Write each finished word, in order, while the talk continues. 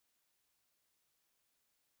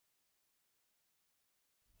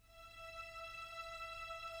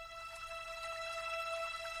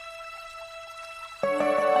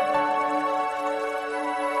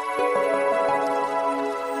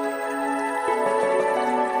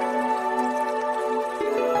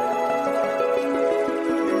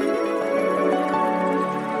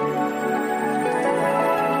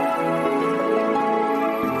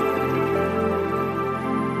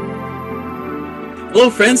Hello,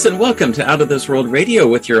 friends, and welcome to Out of This World Radio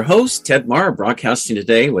with your host, Ted Mahr, broadcasting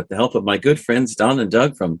today with the help of my good friends, Don and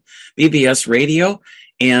Doug from BBS Radio.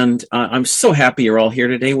 And I'm so happy you're all here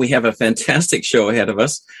today. We have a fantastic show ahead of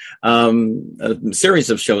us, a series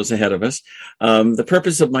of shows ahead of us. The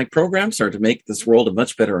purpose of my programs are to make this world a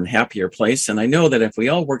much better and happier place. And I know that if we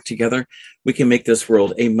all work together, we can make this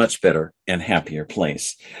world a much better and happier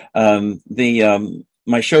place.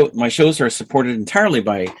 My shows are supported entirely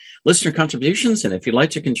by listener contributions, and if you'd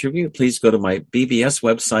like to contribute, please go to my BBS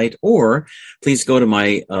website, or please go to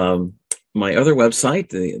my my other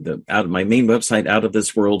website, my main website,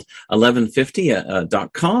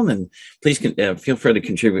 outofthisworld1150.com, and please feel free to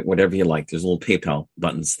contribute whatever you like. There's little PayPal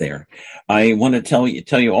buttons there. I want to tell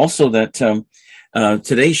you also that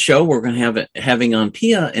today's show, we're going to having on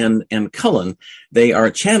Pia and Cullen. They are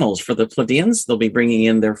channels for the Pleiadians. They'll be bringing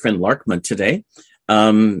in their friend Larkma today.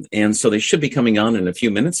 And so they should be coming on in a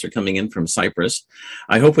few minutes. They're coming in from Cyprus.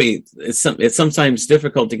 I hope it's sometimes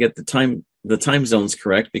difficult to get the time zones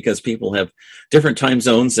correct because people have different time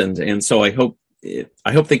zones. And so I hope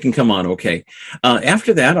they can come on okay.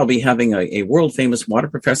 After that, I'll be having a world famous water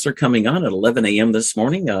professor coming on at 11 a.m. this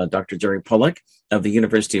morning, Dr. Jerry Pollack of the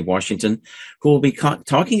University of Washington, who will be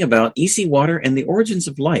talking about easy water and the origins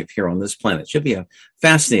of life here on this planet. Should be a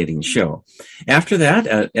fascinating show. After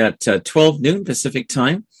that, at 12 noon Pacific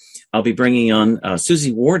time, I'll be bringing on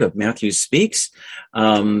Susie Ward of Matthew Speaks.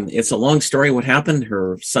 It's a long story what happened.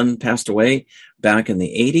 Her son passed away back in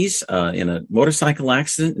the 80s in a motorcycle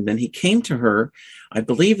accident, and then he came to her, I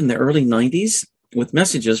believe, in the early 90s with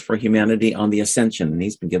messages for humanity on the ascension, and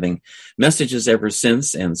he's been giving messages ever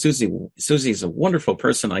since. And Susie's a wonderful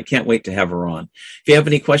person. I can't wait to have her on. If you have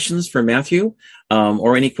any questions for Matthew,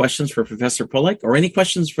 or any questions for Professor Pollack, or any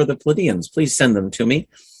questions for the Pleiadians, please send them to me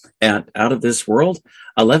at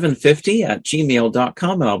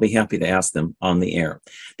outofthisworld1150@gmail.com, and I'll be happy to ask them on the air.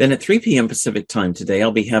 Then at 3 p.m. Pacific time today,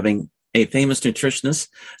 I'll be having a famous nutritionist,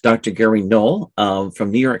 Dr. Gary Knoll,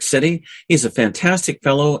 from New York City. He's a fantastic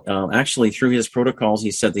fellow. Actually, through his protocols,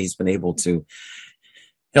 he said that he's been able to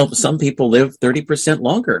help some people live 30%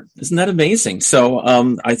 longer. Isn't that amazing? So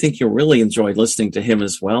I think you'll really enjoy listening to him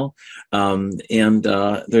as well.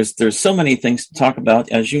 There's so many things to talk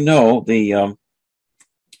about. As you know,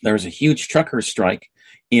 there's a huge trucker strike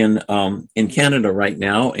in Canada right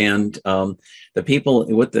now, and the people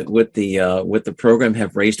with the program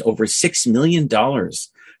have raised over $6 million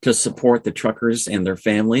to support the truckers and their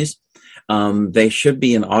families. They should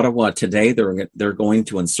be in Ottawa today. They're going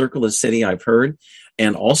to encircle the city, I've heard,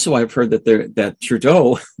 and also I've heard that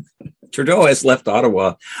Trudeau has left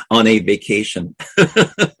Ottawa on a vacation.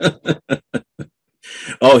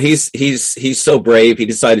 Oh, he's so brave. He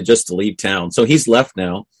decided just to leave town. So he's left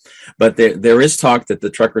now. But there is talk that the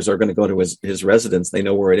truckers are going to go to his residence. They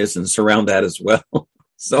know where it is and surround that as well.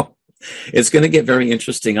 So it's going to get very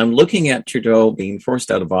interesting. I'm looking at Trudeau being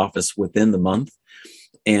forced out of office within the month,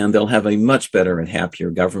 and they'll have a much better and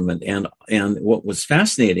happier government. And what was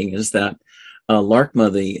fascinating is that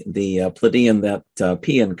Larkma, the Pleiadian that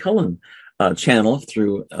P and Cullen channel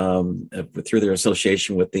through their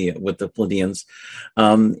association with the Pleiadians,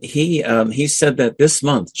 he said that this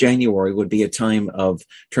month, January, would be a time of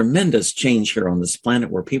tremendous change here on this planet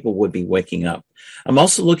where people would be waking up. I'm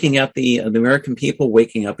also looking at the American people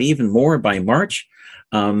waking up even more by March,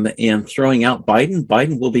 and throwing out Biden.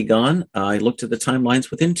 Biden will be gone. I looked at the timelines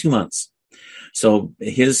within 2 months. So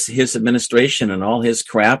his administration and all his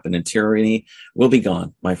crap and tyranny will be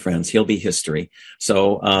gone, my friends. He'll be history.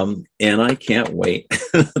 So, and I can't wait.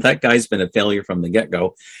 That guy's been a failure from the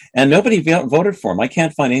get-go, and nobody voted for him. I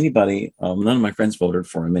can't find anybody. None of my friends voted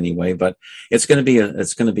for him anyway. But it's going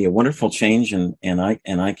to be a wonderful change, and I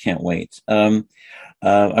can't wait. I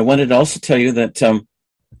wanted to also tell you that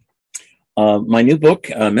my new book,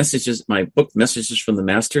 Messages from the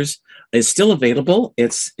Masters, is still available.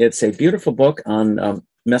 It's a beautiful book on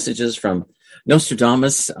messages from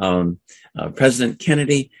Nostradamus, President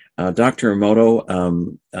Kennedy, Dr. Emoto,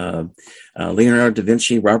 Leonardo da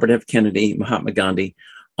Vinci, Robert F. Kennedy, Mahatma Gandhi,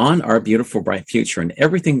 on our beautiful, bright future. And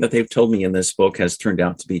everything that they've told me in this book has turned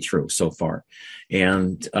out to be true so far.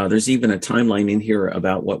 And there's even a timeline in here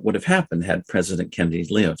about what would have happened had President Kennedy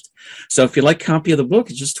lived. So if you'd like a copy of the book,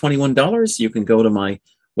 it's just $21. You can go to my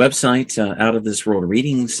website,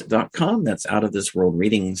 outofthisworldreadings.com. That's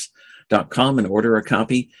outofthisworldreadings.com, and order a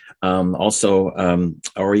copy.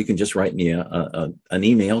 Or you can just write me an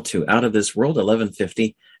email to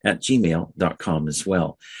outofthisworld1150@gmail.com as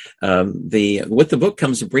well. With the book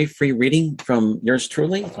comes a brief free reading from yours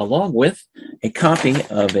truly, along with a copy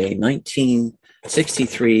of a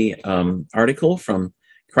 1963 article from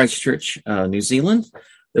Christchurch, New Zealand,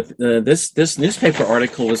 This newspaper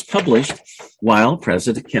article was published while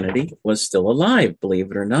President Kennedy was still alive.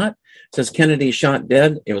 Believe it or not, it says Kennedy shot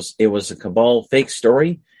dead. It was a cabal fake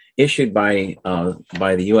story issued by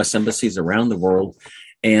the U.S. embassies around the world,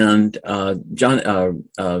 and Lyndon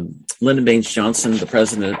Baines Johnson, the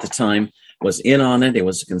president at the time, was in on it. It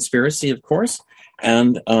was a conspiracy, of course,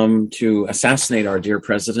 and to assassinate our dear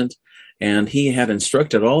president. And he had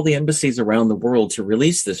instructed all the embassies around the world to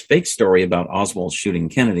release this fake story about Oswald shooting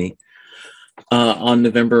Kennedy on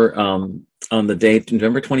the date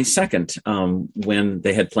November 22nd, when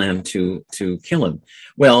they had planned to kill him.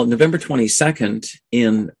 Well, November 22nd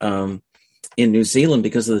in New Zealand,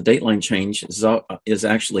 because of the dateline change, is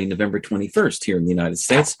actually November 21st here in the United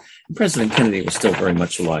States. And President Kennedy was still very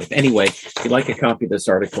much alive. Anyway, if you'd like a copy of this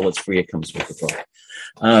article, it's free. It comes with the book.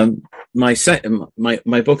 My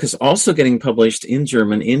book is also getting published in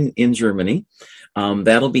German in Germany.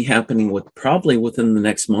 That'll be happening probably within the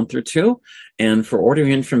next month or two. And for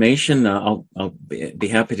ordering information, I'll be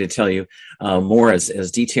happy to tell you more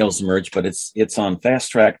as details emerge. But it's on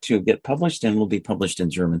fast track to get published, and will be published in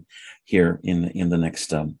German here in the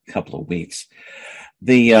next couple of weeks.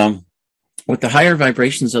 With the higher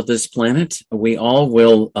vibrations of this planet, we all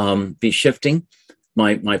will be shifting.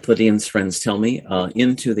 My Pleiadians friends tell me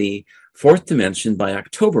into the fourth dimension by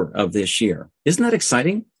October of this year. Isn't that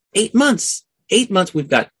exciting? 8 months. 8 months. We've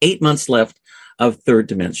got 8 months left of third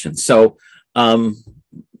dimension. So,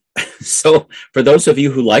 so for those of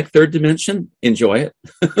you who like third dimension, enjoy it,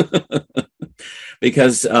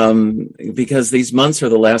 because these months are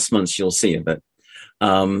the last months you'll see of it.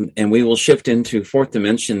 And we will shift into fourth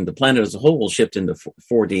dimension. The planet as a whole will shift into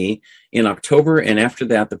 4D in October. And after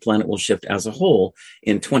that, the planet will shift as a whole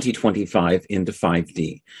in 2025 into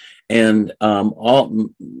 5D. And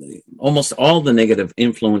almost all the negative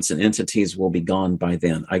influence and entities will be gone by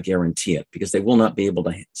then. I guarantee it, because they will not be able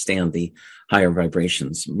to stand the higher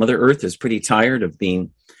vibrations. Mother Earth is pretty tired of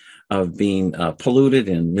being polluted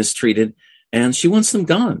and mistreated, and she wants them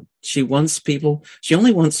gone. She wants people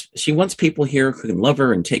here who can love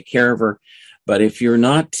her and take care of her. But if you're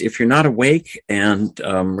not awake and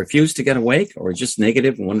refuse to get awake, or just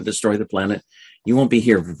negative and want to destroy the planet, you won't be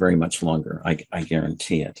here for very much longer. I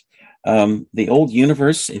guarantee it. The old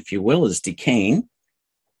universe, if you will, is decaying,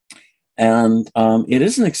 and it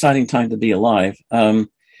is an exciting time to be alive. And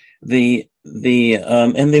the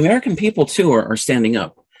American people too are standing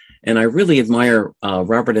up. And I really admire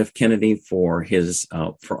Robert F. Kennedy for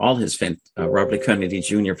Robert F. Kennedy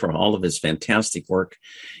Jr. for all of his fantastic work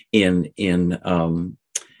in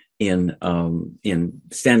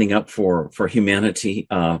standing up for humanity.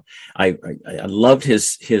 I loved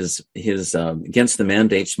his Against the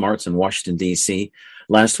Mandate march in Washington, D.C.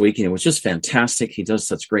 last week, and it was just fantastic. He does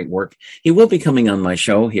such great work. He will be coming on my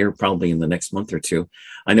show here probably in the next month or two.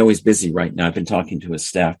 I know he's busy right now. I've been talking to his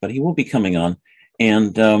staff, but he will be coming on.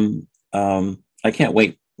 And I can't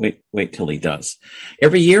wait till he does.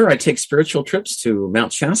 Every year I take spiritual trips to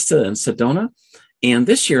Mount Shasta and Sedona. And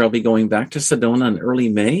this year I'll be going back to Sedona in early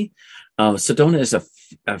May. Sedona is a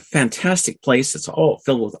fantastic place. It's all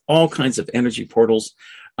filled with all kinds of energy portals.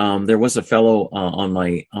 There was a fellow on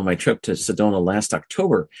my trip to Sedona last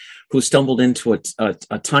October who stumbled into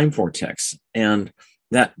a time vortex. And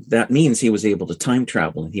that means he was able to time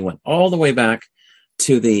travel. And he went all the way back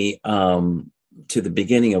to the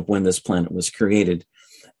beginning of when this planet was created,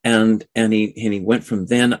 and he went from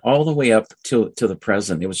then all the way up to the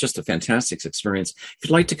present. It was just a fantastic experience. If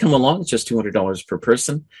you'd like to come along, it's just $200 per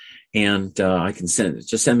person, and I can send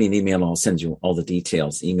me an email and I'll send you all the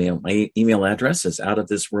details. My email address is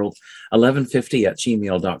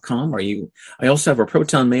outofthisworld1150@gmail.com. I also have a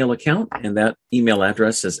Proton Mail account, and that email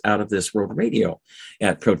address is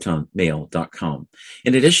outofthisworldradio@protonmail.com.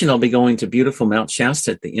 In addition, I'll be going to beautiful Mount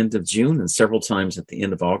Shasta at the end of June and several times at the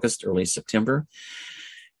end of August, early September.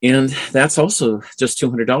 And that's also just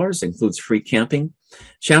 $200. It includes free camping.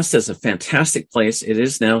 Shasta is a fantastic place. It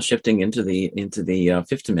is now shifting into the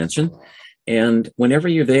fifth dimension. And whenever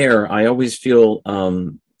you're there, I always feel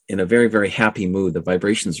in a very, very happy mood. The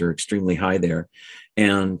vibrations are extremely high there.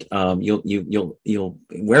 And you'll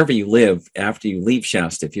wherever you live, after you leave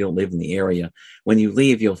Shasta, if you don't live in the area, when you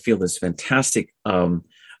leave, you'll feel this fantastic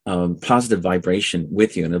positive vibration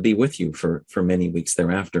with you, and it'll be with you for many weeks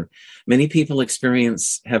thereafter. Many people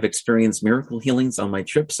have experienced miracle healings on my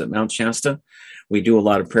trips at Mount Shasta. We do a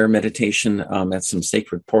lot of prayer meditation at some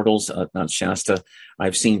sacred portals at Mount Shasta.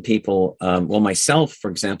 I've seen people, myself, for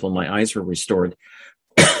example, my eyes were restored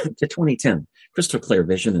to 2010, crystal clear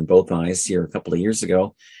vision in both eyes here a couple of years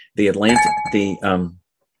ago. The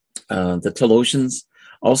Telosians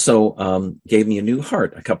also gave me a new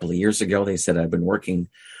heart a couple of years ago. They said I've been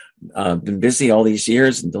busy all these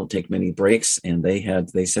years and don't take many breaks. And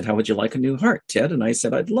they said, how would you like a new heart, Ted? And I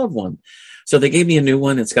said, I'd love one. So they gave me a new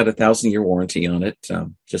one. It's got a 1,000-year warranty on it.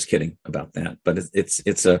 Just kidding about that. But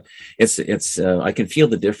I can feel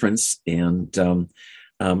the difference. And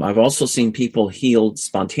I've also seen people healed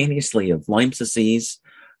spontaneously of Lyme disease,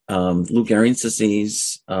 Lou Gehrig's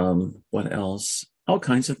disease. What else? All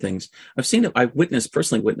kinds of things. I've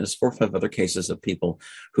personally witnessed 4 or 5 other cases of people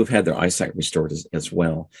who've had their eyesight restored as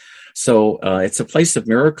well. So it's a place of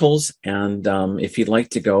miracles. And if you'd like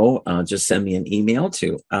to go, just send me an email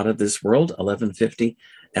to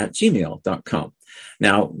outofthisworld1150@gmail.com.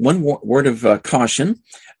 Now, one word of caution.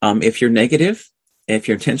 If you're negative, if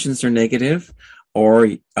your intentions are negative, or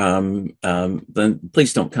then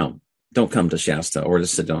please don't come. Don't come to Shasta or to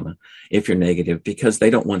Sedona if you're negative, because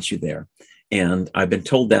they don't want you there. And I've been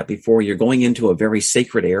told that before. You're going into a very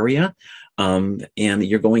sacred area, and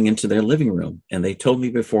you're going into their living room. And they told me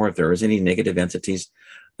before, if there is any negative entities,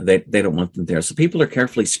 they don't want them there. So people are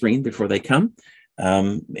carefully screened before they come.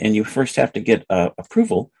 And you first have to get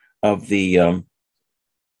approval of the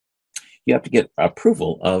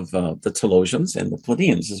Telosians and the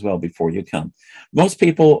Pleiadians as well before you come. Most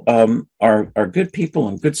people are good people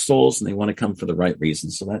and good souls, and they want to come for the right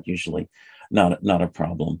reasons. So that's usually not a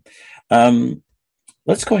problem.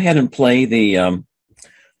 Let's go ahead and play the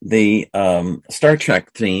Star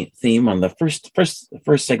Trek theme on the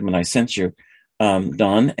first segment I sent you,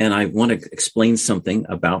 Don, and I want to explain something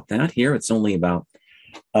about that here. It's only about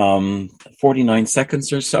 49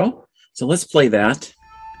 seconds or so. So let's play that.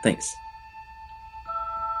 Thanks.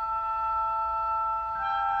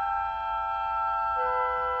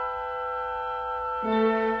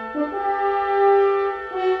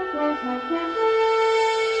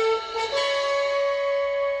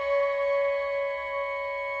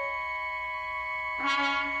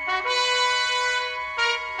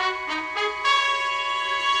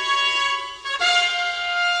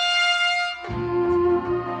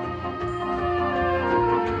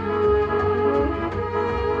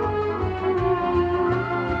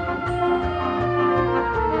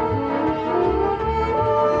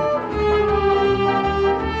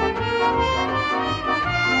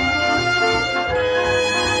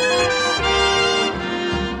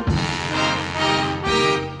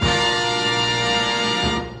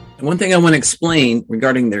 One thing I want to explain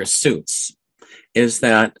regarding their suits is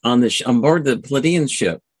that on board the Pleiadian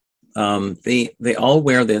ship, they all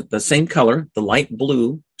wear the same color, the light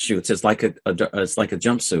blue suits. It's like a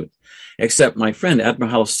jumpsuit, except my friend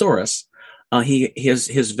Admiral Halosaurus,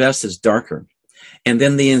 his vest is darker, and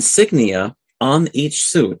then the insignia on each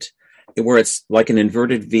suit, where it's like an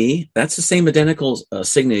inverted V, that's the same identical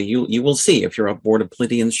insignia you will see if you're aboard a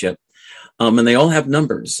Pleiadian ship. And they all have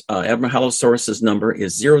numbers. Admiral Halosaurus's number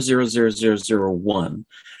is 000001,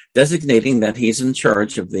 designating that he's in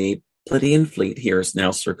charge of the Pleiadian fleet here is now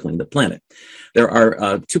circling the planet. There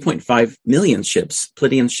are 2.5 million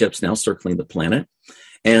Pleiadian ships now circling the planet,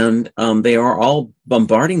 and they are all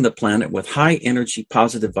bombarding the planet with high energy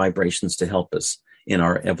positive vibrations to help us in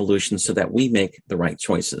our evolution so that we make the right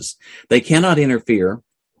choices. They cannot interfere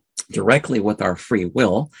directly with our free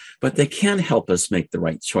will, but they can help us make the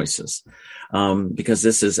right choices, because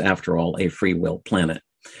this is, after all, a free will planet.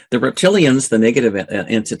 The reptilians, the negative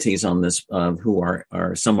entities on this, who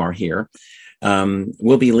are some are here,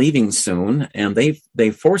 will be leaving soon, and they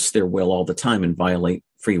force their will all the time and violate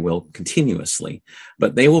free will continuously.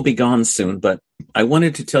 But they will be gone soon. But I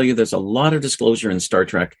wanted to tell you, there's a lot of disclosure in Star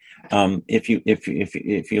Trek. If you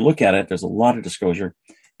look at it, there's a lot of disclosure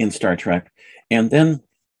in Star Trek, and then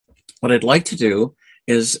what I'd like to do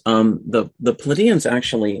is the Pleiadians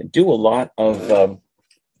actually do a lot of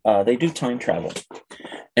they do time travel,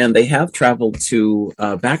 and they have traveled to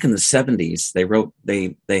back in the 70s.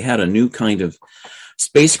 They had a new kind of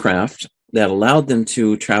spacecraft that allowed them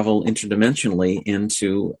to travel interdimensionally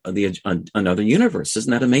into another universe. Isn't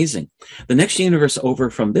that amazing? The next universe over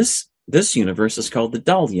from this universe is called the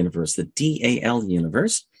Dal universe, the DAL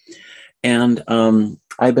universe. And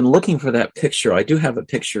I've been looking for that picture. I do have a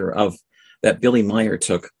picture of that Billy Meyer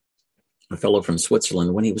took, a fellow from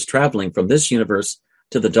Switzerland, when he was traveling from this universe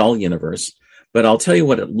to the Dal universe. But I'll tell you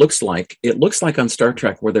what it looks like. It looks like on Star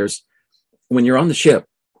Trek, where when you're on the ship,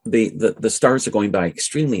 the stars are going by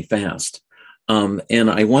extremely fast. And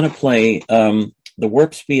I want to play the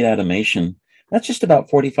warp speed animation. That's just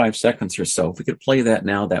about 45 seconds or so. If we could play that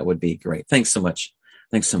now, that would be great. Thanks so much.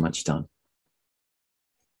 Thanks so much, Don.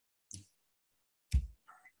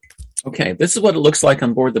 Okay, this is what it looks like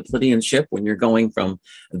on board the Pleiadian ship when you're going from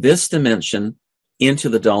this dimension into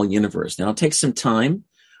the Dal universe. Now, it takes some time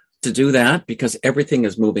to do that because everything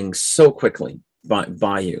is moving so quickly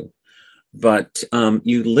by you. But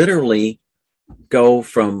you literally go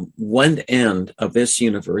from one end of this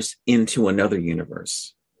universe into another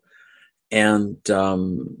universe. And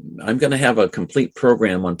I'm going to have a complete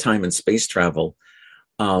program on time and space travel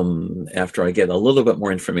after I get a little bit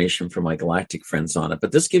more information from my galactic friends on it.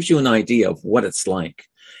 But this gives you an idea of what it's like.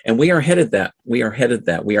 And we are headed that. We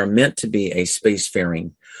are meant to be a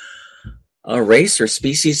spacefaring race or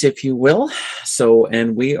species, if you will. So,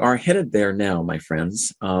 and we are headed there now, my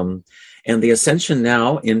friends. And the ascension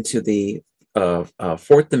now into the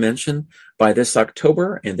fourth dimension by this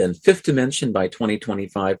October, and then fifth dimension by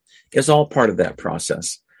 2025 is all part of that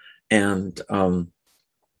process. And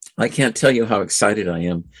I can't tell you how excited I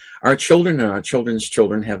am. Our children and our children's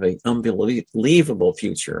children have an unbelievable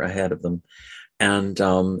future ahead of them. And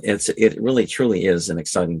it really, truly is an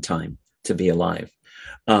exciting time to be alive.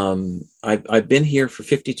 I've been here for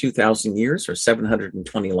 52,000 years or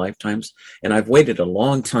 720 lifetimes, and I've waited a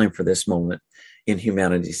long time for this moment in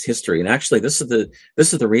humanity's history. And actually, this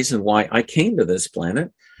is the reason why I came to this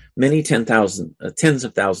planet many tens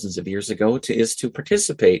of thousands of years ago is to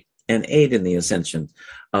participate and aid in the ascension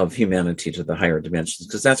of humanity to the higher dimensions,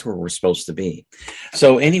 because that's where we're supposed to be.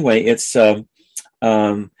 So anyway, it's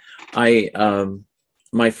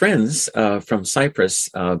my friends from Cyprus,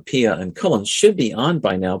 Pia and Cullen, should be on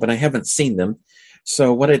by now, but I haven't seen them.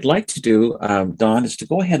 So what I'd like to do, Don, is to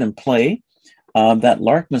go ahead and play that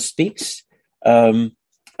Larkma Speaks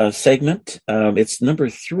segment. It's number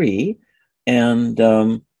 3,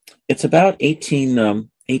 and it's about 18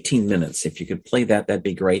 minutes. If you could play that, that'd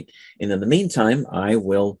be great. And in the meantime,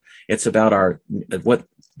 it's about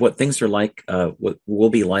what things are like, what will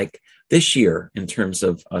be like this year in terms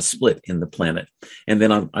of a split in the planet. And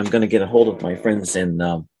then I'm going to get a hold of my friends in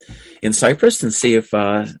Cyprus and see if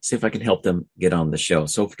I can help them get on the show.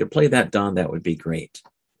 So if you could play that, Don, that would be great.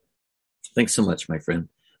 Thanks so much, my friend.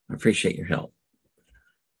 I appreciate your help.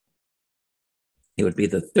 It would be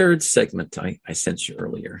the 3rd segment I sent you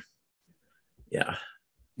earlier. Yeah.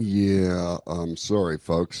 Yeah. Sorry,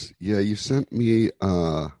 folks. Yeah, you sent me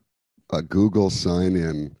a Google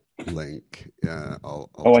sign-in link. Yeah, I'll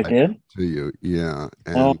I did? to you. Yeah.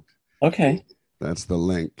 And okay. That's the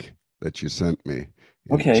link that you sent me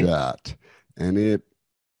in okay. chat. And it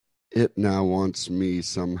now wants me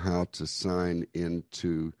somehow to sign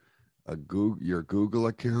into your Google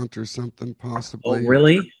account or something, possibly. Oh,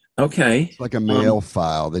 really? Okay. It's like a mail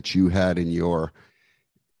file that you had in your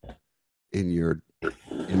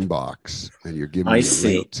inbox, and you're giving me a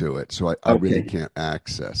link to it. So I really can't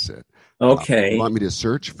access it. Okay. You want me to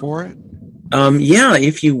search for it? Yeah,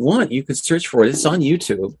 if you want, you could search for it. It's on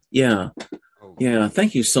YouTube. Yeah. Yeah.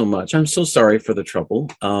 Thank you so much. I'm so sorry for the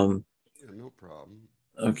trouble. Yeah, no problem.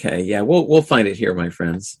 Okay. Yeah, we'll find it here, my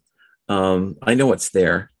friends. I know it's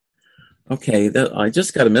there. Okay. I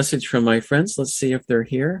just got a message from my friends. Let's see if they're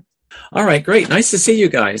here. All right, great. Nice to see you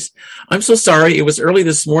guys. I'm so sorry. It was early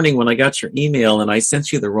this morning when I got your email and I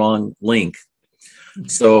sent you the wrong link.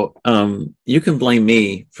 So you can blame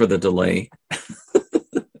me for the delay.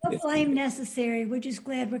 No blame necessary. We're just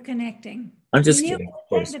glad we're connecting. I'm just kidding. It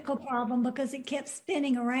was a technical problem because it kept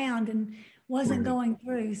spinning around and wasn't going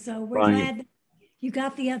through. So we're glad that you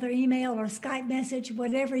got the other email or Skype message,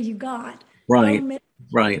 whatever you got. Right.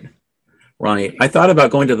 I thought about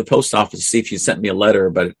going to the post office to see if you sent me a letter,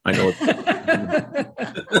 but I know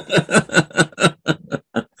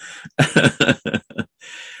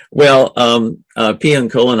Well, Pia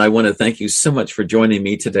and Colin, I want to thank you so much for joining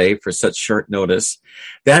me today for such short notice.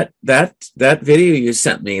 That video you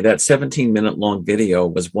sent me, that 17-minute long video,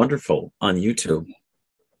 was wonderful on YouTube.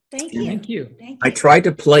 Thank you. I tried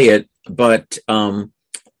to play it, but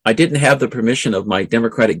I didn't have the permission of my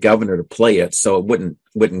Democratic governor to play it, so it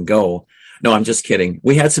wouldn't go. No, I'm just kidding.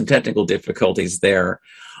 We had some technical difficulties there.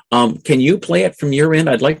 Can you play it from your end?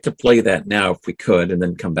 I'd like to play that now if we could, and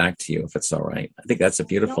then come back to you if it's all right. I think that's a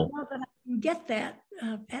beautiful. I don't know that I can get that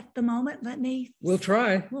at the moment. We'll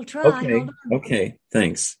try. Okay.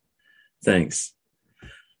 Thanks.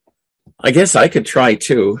 I guess I could try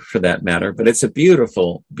too, for that matter. But it's a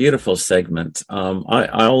beautiful, beautiful segment.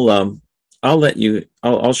 I'll let you.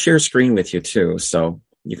 I'll share screen with you too, so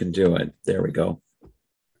you can do it. There we go.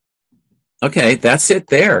 Okay, that's it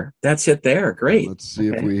there. Great. Let's see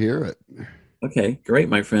if we hear it. Okay, great,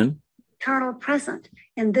 my friend. Eternal present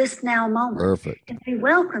in this now moment. Perfect. And we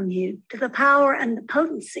welcome you to the power and the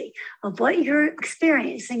potency of what you're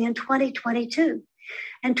experiencing in 2022.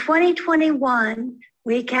 In 2021,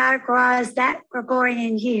 we categorize that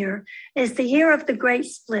Gregorian year as the year of the Great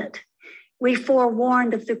Split. We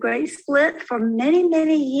forewarned of the Great Split for many,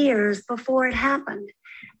 many years before it happened.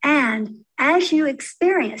 And as you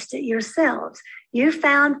experienced it yourselves, you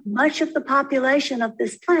found much of the population of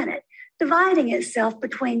this planet dividing itself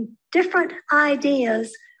between different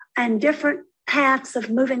ideas and different paths of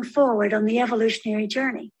moving forward on the evolutionary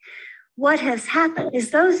journey. What has happened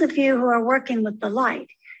is those of you who are working with the light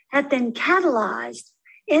have been catalyzed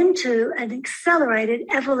into an accelerated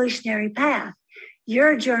evolutionary path.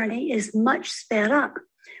 Your journey is much sped up,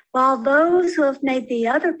 while those who have made the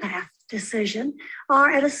other path decision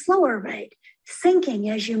are at a slower rate, sinking,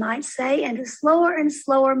 as you might say, into slower and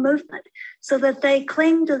slower movement, so that they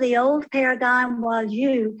cling to the old paradigm while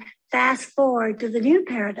you fast forward to the new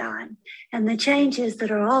paradigm and the changes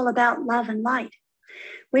that are all about love and light.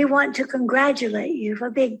 We want to congratulate you for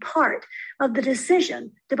being part of the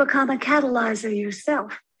decision to become a catalyzer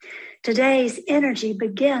yourself. Today's energy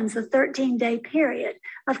begins a 13-day period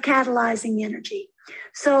of catalyzing energy.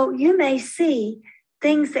 So you may see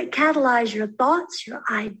things that catalyze your thoughts, your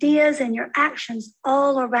ideas, and your actions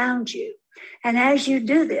all around you. And as you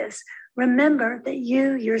do this, remember that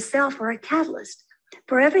you yourself are a catalyst.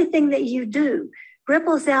 For everything that you do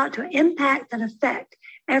ripples out to impact and affect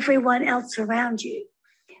everyone else around you.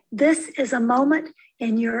 This is a moment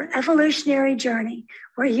in your evolutionary journey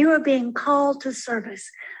where you are being called to service,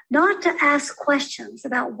 not to ask questions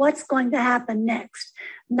about what's going to happen next,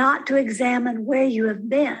 not to examine where you have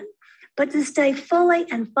been, but to stay fully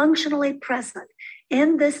and functionally present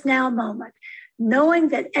in this now moment, knowing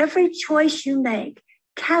that every choice you make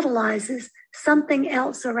catalyzes something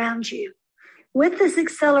else around you. With this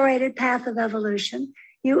accelerated path of evolution,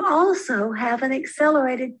 you also have an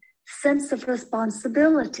accelerated sense of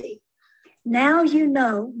responsibility. Now you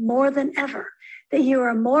know more than ever that you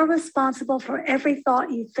are more responsible for every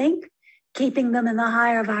thought you think, keeping them in the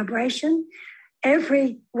higher vibration,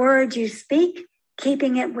 every word you speak,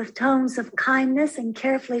 keeping it with tones of kindness and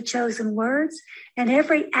carefully chosen words, and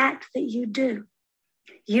every act that you do.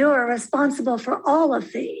 You are responsible for all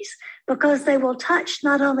of these because they will touch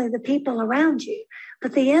not only the people around you,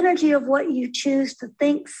 but the energy of what you choose to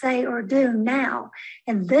think, say, or do now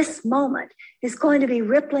in this moment is going to be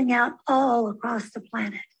rippling out all across the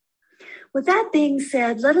planet. With that being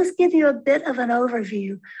said, let us give you a bit of an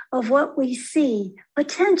overview of what we see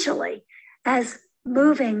potentially as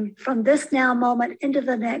moving from this now moment into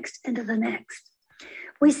the next.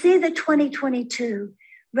 We see that 2022,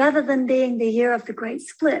 rather than being the year of the great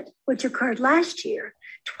split, which occurred last year,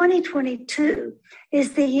 2022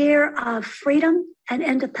 is the year of freedom and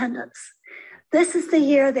independence. This is the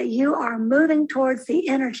year that you are moving towards the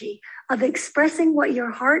energy of expressing what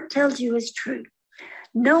your heart tells you is true,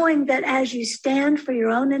 knowing that as you stand for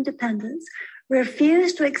your own independence,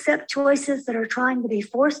 refuse to accept choices that are trying to be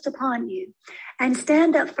forced upon you, and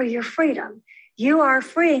stand up for your freedom, you are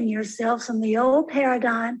freeing yourself from the old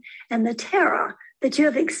paradigm and the terror that you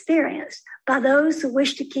have experienced by those who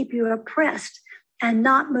wish to keep you oppressed and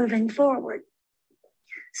not moving forward.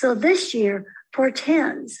 So this year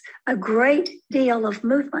portends a great deal of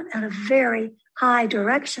movement and a very high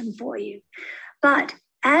direction for you. But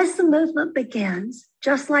as the movement begins,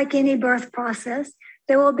 just like any birth process,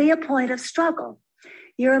 there will be a point of struggle.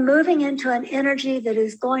 You're moving into an energy that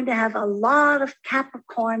is going to have a lot of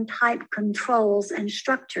Capricorn type controls and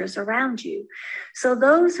structures around you. So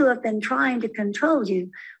those who have been trying to control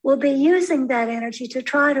you will be using that energy to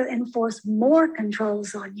try to enforce more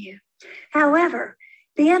controls on you. However,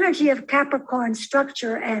 the energy of Capricorn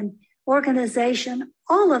structure and organization,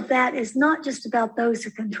 all of that is not just about those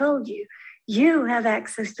who control you. You have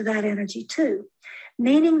access to that energy too.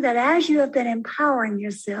 Meaning that as you have been empowering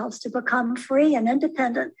yourselves to become free and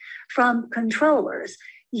independent from controllers,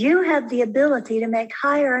 you have the ability to make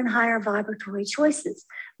higher and higher vibratory choices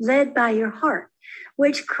led by your heart,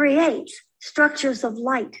 which creates structures of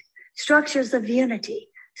light, structures of unity,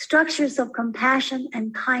 structures of compassion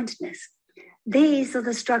and kindness. These are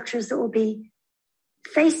the structures that will be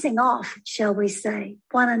facing off, shall we say,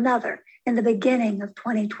 one another in the beginning of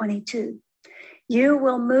 2022. You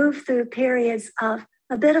will move through periods of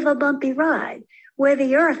a bit of a bumpy ride where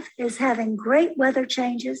the earth is having great weather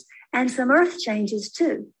changes and some earth changes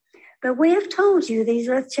too. But we have told you these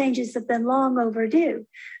earth changes have been long overdue.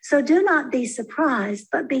 So do not be surprised,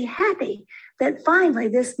 but be happy that finally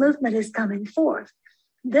this movement is coming forth.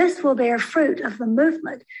 This will bear fruit of the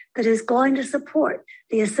movement that is going to support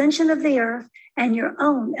the ascension of the earth and your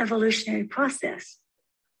own evolutionary process.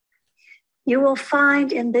 You will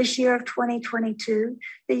find in this year of 2022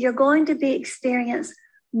 that you're going to be experiencing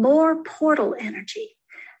more portal energy,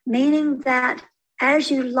 meaning that as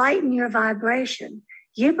you lighten your vibration,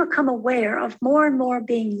 you become aware of more and more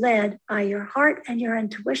being led by your heart and your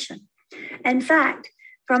intuition. In fact,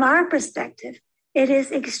 from our perspective, It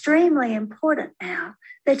is extremely important now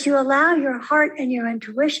that you allow your heart and your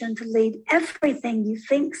intuition to lead everything you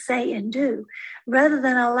think, say, and do, rather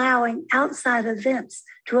than allowing outside events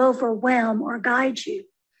to overwhelm or guide you.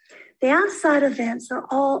 The outside events are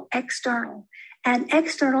all external, and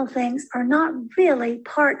external things are not really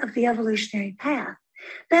part of the evolutionary path.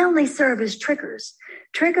 They only serve as triggers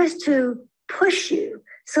to push you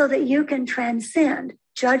so that you can transcend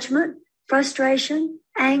judgment, frustration,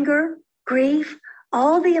 anger, grief,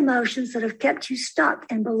 all the emotions that have kept you stuck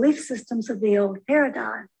in belief systems of the old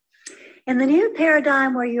paradigm. In the new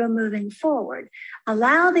paradigm where you're moving forward,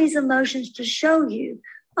 allow these emotions to show you,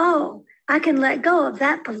 oh, I can let go of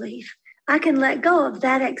that belief. I can let go of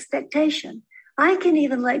that expectation. I can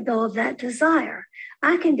even let go of that desire.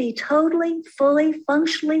 I can be totally, fully,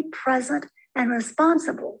 functionally present and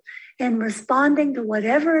responsible in responding to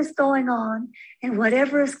whatever is going on and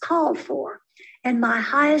whatever is called for in my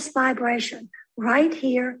highest vibration right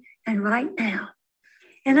here and right now.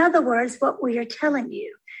 In other words, what we are telling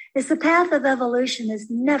you is the path of evolution is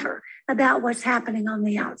never about what's happening on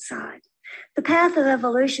the outside. The path of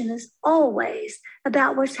evolution is always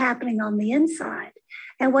about what's happening on the inside.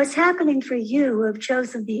 And what's happening for you who have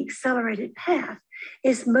chosen the accelerated path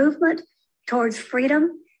is movement towards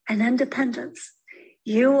freedom and independence.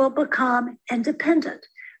 You will become independent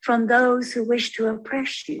from those who wish to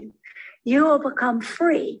oppress you. You will become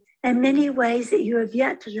free in many ways that you have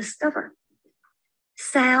yet to discover.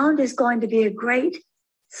 Sound is going to be a great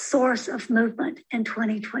source of movement in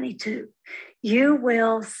 2022. You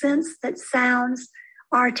will sense that sounds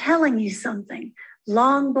are telling you something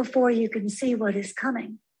long before you can see what is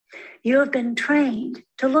coming. You have been trained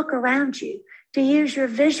to look around you, to use your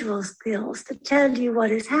visual skills to tell you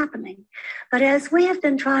what is happening. But as we have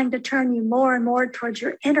been trying to turn you more and more towards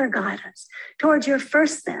your inner guidance, towards your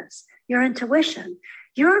first sense, your intuition,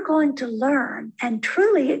 you're going to learn and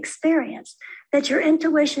truly experience that your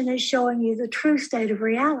intuition is showing you the true state of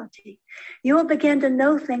reality. You will begin to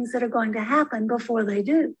know things that are going to happen before they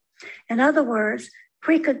do. In other words,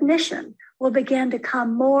 precognition will begin to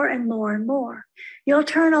come more and more and more. You'll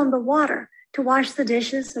turn on the water to wash the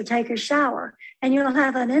dishes or take a shower, and you'll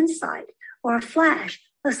have an insight or a flash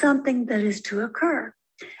of something that is to occur.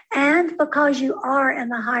 And because you are in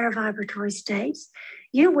the higher vibratory states,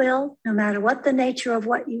 you will, no matter what the nature of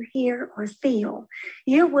what you hear or feel,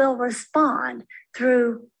 you will respond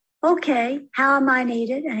through, okay, how am I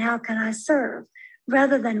needed and how can I serve?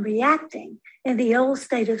 Rather than reacting in the old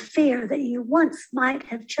state of fear that you once might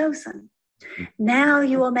have chosen. Now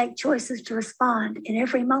you will make choices to respond in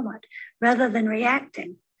every moment rather than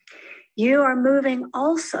reacting. You are moving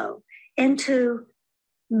also into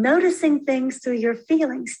noticing things through your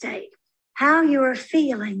feeling state, how you are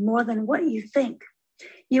feeling more than what you think.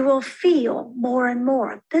 You will feel more and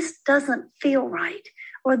more, this doesn't feel right,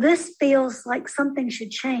 or this feels like something should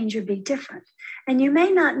change or be different. And you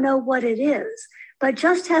may not know what it is, but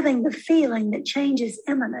just having the feeling that change is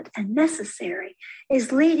imminent and necessary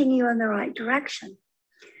is leading you in the right direction.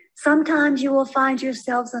 Sometimes you will find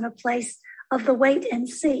yourselves in a place of the wait and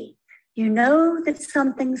see. You know that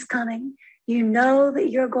something's coming. You know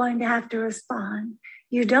that you're going to have to respond.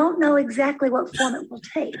 You don't know exactly what form it will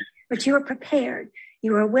take, but you are prepared,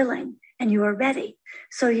 you are willing, and you are ready.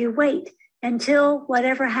 So you wait until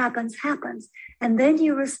whatever happens, happens. And then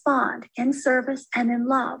you respond in service and in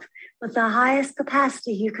love with the highest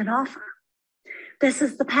capacity you can offer. This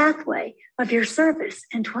is the pathway of your service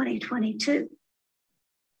in 2022.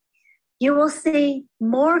 You will see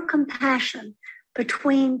more compassion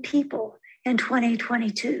between people in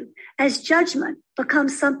 2022 as judgment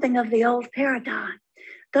becomes something of the old paradigm.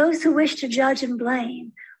 Those who wish to judge and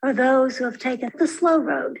blame are those who have taken the slow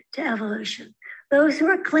road to evolution. Those who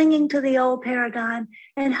are clinging to the old paradigm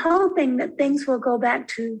and hoping that things will go back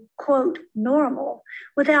to, quote, normal,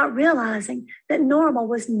 without realizing that normal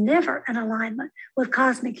was never in alignment with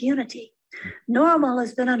cosmic unity. Normal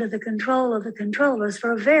has been under the control of the controllers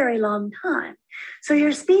for a very long time. So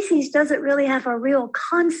your species doesn't really have a real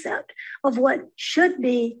concept of what should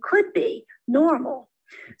be, could be normal.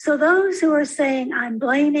 So those who are saying, I'm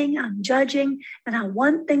blaming, I'm judging, and I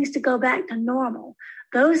want things to go back to normal,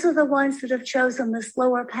 those are the ones that have chosen the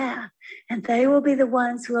slower path, and they will be the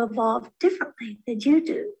ones who evolve differently than you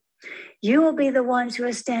do. You will be the ones who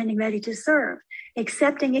are standing ready to serve,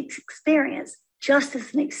 accepting experience just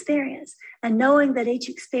as an experience, and knowing that each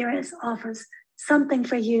experience offers something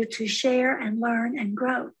for you to share and learn and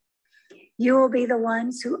grow. You will be the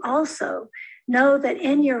ones who also know that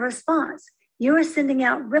in your response, you are sending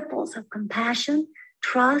out ripples of compassion,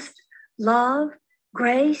 trust, love,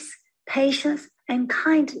 grace, patience, and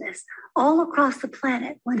kindness all across the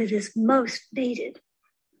planet when it is most needed.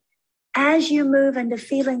 As you move into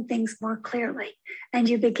feeling things more clearly and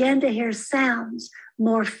you begin to hear sounds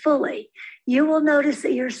more fully, you will notice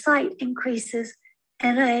that your sight increases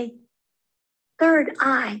in a third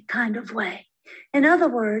eye kind of way. In other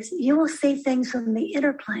words, you will see things from the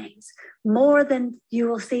inner planes more than you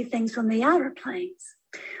will see things from the outer planes.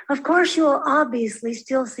 Of course, you will obviously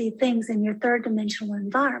still see things in your third dimensional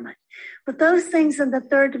environment, but those things in the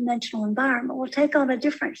third dimensional environment will take on a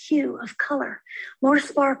different hue of color, more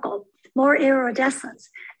sparkle, more iridescence,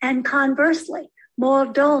 and conversely, more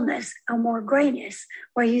dullness or more grayness,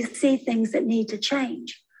 where you see things that need to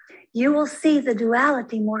change. You will see the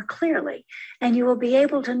duality more clearly, and you will be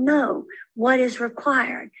able to know what is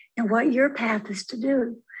required and what your path is to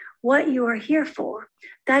do, what you are here for.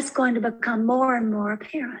 That's going to become more and more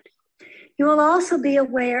apparent. You will also be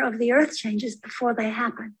aware of the earth changes before they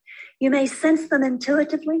happen. You may sense them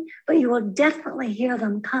intuitively, but you will definitely hear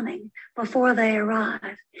them coming before they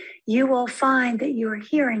arrive. You will find that you are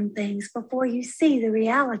hearing things before you see the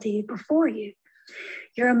reality before you.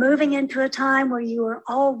 You're moving into a time where you are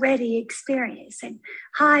already experiencing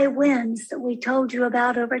high winds that we told you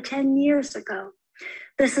about over 10 years ago.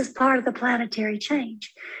 This is part of the planetary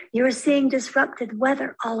change. You are seeing disrupted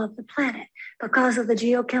weather all over the planet because of the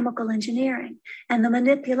geochemical engineering and the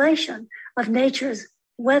manipulation of nature's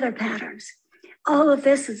weather patterns. All of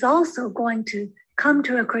this is also going to come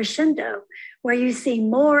to a crescendo where you see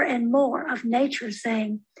more and more of nature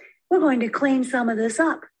saying, we're going to clean some of this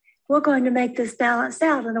up. We're going to make this balanced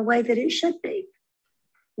out in a way that it should be.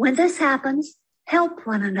 When this happens, help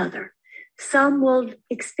one another. Some will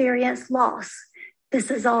experience loss. This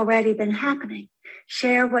has already been happening.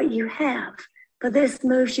 Share what you have, but this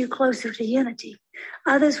moves you closer to unity.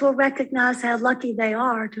 Others will recognize how lucky they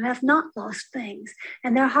are to have not lost things,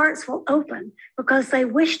 and their hearts will open because they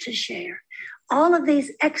wish to share. All of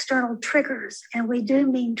these external triggers, and we do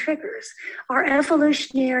mean triggers, are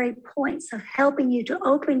evolutionary points of helping you to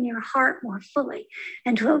open your heart more fully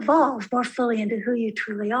and to evolve more fully into who you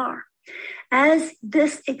truly are. As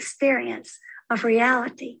this experience of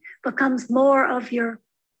reality becomes more of your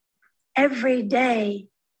everyday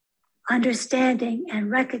understanding and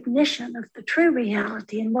recognition of the true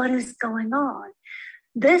reality and what is going on,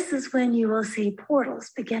 this is when you will see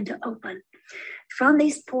portals begin to open. From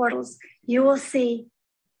these portals, you will see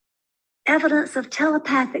evidence of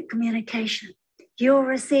telepathic communication. You will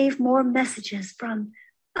receive more messages from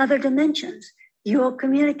other dimensions. You will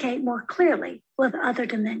communicate more clearly with other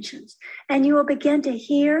dimensions. And you will begin to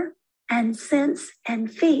hear and sense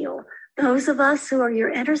and feel those of us who are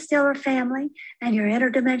your interstellar family and your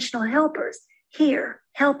interdimensional helpers here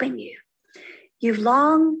helping you. You've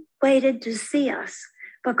long waited to see us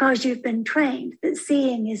because you've been trained that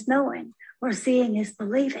seeing is knowing or seeing is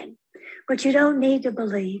believing. But you don't need to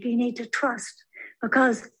believe, you need to trust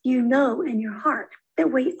because you know in your heart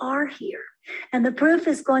that we are here. And the proof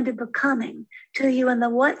is going to be coming to you in the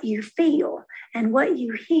what you feel and what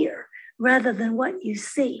you hear rather than what you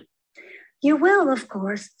see. You will, of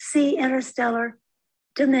course, see interstellar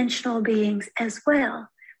dimensional beings as well,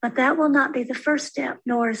 but that will not be the first step,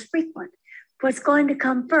 nor as frequent. What's going to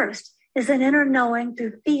come first is an inner knowing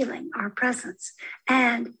through feeling our presence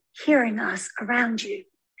and hearing us around you.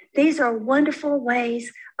 These are wonderful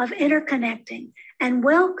ways of interconnecting and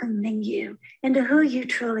welcoming you into who you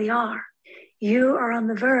truly are. You are on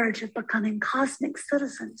the verge of becoming cosmic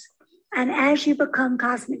citizens. And as you become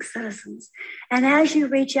cosmic citizens, and as you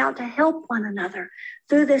reach out to help one another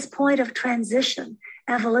through this point of transition,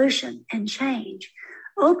 evolution, and change,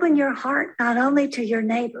 open your heart not only to your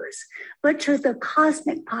neighbors, but to the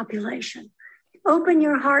cosmic population. Open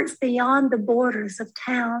your hearts beyond the borders of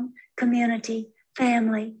town, community,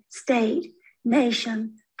 family, state,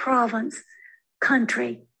 nation, province,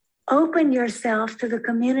 country. Open yourself to the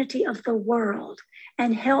community of the world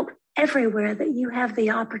and help everywhere that you have the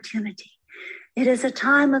opportunity. It is a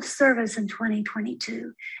time of service in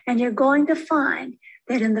 2022, and you're going to find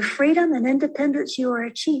that in the freedom and independence you are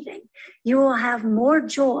achieving, you will have more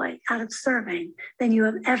joy out of serving than you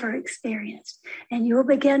have ever experienced. And you will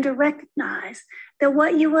begin to recognize that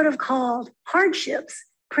what you would have called hardships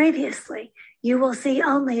previously, you will see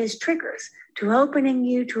only as triggers to opening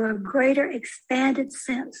you to a greater expanded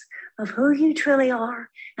sense of who you truly are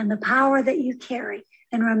and the power that you carry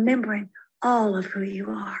in remembering all of who you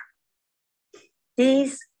are.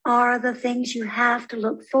 These are the things you have to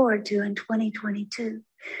look forward to in 2022.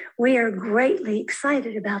 We are greatly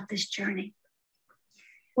excited about this journey.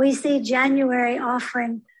 We see January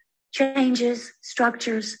offering changes,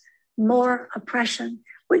 structures, more oppression,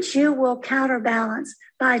 which you will counterbalance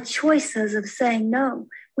by choices of saying, no,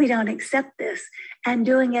 we don't accept this, and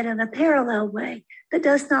doing it in a parallel way that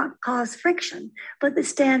does not cause friction, but that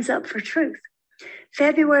stands up for truth.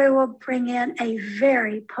 February will bring in a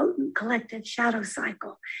very potent collective shadow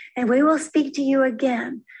cycle, and we will speak to you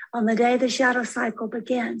again on the day the shadow cycle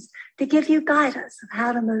begins to give you guidance of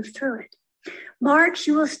how to move through it. March,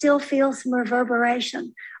 you will still feel some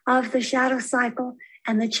reverberation of the shadow cycle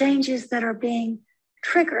and the changes that are being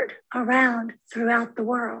triggered around throughout the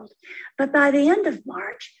world. But by the end of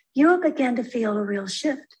March, you will begin to feel a real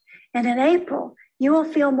shift. And in April, you will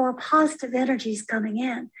feel more positive energies coming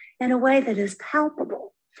in a way that is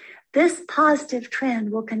palpable. This positive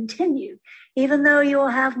trend will continue, even though you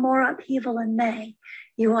will have more upheaval in May.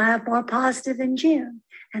 You will have more positive in June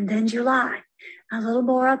and then July, a little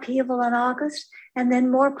more upheaval in August, and then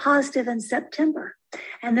more positive in September.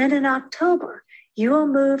 And then in October, you will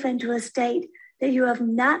move into a state that you have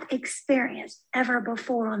not experienced ever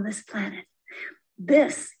before on this planet.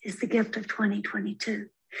 This is the gift of 2022.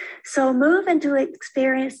 So move into an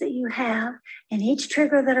experience that you have in each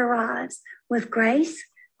trigger that arrives with grace,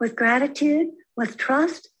 with gratitude, with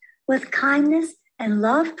trust, with kindness and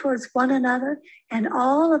love towards one another and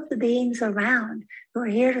all of the beings around who are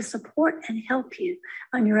here to support and help you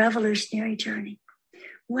on your evolutionary journey.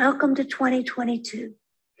 Welcome to 2022.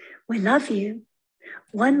 We love you.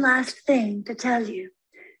 One last thing to tell you.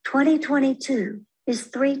 2022 is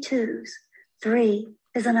 3 2s. 3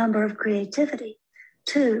 is a number of creativity.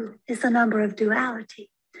 2 is the number of duality.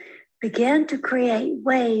 Begin to create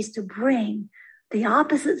ways to bring the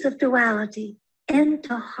opposites of duality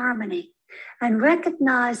into harmony and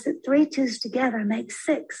recognize that 3 2s together make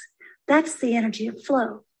 6. That's the energy of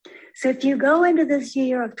flow. So if you go into this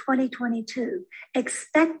year of 2022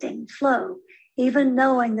 expecting flow, even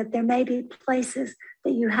knowing that there may be places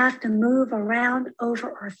that you have to move around, over,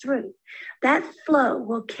 or through, that flow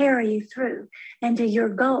will carry you through into your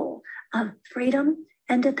goal of freedom,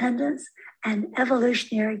 independence, and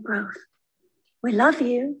evolutionary growth. We love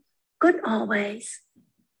you. Good always.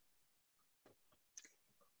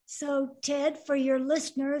 So, Ted, for your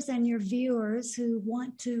listeners and your viewers who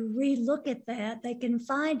want to re-look at that, they can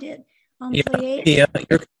find it on Pleiadian. Yeah,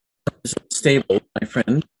 you're stable, my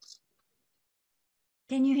friend.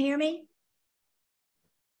 Can you hear me?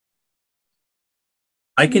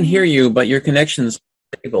 I can hear you, but your connection's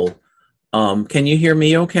stable. Can you hear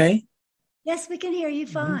me okay? Yes, we can hear you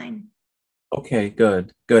fine. Okay,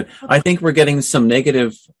 good. Okay. I think we're getting some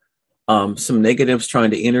negatives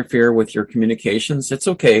trying to interfere with your communications. It's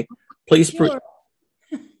okay. Please. Sure.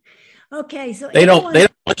 Okay, so they don't want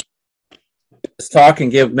us to talk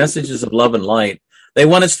and give messages of love and light. They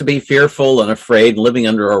want us to be fearful and afraid, living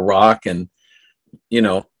under a rock and,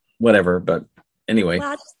 whatever. But anyway.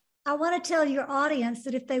 Well, I want to tell your audience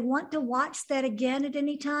that if they want to watch that again at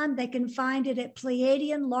any time, they can find it at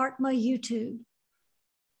Pleiadian Larkma YouTube.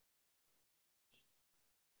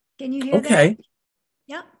 Can you hear that? Okay.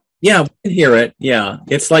 Yep. Yeah, we can hear it. Yeah.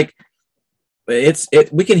 It's like,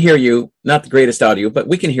 we can hear you. Not the greatest audio, but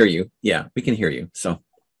we can hear you. Yeah, we can hear you. So.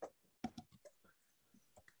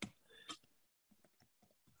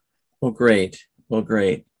 Well, great.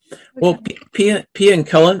 Okay. Well, Pia and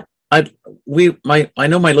Cullen, I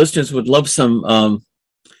know my listeners would love some.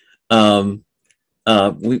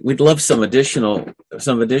 We'd love some additional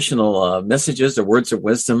messages or words of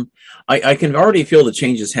wisdom. I can already feel the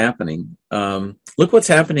changes happening. Look what's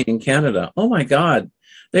happening in Canada. Oh my God,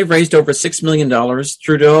 they've raised over $6 million.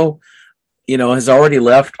 Trudeau, has already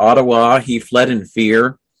left Ottawa. He fled in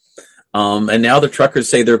fear, and now the truckers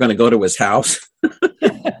say they're going to go to his house.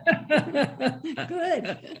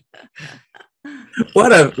 Good.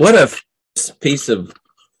 What a piece of.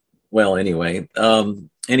 Well, anyway,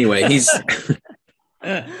 he's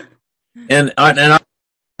and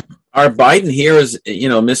our Biden here is,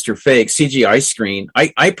 Mr. Fake CGI screen.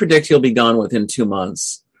 I predict he'll be gone within 2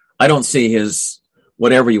 months. I don't see his,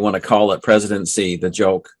 whatever you want to call it, presidency, the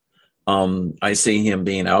joke. I see him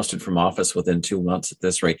being ousted from office within 2 months at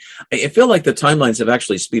this rate. I feel like the timelines have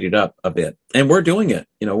actually speeded up a bit, and we're doing it.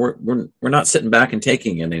 We're not sitting back and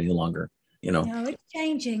taking it any longer. No, it's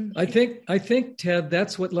changing. I think, Ted,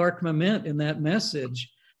 that's what Larkma meant in that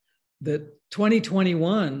message, that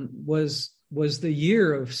 2021 was the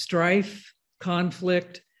year of strife,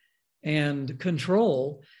 conflict, and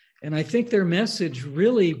control. And I think their message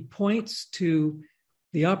really points to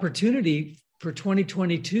the opportunity for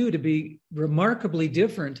 2022 to be remarkably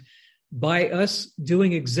different by us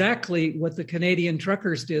doing exactly what the Canadian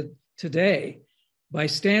truckers did today, by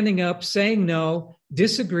standing up, saying no,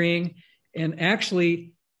 disagreeing, and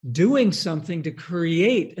actually doing something to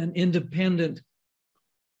create an independent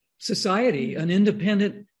society, an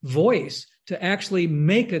independent voice to actually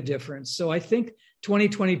make a difference. So I think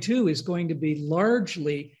 2022 is going to be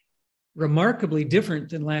largely, remarkably different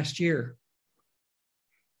than last year.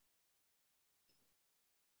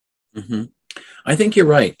 Mm-hmm. I think you're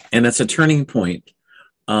right. And it's a turning point.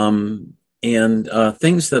 And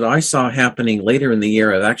things that I saw happening later in the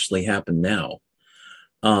year have actually happened now,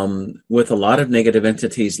 with a lot of negative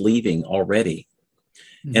entities leaving already.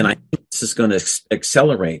 Mm-hmm. And I think this is going to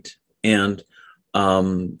accelerate. And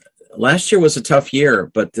last year was a tough year,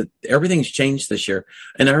 but everything's changed this year.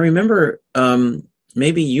 And I remember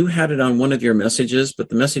maybe you had it on one of your messages, but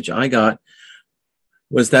the message I got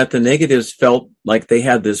was that the negatives felt like they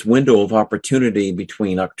had this window of opportunity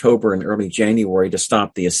between October and early January to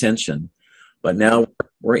stop the ascension. But now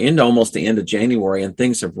we're into almost the end of January, and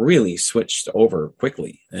things have really switched over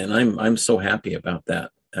quickly. And I'm so happy about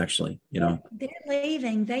that, actually. You know, they're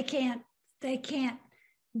leaving. They can't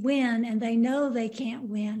win, and they know they can't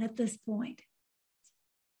win at this point.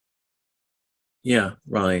 Yeah,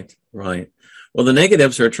 right. Well, the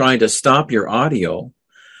negatives are trying to stop your audio,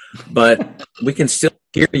 but we can still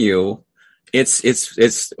hear you.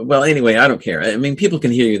 It's well, anyway, I don't care. I mean, people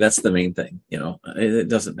can hear you. That's the main thing, you know, it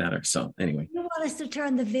doesn't matter. So anyway. You want us to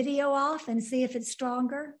turn the video off and see if it's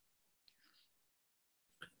stronger?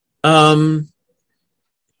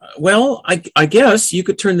 Well, I guess you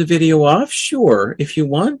could turn the video off. Sure. If you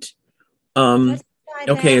want.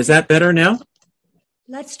 Okay. Is that better now?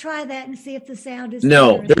 Let's try that and see if the sound is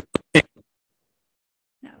better.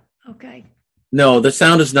 No. Okay. No, the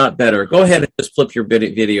sound is not better. Go ahead and just flip your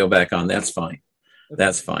video back on. That's fine.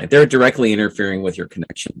 That's fine. They're directly interfering with your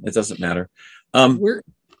connection. It doesn't matter.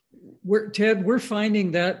 Ted, we're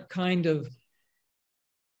finding that kind of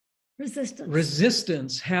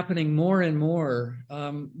resistance happening more and more.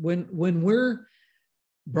 When we're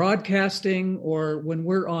broadcasting or when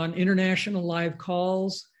we're on international live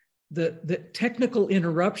calls, the technical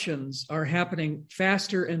interruptions are happening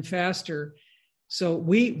faster and faster. So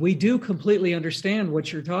we do completely understand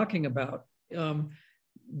what you're talking about.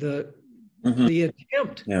 The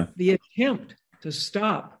attempt to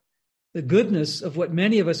stop the goodness of what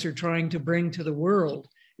many of us are trying to bring to the world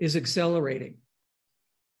is accelerating.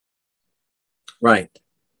 Right.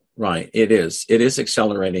 It is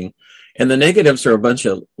accelerating. And the negatives are a bunch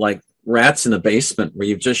of like rats in the basement where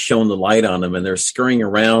you've just shown the light on them and they're scurrying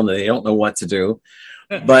around and they don't know what to do.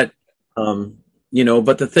 But,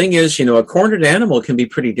 but the thing is, a cornered animal can be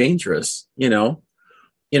pretty dangerous,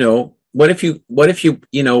 What if you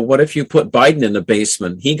put Biden in the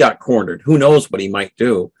basement? He got cornered. Who knows what he might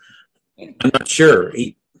do? I'm not sure.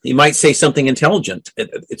 He might say something intelligent.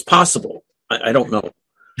 It's possible. I don't know.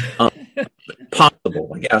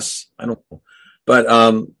 Possible, I guess. I don't know. But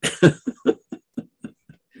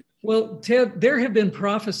well, Ted, there have been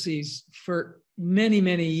prophecies for many,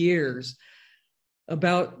 many years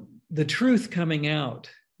about the truth coming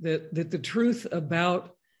out, that the truth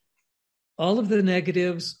about all of the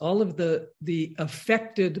negatives, all of the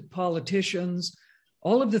affected politicians,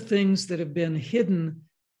 all of the things that have been hidden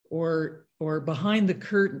or behind the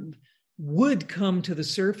curtain would come to the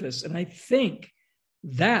surface. And I think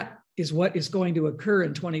that is what is going to occur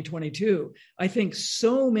in 2022. I think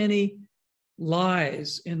so many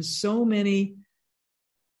lies and so many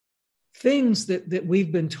things that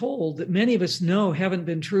we've been told that many of us know haven't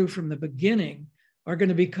been true from the beginning are going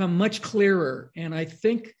to become much clearer. And I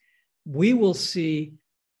think we will see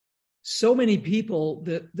so many people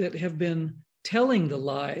that have been telling the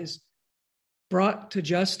lies brought to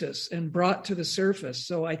justice and brought to the surface.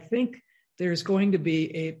 So I think there's going to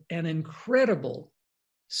be an incredible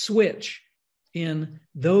switch in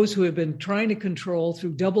those who have been trying to control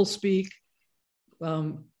through doublespeak,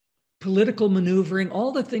 political maneuvering,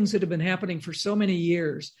 all the things that have been happening for so many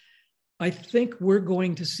years. I think we're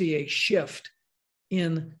going to see a shift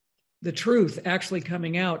in the truth actually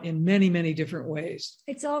coming out in many, many different ways.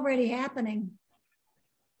 It's already happening.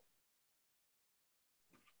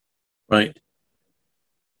 Right.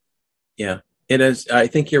 Yeah, it is. I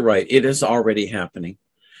think you're right. It is already happening.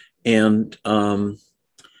 And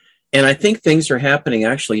I think things are happening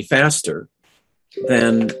actually faster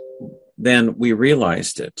than we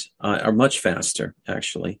realized it, are much faster,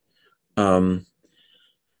 actually. And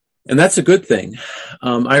that's a good thing.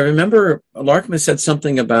 I remember Larkman said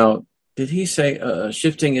something about, did he say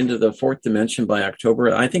shifting into the fourth dimension by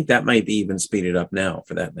October? I think that might be even speeded up now,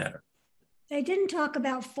 for that matter. They didn't talk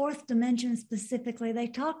about fourth dimension specifically. They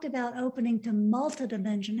talked about opening to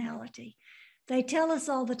multidimensionality. They tell us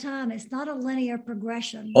all the time it's not a linear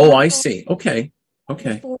progression. Oh, I see. Okay.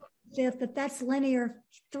 25th, but that's linear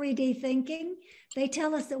 3D thinking. They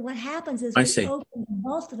tell us that what happens is I we open the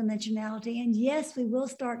multidimensionality, and yes, we will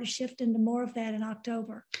start to shift into more of that in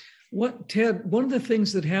October. Ted, one of the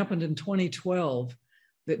things that happened in 2012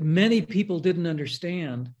 that many people didn't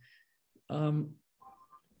understand,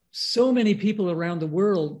 so many people around the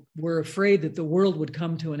world were afraid that the world would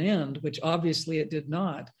come to an end, which obviously it did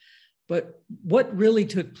not. But what really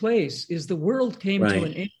took place is the world came to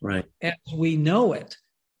an end as we know it,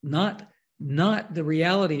 not the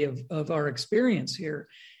reality of our experience here.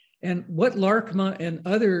 And what Larkma and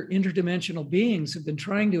other interdimensional beings have been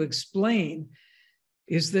trying to explain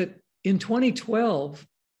is that in 2012,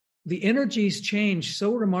 the energies changed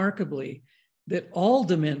so remarkably that all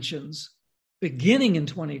dimensions beginning in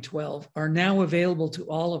 2012 are now available to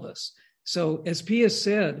all of us. So as Pia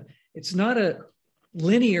said, it's not a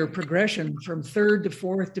linear progression from third to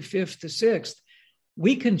fourth to fifth to sixth.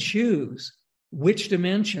 We can choose which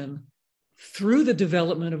dimension through the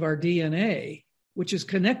development of our DNA, which is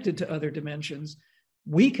connected to other dimensions.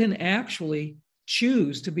 We can actually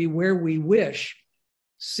choose to be where we wish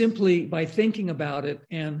simply by thinking about it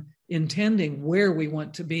and intending where we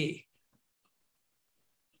want to be.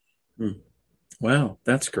 Wow,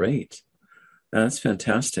 that's great. That's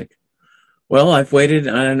fantastic. Well, I've waited,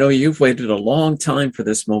 and I know you've waited a long time for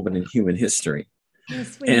this moment in human history.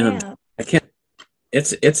 Yes, we have.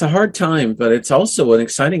 It's a hard time, but it's also an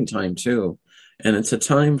exciting time too. And it's a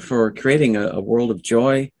time for creating a world of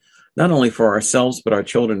joy, not only for ourselves, but our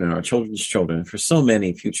children and our children's children, for so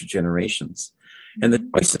many future generations. And the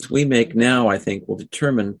choices we make now, I think,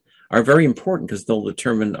 are very important because they'll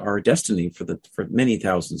determine our destiny for many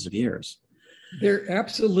thousands of years. They're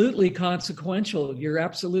absolutely consequential. You're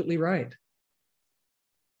absolutely right.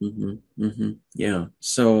 Yeah.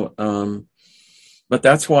 So, but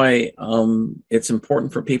that's why it's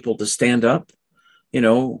important for people to stand up. You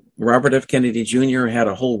know, Robert F. Kennedy Jr. had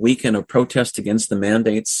a whole weekend of protest against the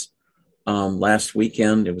mandates last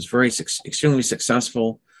weekend. It was extremely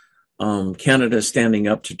successful. Canada is standing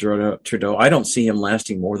up to Trudeau. I don't see him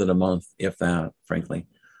lasting more than a month, if that, frankly.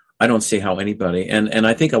 I don't see how anybody, and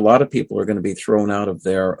I think a lot of people are going to be thrown out of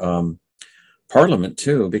their parliament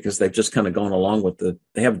too, because they've just kind of gone along with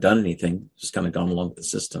they haven't done anything, just kind of gone along with the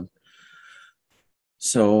system.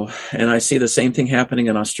 So, and I see the same thing happening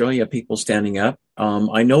in Australia, people standing up.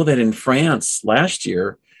 I know that in France last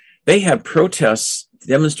year, they had protests,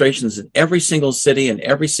 demonstrations in every single city and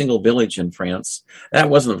every single village in France. That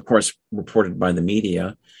wasn't, of course, reported by the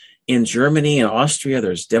media. In Germany and Austria,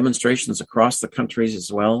 there's demonstrations across the countries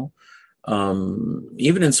as well.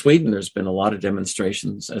 Even in Sweden, there's been a lot of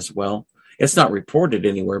demonstrations as well. It's not reported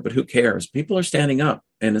anywhere, but who cares? People are standing up,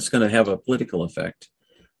 and it's going to have a political effect.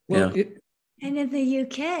 Well, yeah. And in the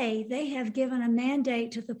UK, they have given a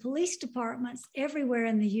mandate to the police departments everywhere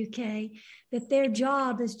in the UK that their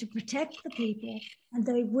job is to protect the people, and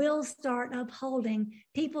they will start upholding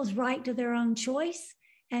people's right to their own choice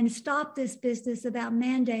and stop this business about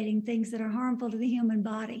mandating things that are harmful to the human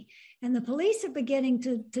body. And the police are beginning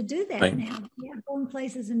to do that now. They're going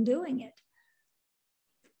places and doing it.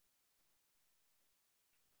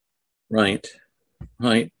 Right.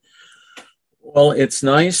 Well, it's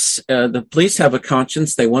nice. The police have a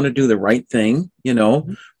conscience. They want to do the right thing,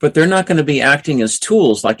 but they're not going to be acting as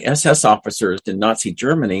tools like SS officers in Nazi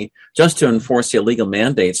Germany just to enforce illegal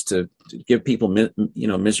mandates to give people,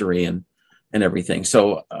 misery and everything.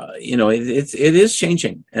 So, it is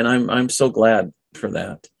changing, and I'm so glad for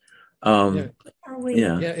that.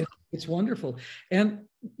 It's wonderful. And,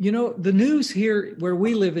 the news here where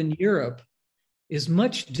we live in Europe is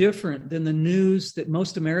much different than the news that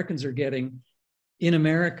most Americans are getting in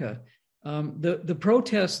America. The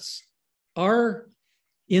protests are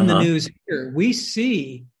in the news here. We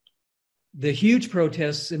see the huge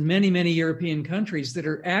protests in many, many European countries that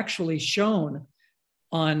are actually shown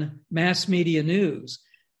on mass media news.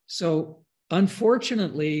 So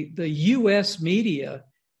unfortunately, the US media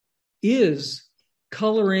is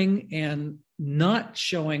coloring and not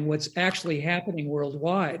showing what's actually happening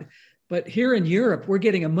worldwide. But here in Europe, we're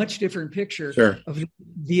getting a much different picture of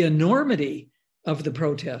the enormity of the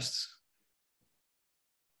protests.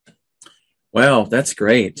 Wow, that's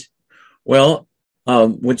great. Well,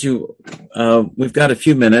 we've got a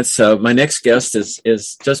few minutes. My next guest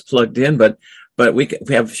is just plugged in, but we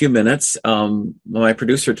have a few minutes. My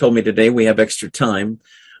producer told me today we have extra time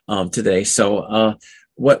today. So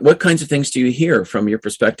what kinds of things do you hear from your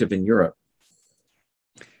perspective in Europe?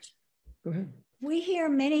 Go ahead. We hear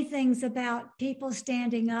many things about people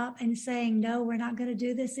standing up and saying, no, we're not going to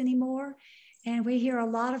do this anymore. And we hear a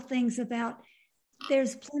lot of things about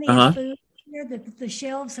there's plenty of food here that the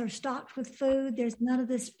shelves are stocked with food. There's none of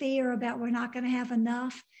this fear about we're not going to have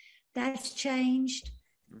enough. That's changed.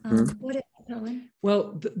 What is it, Owen?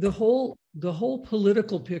 Well, the whole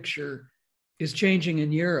political picture is changing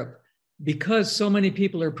in Europe because so many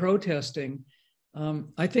people are protesting.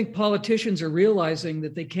 I think politicians are realizing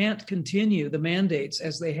that they can't continue the mandates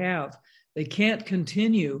as they have. They can't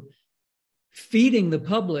continue feeding the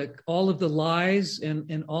public all of the lies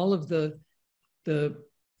and all of the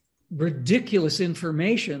ridiculous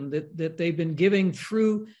information that they've been giving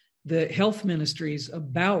through the health ministries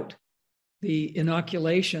about the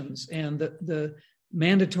inoculations and the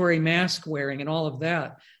mandatory mask wearing and all of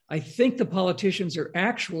that. I think the politicians are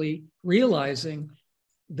actually realizing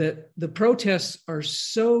that the protests are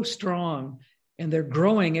so strong and they're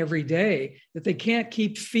growing every day that they can't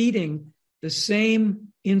keep feeding the same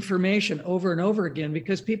information over and over again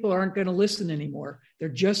because people aren't going to listen anymore. They're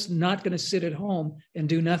just not going to sit at home and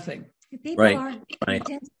do nothing. People aren't paying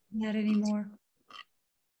attention to that anymore.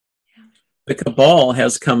 The cabal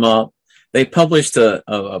has come up. They published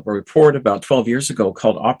a report about 12 years ago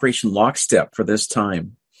called Operation Lockstep for this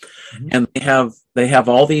time. Mm-hmm. And they have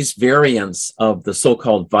all these variants of the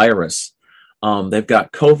so-called virus. They've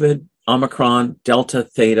got COVID, Omicron, Delta,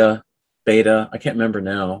 Theta, Beta. I can't remember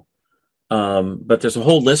now. But there's a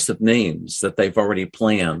whole list of names that they've already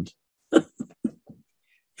planned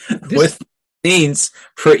with names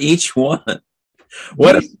for each one.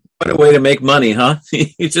 What a way to make money, huh?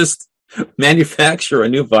 You just manufacture a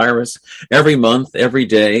new virus every month, every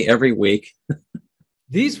day, every week.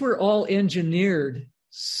 These were all engineered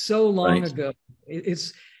so long ago.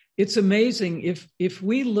 It's amazing if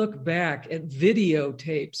we look back at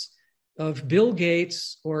videotapes of Bill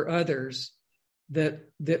Gates or others that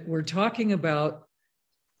we're talking about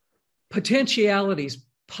potentialities,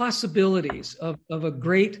 possibilities of a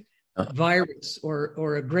great virus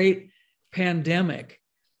or a great pandemic.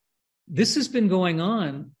 This has been going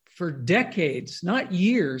on for decades, not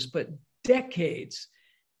years, but decades.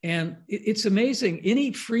 And it's amazing.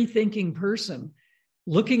 Any free-thinking person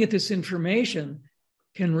looking at this information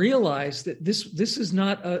can realize that this is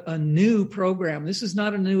not a new program. This is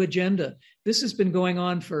not a new agenda. This has been going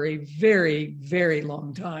on for a very, very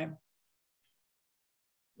long time.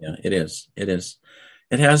 Yeah, it is. It is.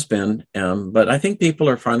 It has been. But I think people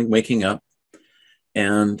are finally waking up.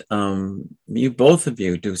 And both of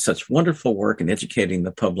you do such wonderful work in educating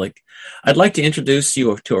the public. I'd like to introduce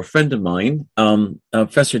you to a friend of mine,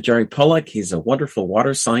 Professor Jerry Pollack. He's a wonderful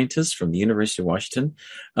water scientist from the University of Washington.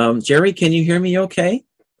 Jerry, can you hear me okay?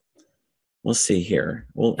 We'll see here.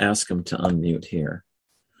 We'll ask him to unmute here.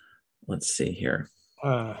 Let's see here.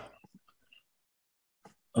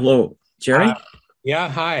 Hello, Jerry? Yeah,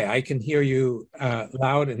 hi. I can hear you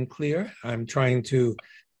loud and clear. I'm trying to...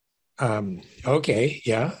 okay,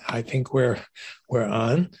 yeah, I think we're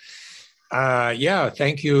on.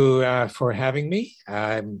 Thank you for having me.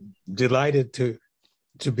 I'm delighted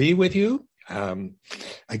to be with you.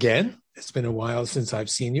 Again, it's been a while since I've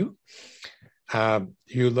seen you.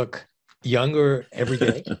 You look younger every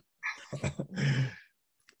day.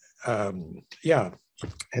 And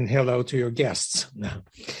hello to your guests.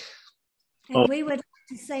 And we would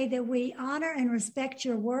to say that we honor and respect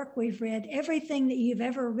your work. We've read everything that you've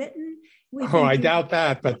ever written. I doubt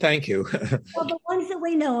that, but thank you. Well, the ones that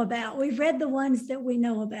we know about. We've read the ones that we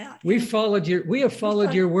know about. We have followed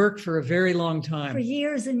your work for a very long time. For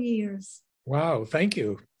years and years. Wow, thank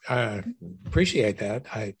you. Appreciate that.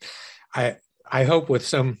 I hope with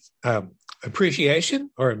some appreciation,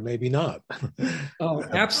 or maybe not.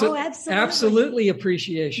 Absolutely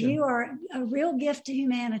appreciation. You are a real gift to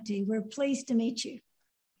humanity. We're pleased to meet you.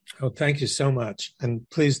 Oh, thank you so much. And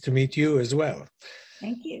pleased to meet you as well.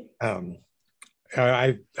 Thank you.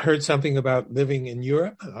 I heard something about living in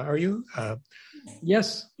Europe. Are you?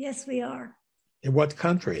 Yes. Yes, we are. In what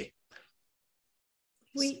country?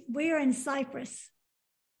 We are in Cyprus.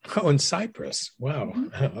 Oh, in Cyprus. Wow.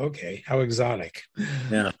 Mm-hmm. Okay. How exotic.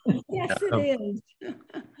 Yeah. Yes, it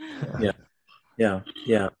is.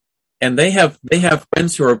 Yeah. And they have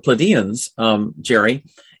friends who are Pleiadians, Jerry.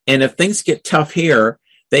 And if things get tough here,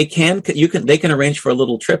 they can arrange for a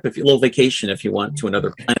little trip, a little vacation, if you want, to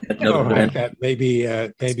another planet. That may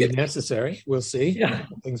be necessary. We'll see how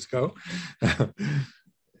things go.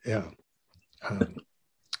 Yeah.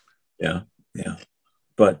 Yeah.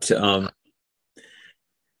 But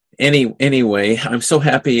anyway, I'm so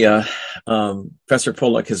happy Professor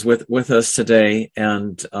Pollack is with us today,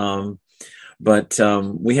 and but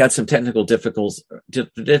we had some technical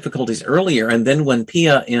difficulties earlier, and then when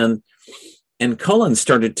Pia and Cullen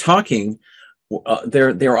started talking,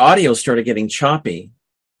 their audio started getting choppy,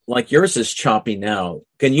 like yours is choppy now.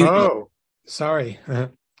 Can you? Oh, Sorry.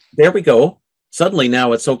 There we go. Suddenly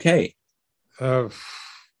now it's okay.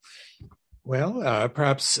 Well,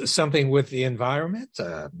 perhaps something with the environment,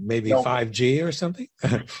 maybe 5G or something.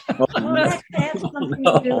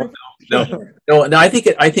 No. I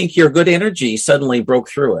think your good energy suddenly broke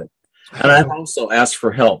through it, and I've also asked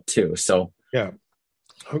for help too. So yeah,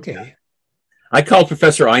 okay. I called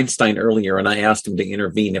Professor Einstein earlier, and I asked him to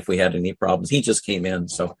intervene if we had any problems. He just came in,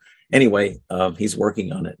 so anyway, he's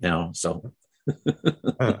working on it now. So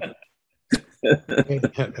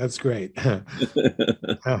that's great.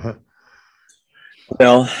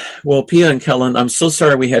 Well, Pia and Kellen, I'm so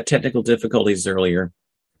sorry we had technical difficulties earlier,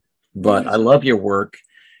 but I love your work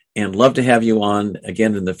and love to have you on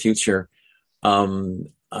again in the future.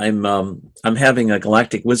 I'm having a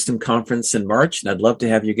Galactic Wisdom Conference in March, and I'd love to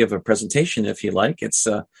have you give a presentation if you like. It's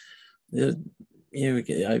we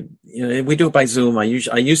do it by Zoom. I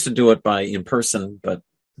used to do it in person, but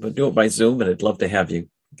do it by Zoom, and I'd love to have you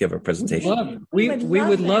give a presentation. We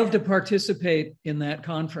would love to participate in that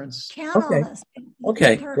conference. Count on us.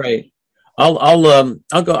 Okay, great.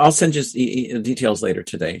 I'll send you details later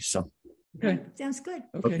today. So okay, sounds good.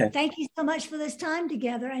 Okay. Thank you so much for this time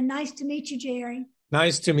together, and nice to meet you, Jerry.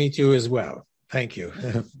 Nice to meet you as well. Thank you.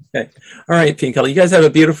 Okay. All right, Pia and Kelly, you guys have a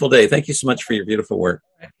beautiful day. Thank you so much for your beautiful work.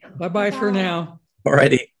 Bye-bye for now. All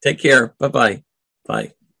righty. Take care. Bye-bye.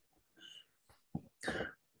 Bye.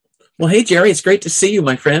 Well, hey, Jerry, it's great to see you,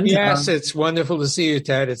 my friend. Yes, it's wonderful to see you,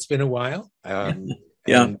 Ted. It's been a while.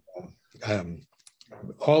 Yeah.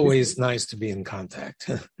 Always nice to be in contact.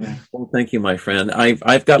 Well, thank you, my friend.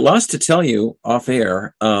 I've got lots to tell you off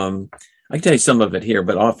air. I can tell you some of it here,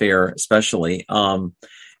 but off air especially.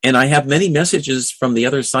 And I have many messages from the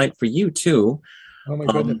other side for you too. Oh my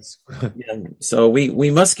goodness. Yeah, so we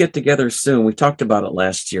must get together soon. We talked about it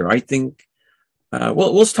last year. I think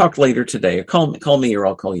we'll talk later today. Call me or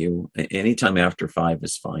I'll call you. Anytime after 5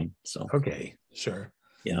 is fine. So okay, sure.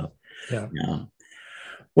 Yeah.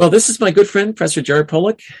 Well, this is my good friend, Professor Jerry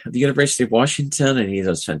Pollack of the University of Washington, and he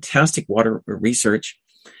does fantastic water research.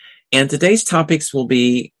 And today's topics will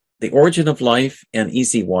be the origin of life and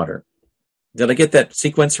easy water. Did I get that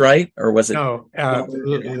sequence right, or was it? No,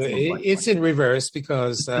 it's in reverse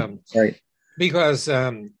because right. Because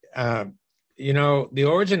the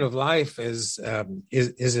origin of life is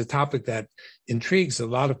a topic that intrigues a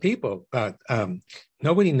lot of people, but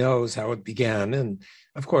nobody knows how it began, and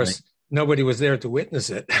of course, nobody was there to witness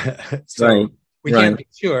it, so we can't be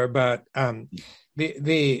sure. But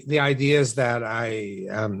the ideas that I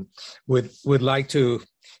would like to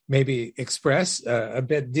maybe express a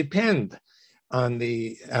bit depend on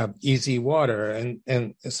the easy water,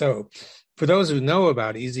 and so for those who know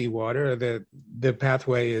about easy water, the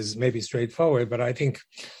pathway is maybe straightforward, but I think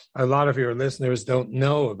a lot of your listeners don't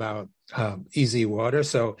know about easy water,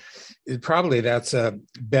 so probably that's a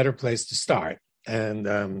better place to start. And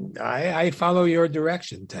I follow your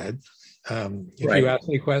direction, Ted. If you ask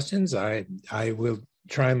me questions, I will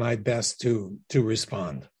try my best to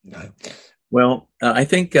respond. Well, I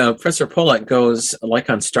think Professor Pollack goes, like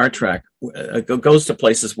on Star Trek, goes to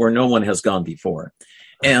places where no one has gone before.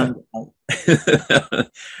 And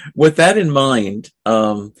with that in mind,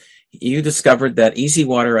 you discovered that easy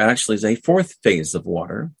water actually is a fourth phase of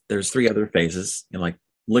water. There's 3 other phases, like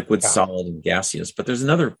liquid, solid, and gaseous, but there's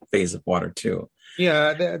another phase of water too.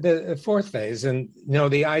 Yeah, the fourth phase, and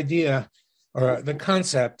the idea or the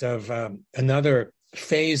concept of another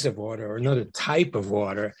phase of water or another type of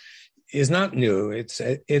water is not new.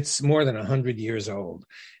 It's more than 100 years old,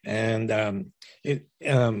 and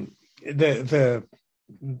the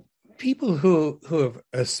people who have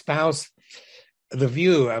espoused the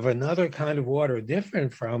view of another kind of water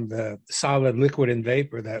different from the solid, liquid, and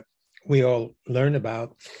vapor that we all learn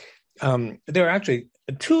about. There are actually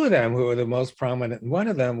 2 of them who are the most prominent. One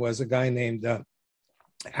of them was a guy named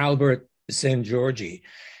Albert Szent-Györgyi.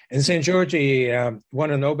 And Szent-Györgyi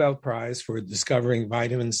won a Nobel Prize for discovering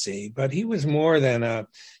vitamin C, but he was more than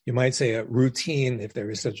you might say, a routine, if there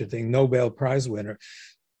is such a thing, Nobel Prize winner.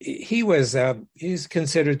 He's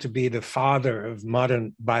considered to be the father of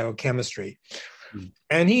modern biochemistry.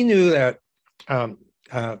 And he knew that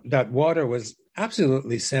that water was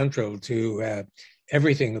absolutely central to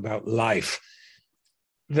everything about life.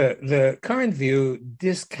 The current view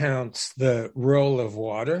discounts the role of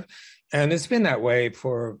water, and it's been that way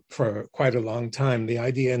for quite a long time. The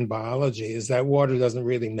idea in biology is that water doesn't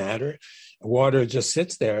really matter. Water just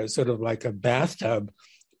sits there. It's sort of like a bathtub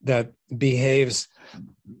that behaves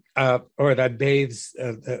or that bathes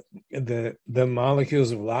the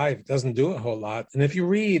molecules of life. It doesn't do a whole lot. And if you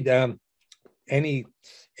read any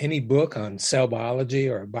book on cell biology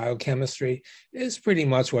or biochemistry is pretty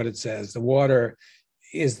much what it says. The water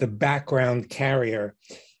is the background carrier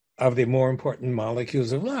of the more important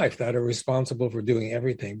molecules of life that are responsible for doing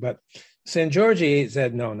everything. But St. George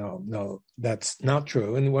said, no, that's not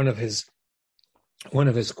true. And one of his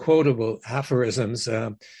quotable aphorisms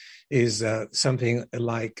is something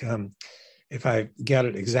like, if I get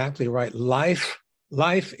it exactly right, life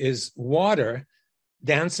is water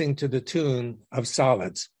dancing to the tune of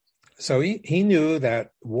solids. So he knew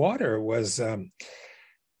that water was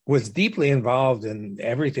deeply involved in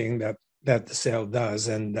everything that the cell does,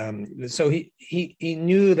 and so he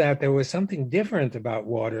knew that there was something different about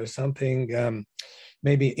water, something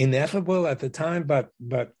maybe ineffable at the time, but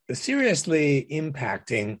seriously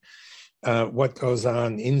impacting what goes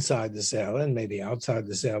on inside the cell and maybe outside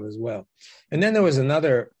the cell as well. And then there was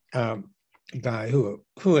another guy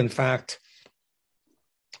who in fact,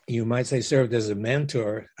 you might say, served as a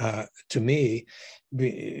mentor to me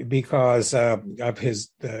because of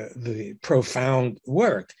the profound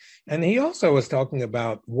work. And he also was talking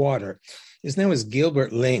about water. His name was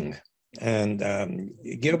Gilbert Ling. And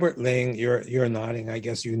Gilbert Ling, you're nodding. I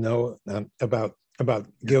guess you know about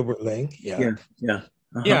Gilbert Ling. Yeah.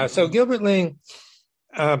 Uh-huh. Yeah. So Gilbert Ling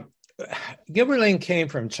came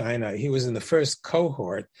from China. He was in the first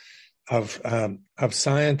cohort of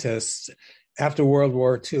scientists after World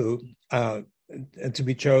War II to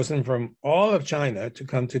be chosen from all of China to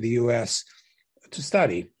come to the U.S. to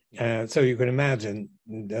study. So you can imagine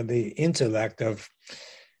the intellect of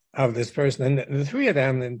this person. And the three of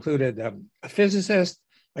them included a physicist,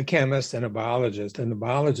 a chemist, and a biologist. And the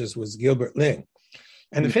biologist was Gilbert Ling.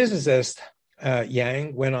 And the physicist,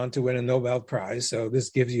 Yang, went on to win a Nobel Prize. So this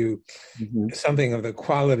gives you something of the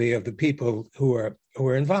quality of the people who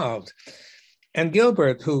were involved. And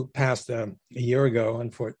Gilbert, who passed a year ago,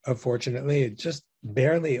 unfortunately, just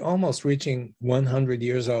barely almost reaching 100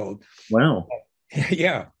 years old. Wow.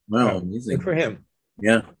 Yeah. Wow. Amazing. Good for him.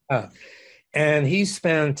 Yeah. And he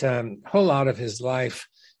spent a whole lot of his life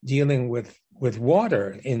dealing with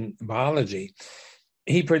water in biology.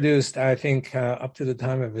 He produced, I think, up to the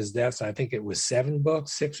time of his death, I think it was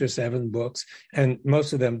 6 or 7 books, and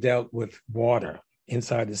most of them dealt with water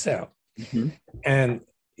inside the cell. Mm-hmm. And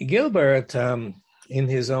Gilbert, in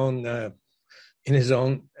his own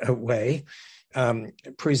way,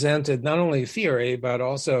 presented not only theory but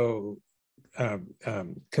also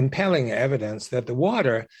compelling evidence that the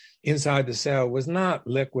water inside the cell was not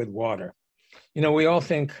liquid water. You know, we all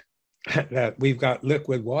think that we've got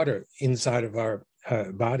liquid water inside of our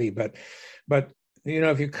body, but you know,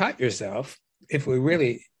 if you cut yourself,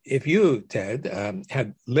 if you, Ted,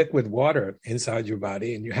 had liquid water inside your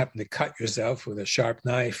body and you happen to cut yourself with a sharp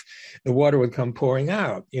knife, the water would come pouring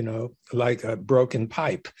out, you know, like a broken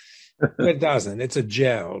pipe. But it doesn't. It's a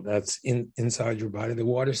gel that's inside your body. The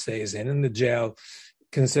water stays in, and the gel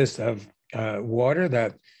consists of water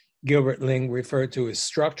that Gilbert Ling referred to as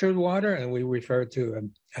structured water, and we refer to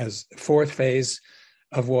as fourth phase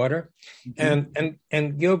of water. Mm-hmm.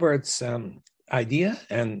 And Gilbert's idea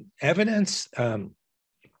and evidence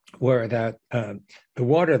were that the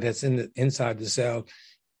water that's inside the cell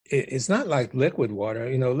is not like liquid water.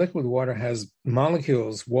 You know, liquid water has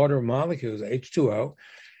molecules, water molecules, H2O,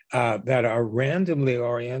 that are randomly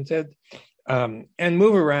oriented and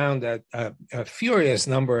move around at a furious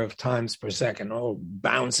number of times per second, all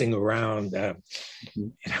bouncing around.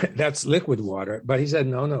 That's liquid water. But he said,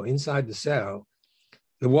 no, inside the cell,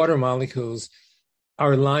 the water molecules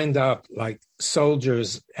are lined up like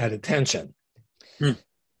soldiers at attention. You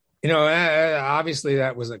know, obviously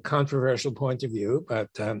that was a controversial point of view, but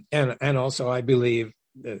and also I believe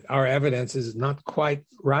that our evidence is not quite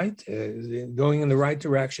right, going in the right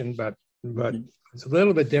direction, but it's a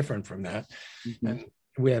little bit different from that. And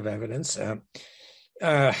we have evidence,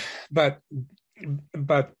 but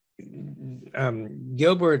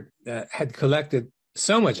Gilbert had collected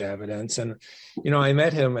so much evidence, and you know, I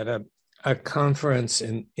met him at a conference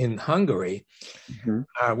in Hungary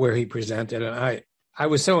where he presented, and I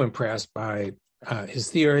was so impressed by his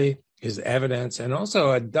theory, his evidence, and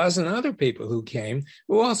also a dozen other people who came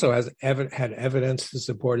who also had evidence to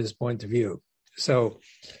support his point of view. So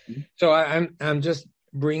I'm just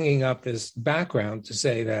bringing up this background to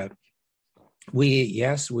say that we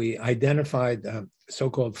identified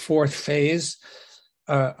so-called fourth phase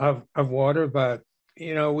of water, but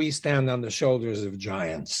you know, we stand on the shoulders of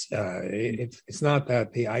giants. It's not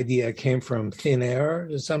that the idea came from thin air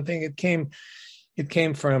or something. It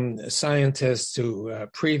came from scientists who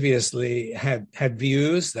previously had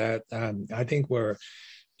views that I think were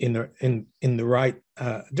in the right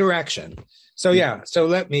direction. So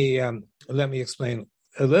let me explain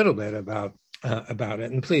a little bit about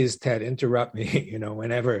it, and please, Ted, interrupt me.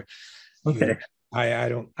 Whenever. Okay. I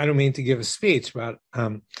don't mean to give a speech, but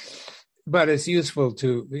it's useful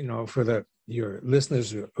to for your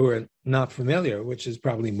listeners who are not familiar, which is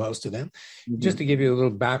probably most of them, just to give you a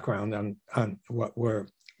little background on what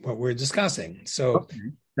we're discussing. So Okay.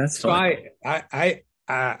 That's fine.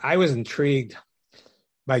 I was intrigued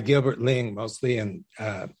by Gilbert Ling mostly, and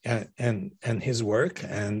his work,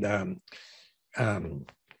 and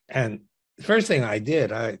the first thing I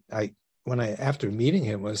did, after meeting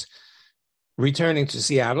him, was returning to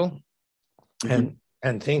Seattle, and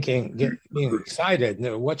thinking, being excited,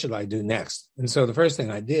 what should I do next? And so the first thing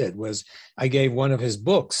I did was I gave one of his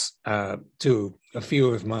books to a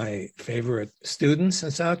few of my favorite students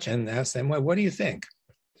and such, and asked them, well, what do you think?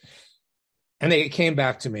 And they came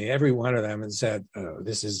back to me, every one of them, and said, oh,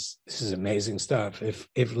 this is amazing stuff.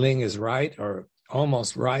 If Ling is right, or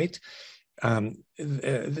almost right,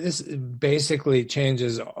 this basically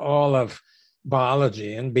changes all of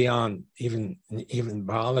biology and beyond even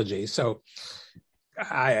biology. So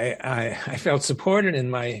I felt supported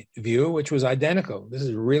in my view, which was identical. This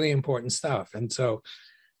is really important stuff. And so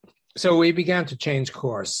we began to change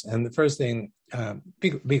course. And the first thing,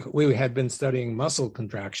 we had been studying muscle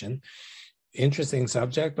contraction, interesting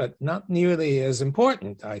subject, but not nearly as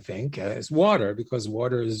important, I think, as water, because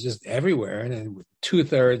water is just everywhere. And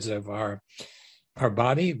 2/3 of our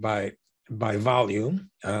body by volume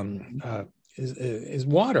is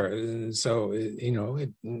water. And so,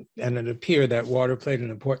 and it appeared that water played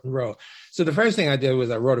an important role. So the first thing I did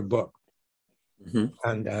was I wrote a book.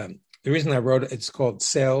 And the reason I wrote it, it's called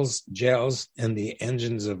Cells, Gels, and the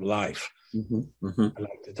Engines of Life. I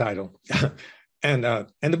like the title. And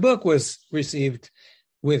the book was received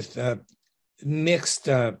with mixed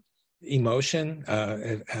emotion.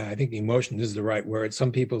 I think emotion is the right word.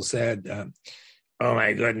 Some people said, oh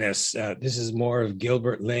my goodness, this is more of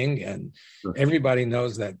Gilbert Ling, and everybody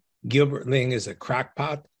knows that Gilbert Ling is a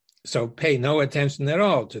crackpot, so pay no attention at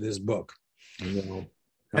all to this book. And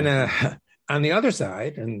on the other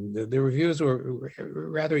side, and the reviews were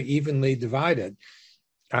rather evenly divided.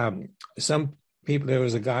 Some people, there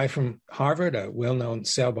was a guy from Harvard, a well-known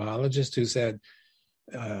cell biologist, who said,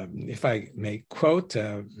 if I may quote,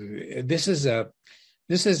 this is a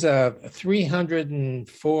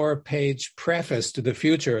 304-page preface to the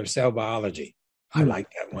future of cell biology. I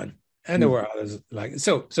like that one. And there were others like it.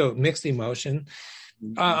 So mixed emotion.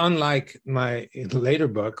 Unlike my later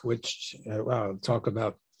book, which I'll talk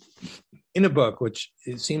about in a book, which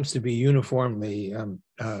it seems to be uniformly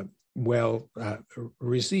well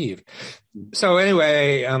received. So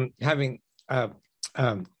anyway, having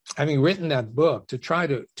written that book to try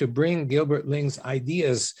to bring Gilbert Ling's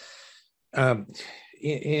ideas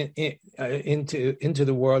into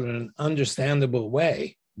the world in an understandable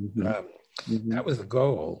way, that was the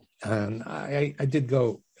goal. And I did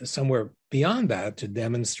go somewhere beyond that to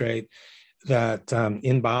demonstrate that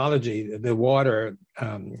in biology, the water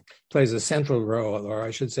plays a central role, or I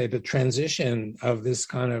should say the transition of this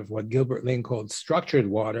kind of what Gilbert Ling called structured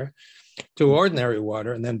water to ordinary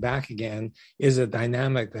water and then back again is a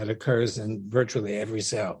dynamic that occurs in virtually every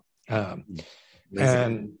cell. And,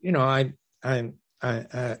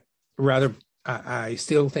 I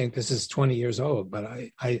still think this is 20 years old, but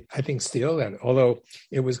I think still that although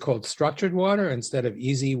it was called structured water instead of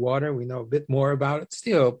easy water, we know a bit more about it.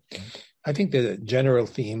 Still, I think the general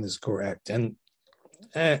theme is correct, and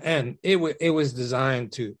it was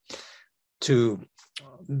designed to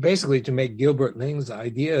basically to make Gilbert Ling's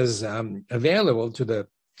ideas available to the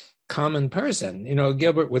common person.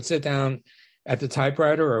 Gilbert would sit down at the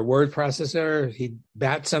typewriter or a word processor, he'd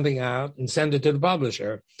bat something out and send it to the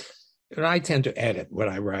publisher. And I tend to edit what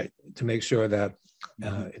I write to make sure that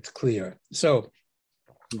it's clear. So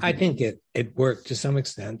I think it worked to some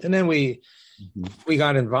extent. And then we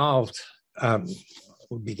got involved,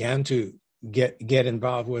 we began to get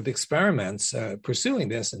involved with experiments pursuing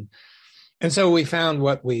this. And so we found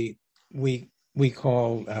what we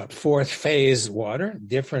call fourth phase water,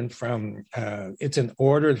 different from, it's an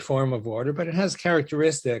ordered form of water, but it has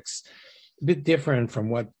characteristics a bit different from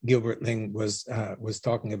what Gilbert Ling was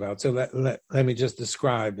talking about. So let me just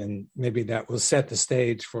describe, and maybe that will set the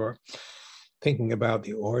stage for thinking about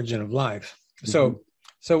the origin of life. So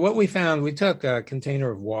what we found, we took a container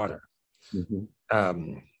of water,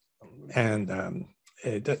 and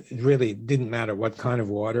it really didn't matter what kind of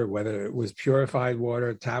water, whether it was purified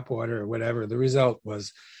water, tap water, or whatever. The result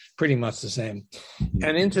was pretty much the same.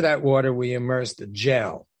 And into that water, we immersed a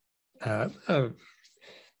gel.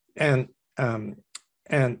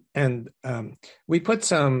 we put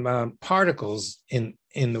some particles in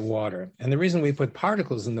the water. And the reason we put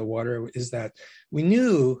particles in the water is that we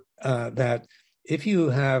knew that if you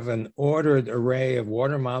have an ordered array of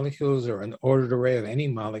water molecules or an ordered array of any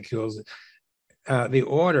molecules,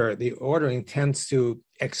 the ordering tends to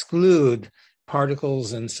exclude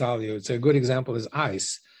particles and solutes. A good example is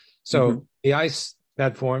ice. So the ice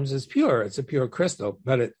that forms is pure. It's a pure crystal,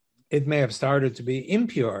 but it may have started to be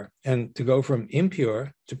impure. And to go from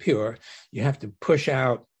impure to pure, you have to push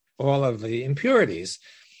out all of the impurities,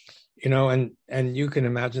 and you can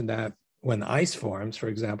imagine that when ice forms, for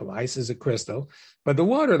example, ice is a crystal, but the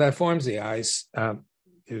water that forms the ice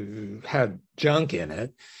had junk in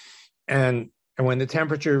it. And when the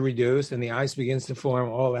temperature reduced and the ice begins to form,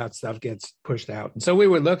 all that stuff gets pushed out. And so we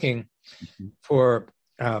were looking for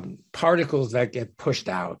particles that get pushed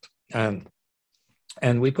out.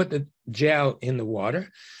 And we put the gel in the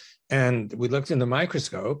water and we looked in the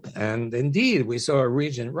microscope, and indeed we saw a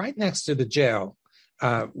region right next to the gel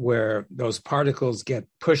where those particles get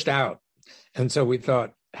pushed out. And so we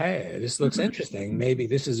thought, hey, this looks interesting. Maybe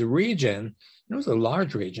this is a region, it was a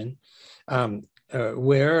large region,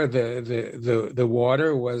 where the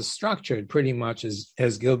water was structured pretty much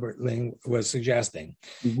as Gilbert Ling was suggesting.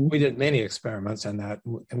 We did many experiments on that,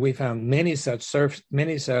 and we found many such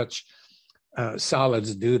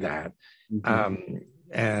solids do that.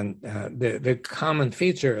 The common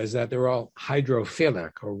feature is that they're all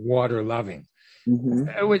hydrophilic or water loving,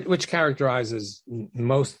 which characterizes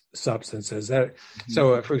most substances.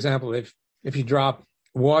 So, for example, if you drop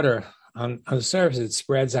water on the surface, it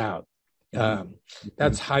spreads out.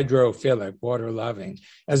 That's hydrophilic, water loving,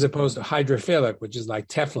 as opposed to hydrophilic, which is like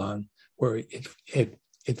Teflon, where it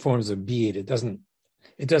forms a bead. It doesn't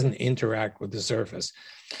interact with the surface.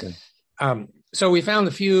 Okay. So we found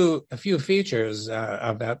a few features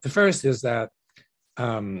of that. The first is that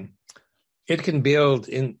it can build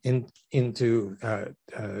into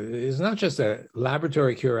it's not just a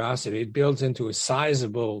laboratory curiosity. It builds into a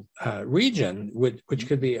sizable region, which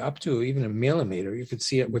could be up to even a millimeter. You could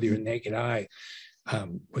see it with your naked eye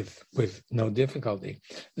with no difficulty.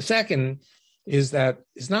 The second is that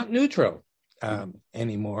it's not neutral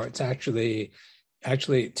anymore. It's actually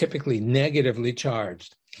typically negatively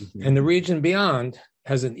charged. And the region beyond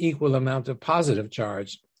has an equal amount of positive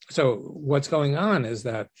charge. So what's going on is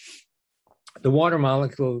that the water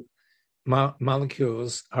molecules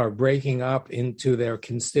are breaking up into their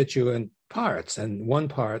constituent parts. And one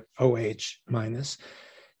part, OH minus,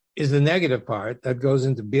 is the negative part that goes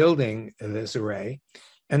into building this array.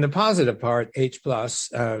 And the positive part, H plus,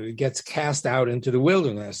 gets cast out into the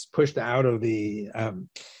wilderness, pushed out of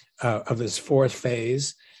of this fourth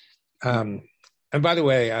phase. And by the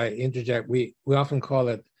way, I interject, we often call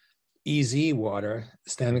it EZ water,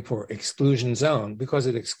 standing for exclusion zone, because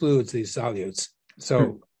it excludes these solutes.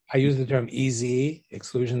 So I use the term EZ,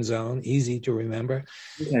 exclusion zone, easy to remember,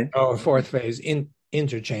 or fourth phase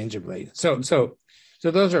interchangeably. So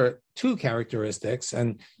those are two characteristics.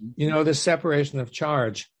 And, the separation of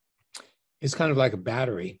charge is kind of like a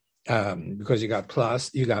battery, because you got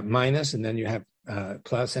plus, you got minus, and then you have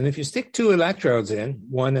plus. And if you stick two electrodes in,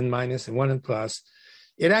 one in minus and one in plus,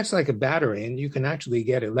 it acts like a battery, and you can actually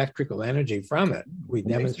get electrical energy from it. We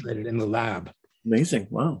demonstrated in the lab. Amazing.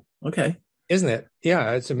 Wow. Okay. Isn't it?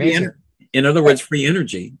 Yeah, it's amazing. In other words, free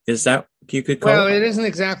energy. Is that you could call it? Well, it isn't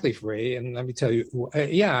exactly free. And let me tell you,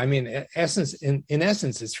 in essence,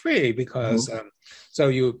 it's free because so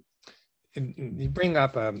you bring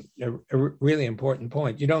up a really important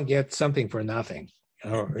point. You don't get something for nothing.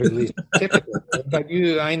 Or at least typically, but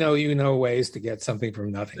I know you know ways to get something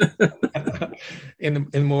from nothing.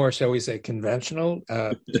 in more, shall we say, conventional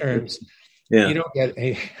terms, you don't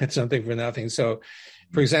get something for nothing. So,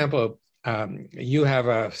 for example, you have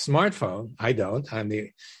a smartphone. I don't. I'm the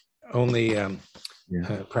only,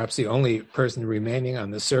 perhaps the only person remaining on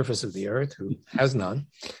the surface of the earth who has none.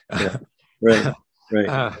 Right.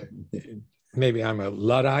 Maybe I'm a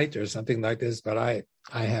Luddite or something like this, but I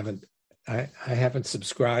haven't. I haven't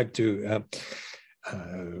subscribed to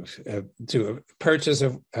a purchase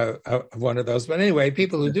of one of those. But anyway,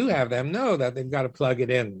 people who do have them know that they've got to plug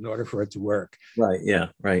it in order for it to work. Right. Yeah.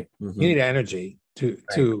 Right. You need energy to.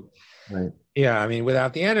 Right. Yeah. I mean,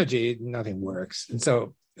 without the energy, nothing works. And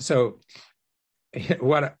so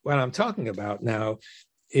what I'm talking about now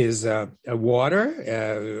is a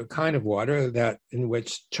kind of water in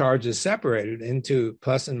which charge is separated into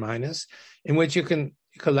plus and minus, in which you can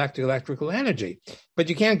collect electrical energy, but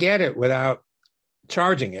you can't get it without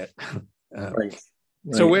charging it. Right.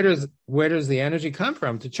 So where does the energy come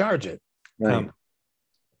from to charge it? Right.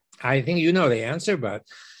 I think you know the answer, but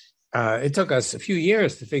it took us a few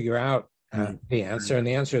years to figure out the answer, and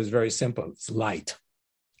the answer is very simple. It's light.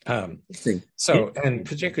 And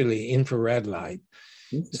particularly infrared light.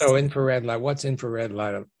 So infrared light, what's infrared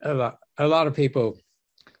light? A lot of people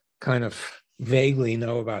kind of vaguely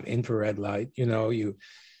know about infrared light. You know, you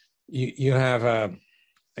have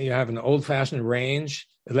an old-fashioned range,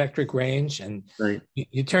 electric range, and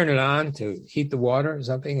you turn it on to heat the water or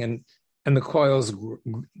something, and the coils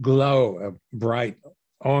glow a bright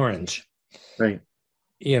orange. Right.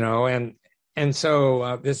 You know, and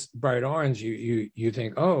so this bright orange, you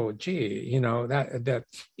think, oh, gee, you know, that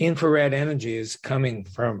infrared energy is coming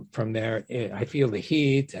from there. I feel the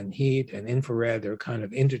heat and infrared, they're kind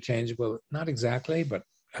of interchangeable. Not exactly, but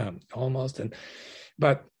almost.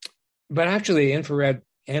 But actually, infrared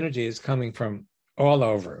energy is coming from all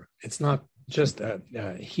over. It's not just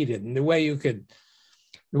heated. And the way you can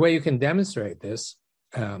demonstrate this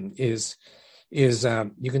is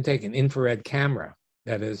you can take an infrared camera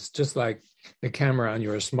that is just like the camera on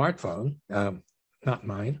your smartphone, not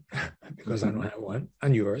mine, because I don't have one,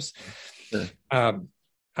 on yours,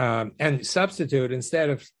 and substitute instead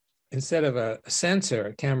of a sensor,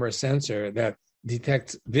 a camera sensor that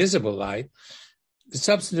detects visible light,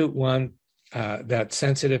 substitute one that's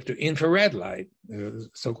sensitive to infrared light,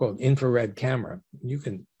 so-called infrared camera. You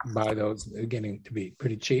can buy those; they're getting to be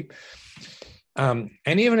pretty cheap. And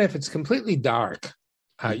even if it's completely dark,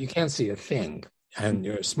 you can't see a thing, and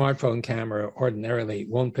your smartphone camera ordinarily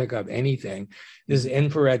won't pick up anything. This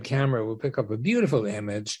infrared camera will pick up a beautiful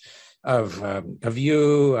image of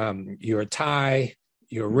you, your tie,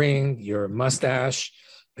 your ring, your mustache,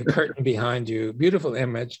 the curtain behind you. Beautiful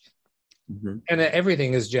image. Mm-hmm. And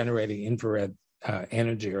everything is generating infrared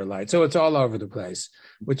energy or light. So it's all over the place,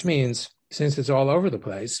 which means since it's all over the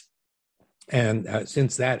place, and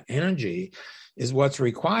since that energy is what's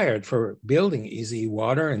required for building easy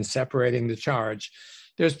water and separating the charge,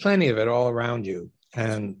 there's plenty of it all around you,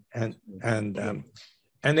 and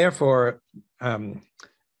therefore,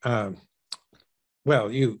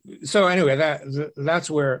 So anyway, that's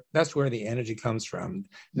where the energy comes from.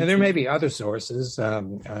 Now there may be other sources,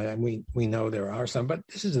 and we know there are some, but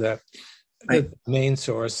this is the main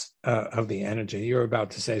source of the energy. You're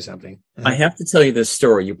about to say something. I have to tell you this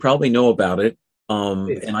story. You probably know about it.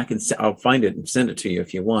 And I'll find it and send it to you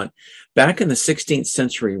if you want. Back in the 16th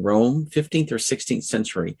century Rome, 15th or 16th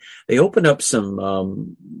century, they opened up some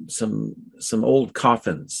old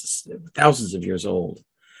coffins, thousands of years old.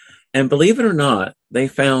 And believe it or not, they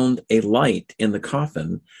found a light in the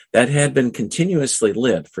coffin that had been continuously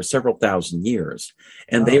lit for several thousand years.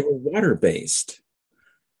 And They were water-based.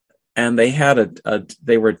 And they had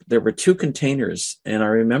there were two containers, and I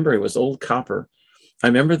remember it was old copper. I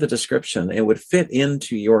remember the description. It would fit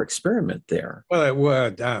into your experiment there. Well, it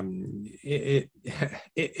would.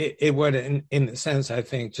 It would, in the sense, I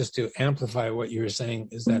think, just to amplify what you were saying,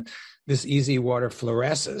 is that this easy water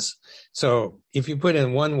fluoresces. So if you put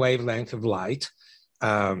in one wavelength of light,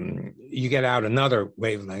 you get out another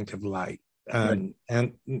wavelength of light. And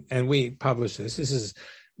we publish this. This is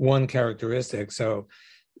one characteristic. So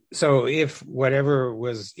if whatever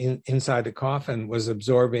was inside the coffin was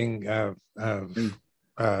absorbing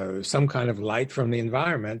some kind of light from the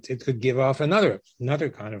environment, it could give off another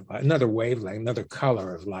kind of light, another wavelength, another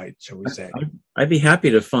color of light, shall we say. I'd be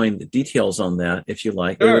happy to find the details on that if you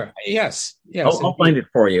like. Sure. Yes. I'll find it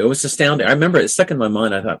for you. It was astounding. I remember it stuck in my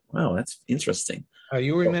mind. I thought, wow, that's interesting.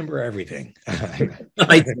 You remember everything. I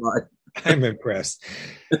thought. I'm impressed.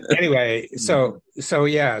 Anyway, so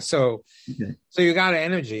you got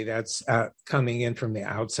energy that's coming in from the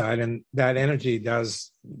outside, and that energy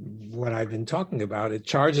does what I've been talking about. It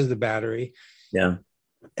charges the battery. Yeah.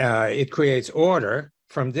 It creates order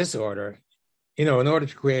from disorder. You know, in order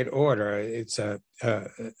to create order, it's a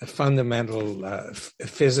fundamental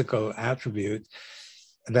physical attribute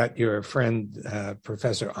that your friend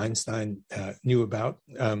Professor Einstein knew about.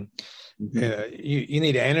 You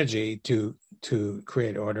need energy to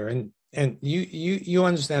create order, and you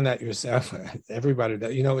understand that yourself. Everybody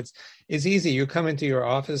does. You know, it's easy. You come into your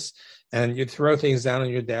office and you throw things down on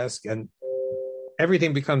your desk, and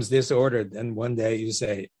everything becomes disordered. And one day you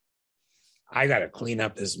say, "I got to clean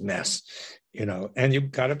up this mess," you know, and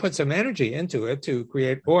you've got to put some energy into it to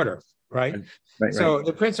create order, right? So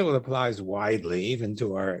the principle applies widely, even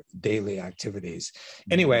to our daily activities.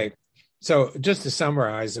 Anyway, so just to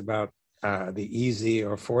summarize about the easy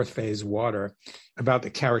or fourth phase water, about the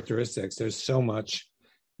characteristics, there's so much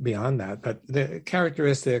beyond that, but the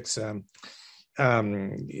characteristics,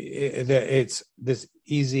 it's this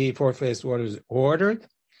easy fourth phase water is ordered.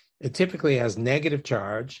 It typically has negative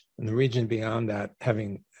charge, and the region beyond that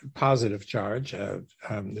having positive charge.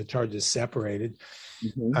 The charge is separated,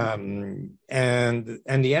 Mhm.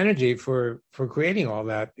 and the energy for creating all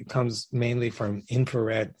that comes mainly from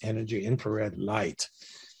infrared energy, infrared light.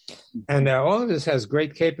 And all of this has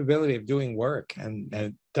great capability of doing work, and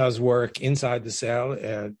it does work inside the cell.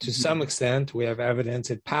 To some extent, we have evidence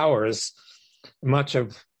it powers much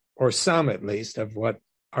of, or some at least, of what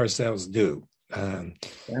our cells do.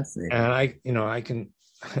 Fascinating. And I can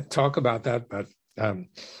talk about that, but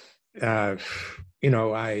I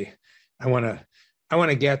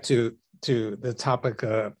want to get to the topic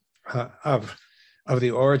of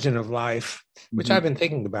the origin of life, which I've been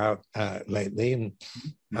thinking about lately, and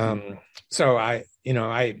so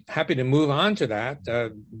I'm happy to move on to that.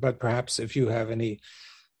 But perhaps if you have any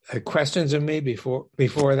questions of me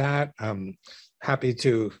before that, I'm happy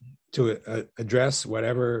to address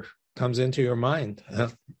whatever comes into your mind.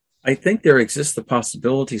 I think there exists the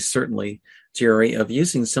possibility, certainly, Jerry, of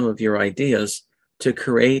using some of your ideas to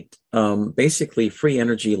create basically free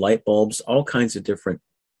energy light bulbs, all kinds of different.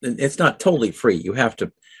 It's not totally free. You have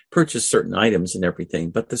to purchase certain items and everything,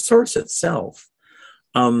 but the source itself,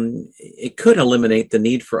 it could eliminate the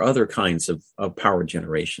need for other kinds of power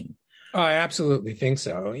generation. Oh, I absolutely think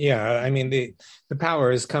so. Yeah, I mean the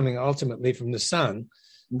power is coming ultimately from the sun,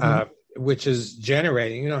 which is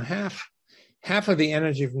generating. Half of the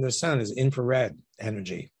energy from the sun is infrared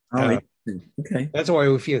energy. Okay, that's why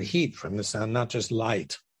we feel heat from the sun, not just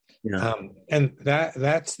light. Yeah. And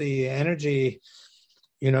that's the energy,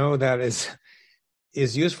 that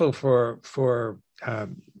is useful for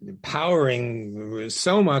powering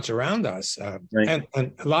so much around us, Right.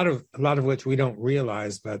 and a lot of which we don't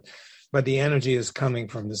realize, but the energy is coming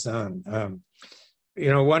from the sun.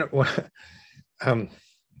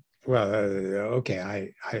 Okay,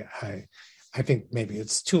 I think maybe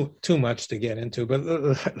it's too much to get into, but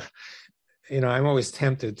I'm always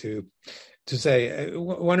tempted to say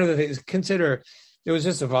one of the things. Consider there was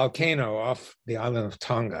just a volcano off the island of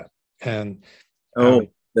Tonga, and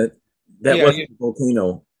that wasn't a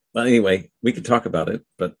volcano. Well, anyway, we could talk about it,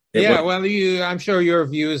 but I'm sure your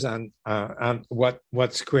views on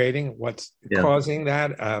what's causing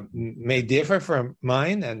that may differ from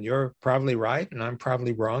mine, and you're probably right, and I'm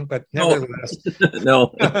probably wrong, but nevertheless,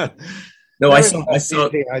 no. No, I saw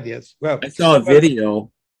the ideas. Well, I saw a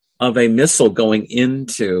video of a missile going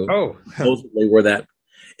into supposedly where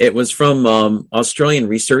it was from Australian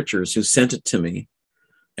researchers who sent it to me,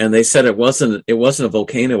 and they said it wasn't a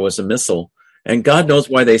volcano, it was a missile, and God knows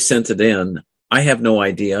why they sent it in. I have no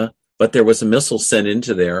idea, but there was a missile sent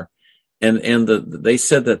into there, and they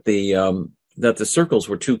said that the circles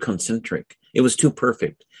were too concentric. It was too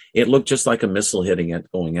perfect. It looked just like a missile hitting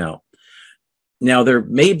it going out. Now, there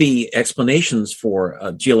may be explanations for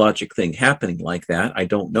a geologic thing happening like that. I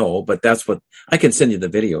don't know, but that's what I can send you the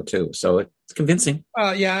video too. So it's convincing.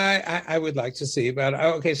 I would like to see, but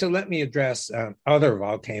okay. So let me address other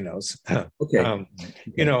volcanoes. Okay.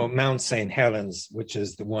 Mount St. Helens, which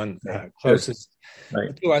is the one closest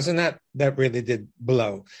to us, and that really did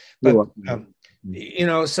blow. But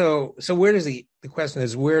so where does the question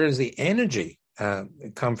is, where does the energy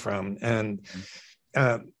come from? And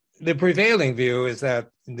the prevailing view is that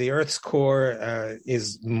the Earth's core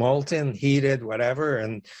is molten, heated, whatever,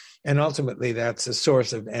 and ultimately that's a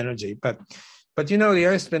source of energy. But the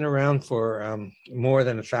Earth's been around for more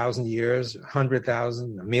than 1,000 years,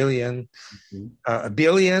 100,000, 1 million, 1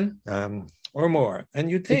 billion, or more.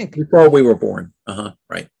 And you'd think before we were born,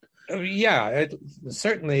 right?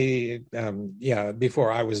 Certainly,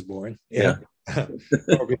 before I was born.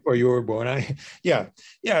 Or before you were born. Quite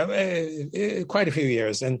a few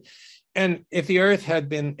years. And if the Earth had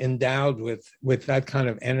been endowed with that kind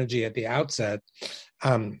of energy at the outset,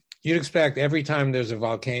 you'd expect every time there's a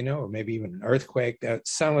volcano or maybe even an earthquake that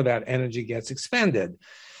some of that energy gets expended.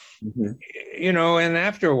 And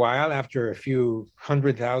after a while, after a few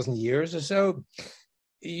 100,000 years or so,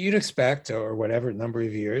 you'd expect, or whatever number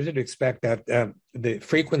of years, you'd expect that the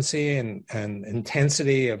frequency and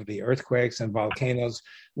intensity of the earthquakes and volcanoes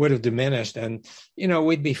would have diminished, and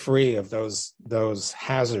we'd be free of those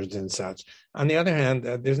hazards and such. On the other hand,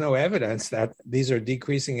 there's no evidence that these are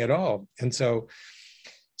decreasing at all, and so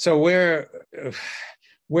where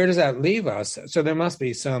does that leave us? So there must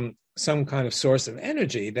be some kind of source of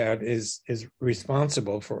energy that is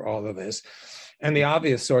responsible for all of this, and the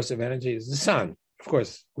obvious source of energy is the sun. Of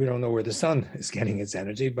course, we don't know where the sun is getting its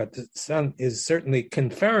energy, but the sun is certainly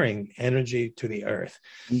conferring energy to the Earth.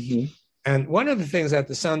 And one of the things that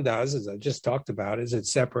the sun does, as I just talked about, is it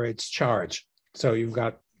separates charge. So you've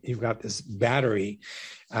got this battery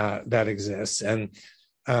that exists, and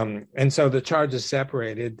so the charge is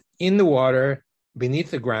separated in the water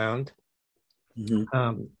beneath the ground.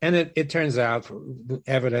 Mm-hmm. And it turns out,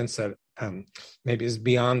 evidence that maybe is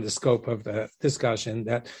beyond the scope of the discussion,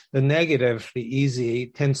 that the negative, the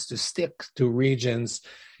EZ, tends to stick to regions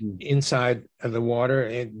inside of the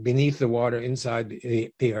water, beneath the water, inside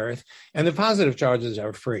the earth, and the positive charges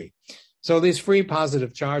are free. So these free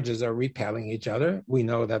positive charges are repelling each other. We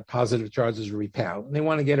know that positive charges repel, and they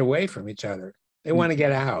want to get away from each other. They want to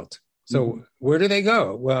get out. So where do they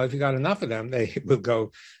go? Well, if you got enough of them, they will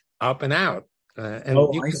go up and out.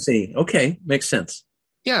 I see. Okay, makes sense.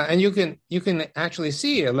 Yeah, and you can actually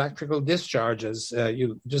see electrical discharges.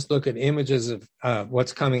 You just look at images of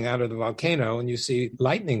what's coming out of the volcano, and you see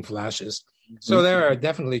lightning flashes. Mm-hmm. So there are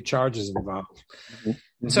definitely charges involved.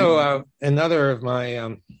 Mm-hmm. So another of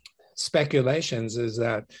my speculations is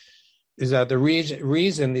that the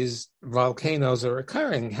reason these volcanoes are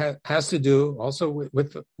occurring has to do also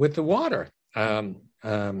with the water. And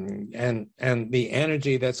the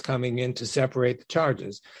energy that's coming in to separate the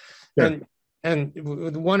charges. Sure. And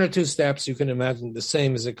with one or two steps, you can imagine the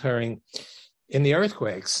same is occurring in the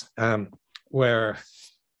earthquakes, where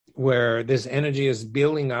this energy is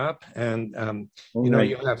building up, and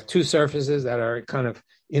you have two surfaces that are kind of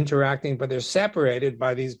interacting, but they're separated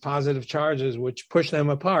by these positive charges, which push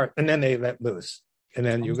them apart, and then they let loose, and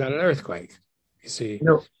then you've got an earthquake. You see,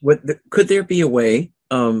 could there be a way,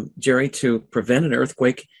 Jerry, to prevent an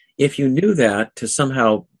earthquake if you knew that, to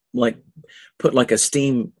somehow put a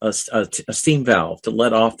steam valve to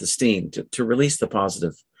let off the steam to release the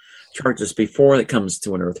positive charges before it comes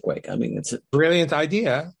to an earthquake? I mean, it's a brilliant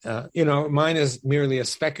idea. Mine is merely a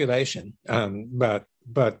speculation, but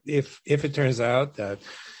if it turns out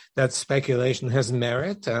that speculation has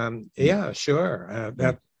merit, yeah, sure,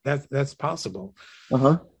 that's possible.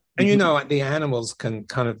 And the animals can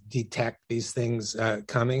kind of detect these things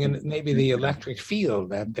coming, and maybe the electric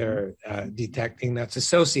field that they're detecting that's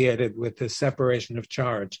associated with the separation of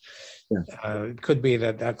charge. It could be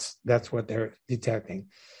that's what they're detecting.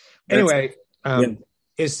 Anyway,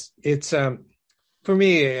 it's for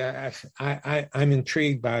me. I'm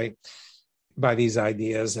intrigued by these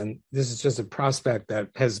ideas, and this is just a prospect that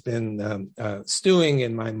has been stewing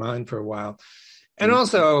in my mind for a while, and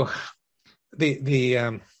also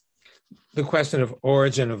the question of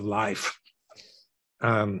origin of life.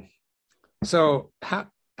 So how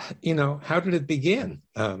did it begin?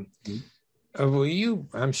 I'm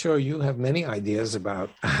sure you have many ideas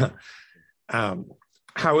about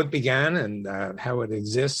how it began and how it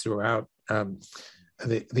exists throughout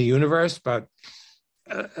the universe, but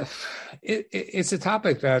it's a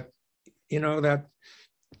topic that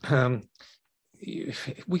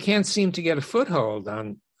we can't seem to get a foothold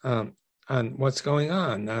on what's going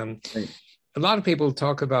on. Right. A lot of people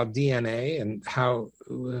talk about DNA and how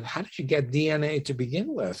did you get DNA to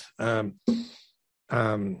begin with?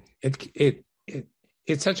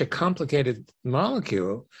 It's such a complicated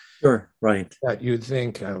molecule. Sure, right. That you'd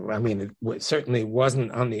think, it certainly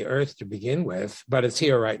wasn't on the Earth to begin with, but it's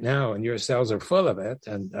here right now, and your cells are full of it.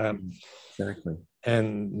 And exactly.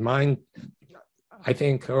 And mine, I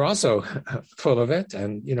think, are also full of it.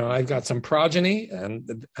 And, I've got some progeny,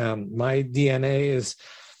 and my DNA is,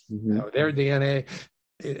 their DNA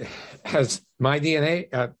has my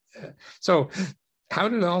DNA. So how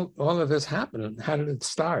did all of this happen, and how did it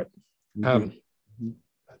start?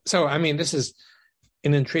 So, this is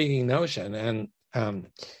an intriguing notion. And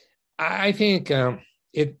I think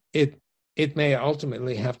it may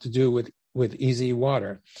ultimately have to do with easy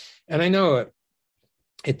water. And I know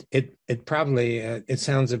it probably it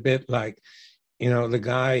sounds a bit like the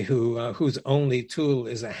guy whose only tool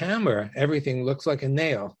is a hammer. Everything looks like a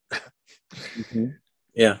nail.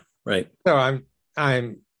 Yeah, right. So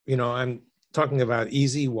I'm talking about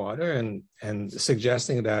easy water and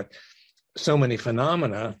suggesting that so many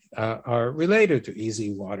phenomena are related to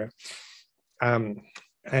easy water. And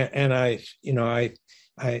I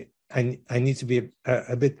need to be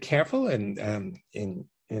a bit careful and in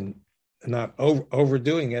not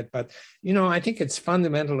overdoing it, but I think it's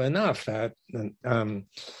fundamental enough that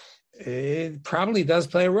it probably does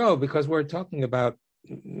play a role, because we're talking about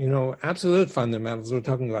absolute fundamentals. We're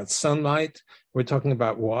talking about sunlight. We're talking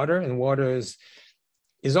about water, and water is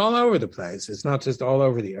all over the place. It's not just all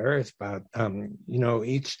over the earth, but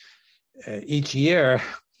each year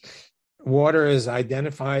water is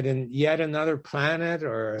identified in yet another planet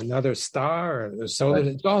or another star or solar. Right.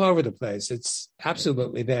 It's all over the place. It's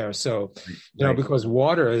absolutely there. So, because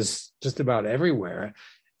water is just about everywhere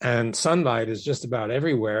and sunlight is just about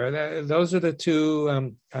everywhere, those are the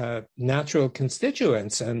two natural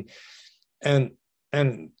constituents. And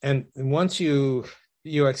once you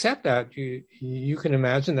you accept that, you can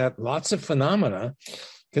imagine that lots of phenomena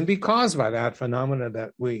can be caused by that phenomena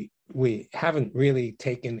that we haven't really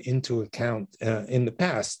taken into account in the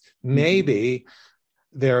past. Maybe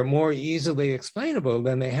they're more easily explainable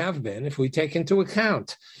than they have been if we take into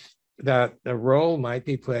account that a role might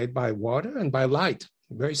be played by water and by light.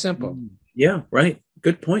 Very simple. Yeah, right.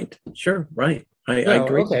 Good point. Sure, right. I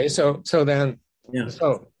agree. Okay, so then, Yeah.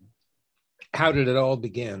 So how did it all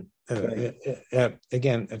begin? Right.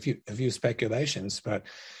 Again, a few speculations, but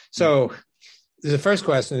so the first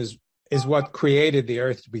question is what created the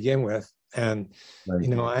Earth to begin with? And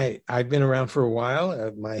Right. I've been around for a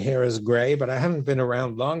while. My hair is gray, but I haven't been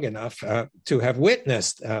around long enough to have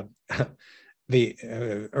witnessed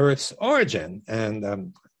the Earth's origin.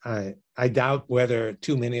 And I doubt whether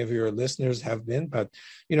too many of your listeners have been, but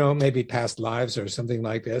maybe past lives or something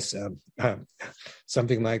like this,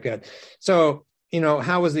 something like that. So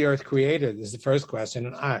how was the Earth created is the first question,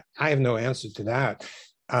 and I have no answer to that.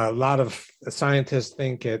 A lot of scientists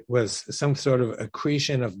think it was some sort of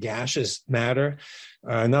accretion of gaseous matter.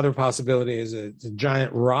 Another possibility is a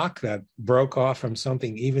giant rock that broke off from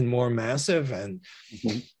something even more massive and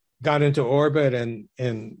got into orbit, and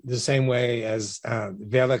in the same way as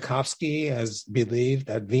Velikovsky has believed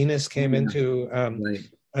that Venus came into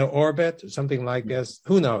orbit, something like this.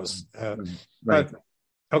 Who knows? But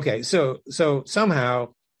okay, so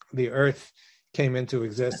somehow the Earth came into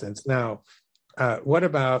existence. Now, what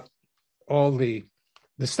about all the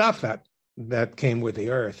stuff that came with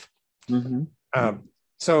the Earth?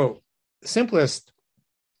 So simplest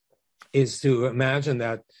is to imagine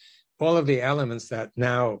that all of the elements that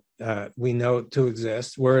now we know to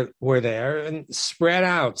exist were there and spread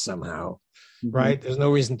out somehow, right? There's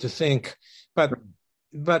no reason to think, but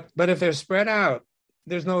if they're spread out,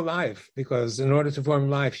 there's no life, because in order to form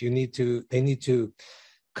life, they need to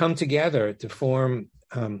come together to form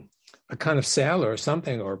a kind of cell or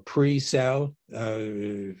something, or pre-cell,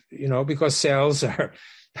 because cells are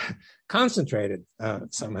concentrated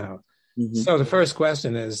somehow. So the first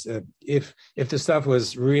question is, if the stuff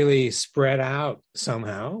was really spread out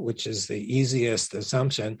somehow, which is the easiest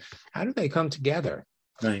assumption, how do they come together?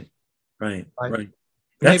 Right.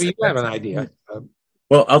 Maybe you have an idea.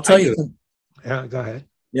 Well, I'll tell you. Yeah, go ahead.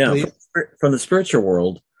 Yeah, from the spiritual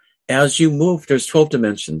world, as you move, there's 12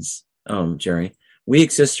 dimensions, Jerry. We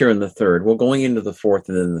exist here in the third. We're going into the fourth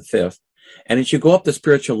and then the fifth. And as you go up the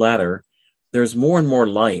spiritual ladder, there's more and more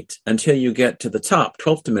light until you get to the top,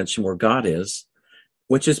 12th dimension, where God is,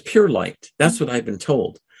 which is pure light. That's what I've been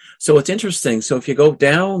told. So it's interesting. So if you go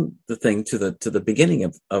down the thing to the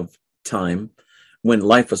beginning of time, when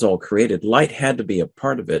life was all created, light had to be a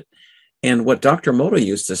part of it. And what Dr. Moto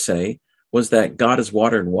used to say was that God is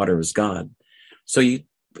water and water is God. So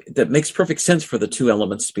that makes perfect sense for the two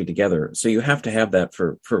elements to be together. So you have to have that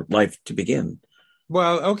for life to begin.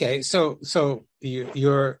 Well, okay. So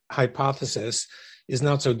your hypothesis is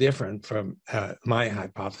not so different from my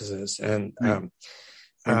hypothesis. And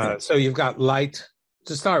so you've got light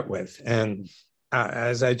to start with. And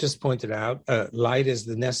as I just pointed out, light is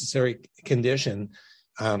the necessary condition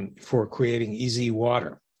for creating easy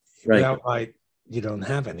water. Right. Without light, you don't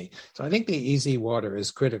have any. So I think the easy water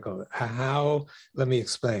is critical. How? Let me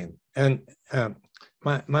explain. And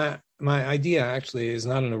my idea actually is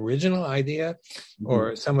not an original idea,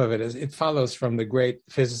 or some of it is. It follows from the great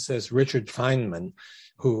physicist Richard Feynman,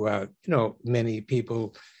 who many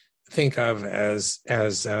people think of as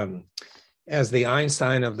the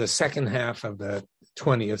Einstein of the second half of the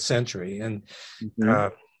 20th century, and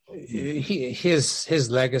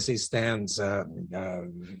his legacy stands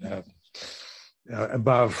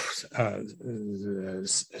above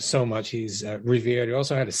so much. He's revered. He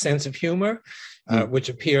also had a sense of humor, which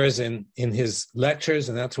appears in his lectures,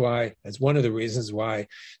 and that's one of the reasons why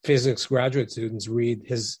physics graduate students read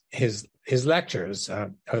his lectures,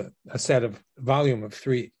 a volume of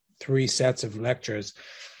three sets of lectures.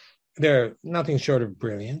 They're nothing short of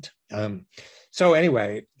brilliant. So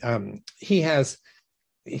anyway, he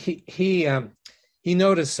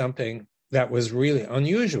noticed something that was really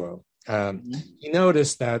unusual. He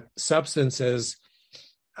noticed that substances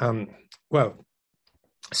that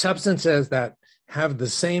have the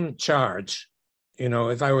same charge,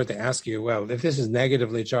 if I were to ask you, well, if this is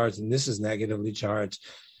negatively charged and this is negatively charged,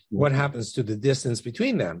 what happens to the distance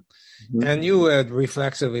between them? And you would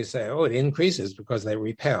reflexively say, oh, it increases because they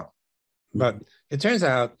repel. But it turns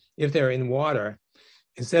out if they're in water,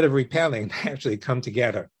 instead of repelling, they actually come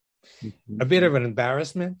together. A bit of an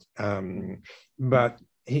embarrassment, but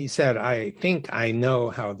he said, I think I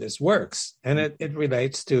know how this works. And it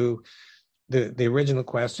relates to the original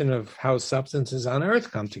question of how substances on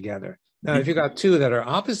Earth come together. Now, if you got two that are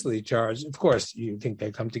oppositely charged, of course, you think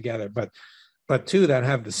they come together. But two that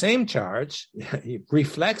have the same charge,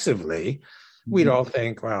 reflexively, we'd all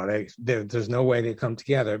think, wow, there's no way they come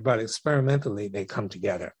together. But experimentally, they come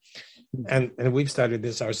together. And we've studied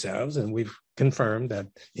this ourselves, and we've confirmed that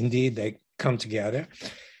indeed they come together.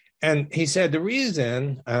 And he said the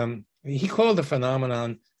reason, he called the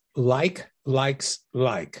phenomenon like likes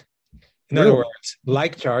like. In other words,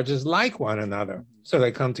 like charges like one another. So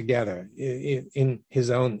they come together in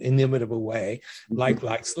his own inimitable way, like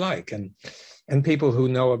likes like. And people who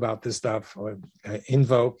know about this stuff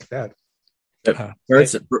invoke that.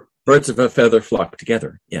 Birds of a feather flock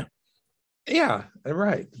together. Yeah. Yeah,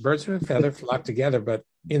 right. Birds of a feather flock together, but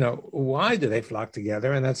why do they flock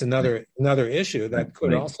together? And that's another issue that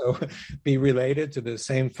could also be related to the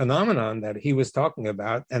same phenomenon that he was talking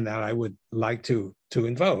about, and that I would like to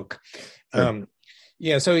invoke. Sure.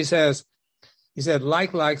 So he said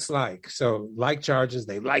like likes like. So like charges,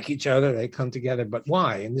 they like each other, they come together. But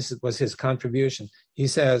why? And this was his contribution. He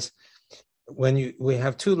says, when we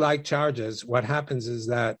have two like charges, what happens is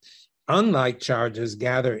that unlike charges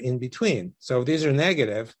gather in between. So if these are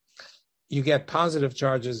negative, you get positive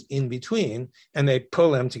charges in between, and they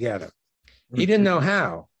pull them together. He didn't know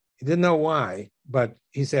how, he didn't know why, but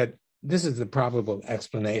he said, this is the probable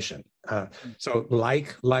explanation. So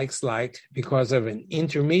like likes like because of an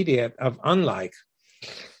intermediate of unlike.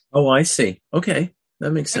 Oh, I see. Okay,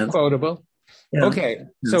 that makes sense. Quotable. Yeah. Okay,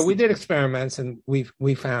 so we did experiments, and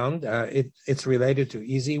we found it's related to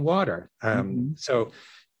easy water. So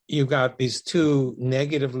you've got these two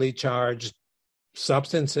negatively charged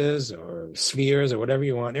substances or spheres or whatever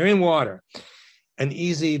you want. They're in water, and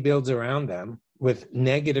easy builds around them with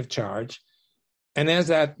negative charge. And as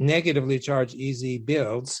that negatively charged easy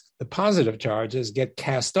builds, the positive charges get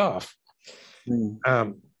cast off,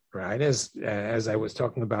 right? As I was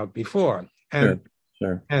talking about before. And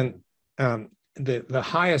sure. And the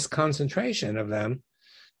highest concentration of them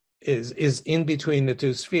is in between the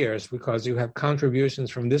two spheres, because you have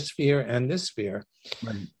contributions from this sphere and this sphere.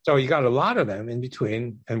 Right. So you got a lot of them in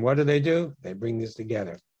between. And what do? They bring this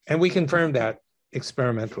together. And we confirmed that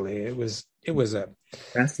experimentally. It was a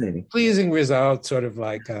fascinating, pleasing result, sort of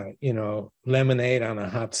like lemonade on a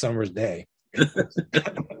hot summer's day.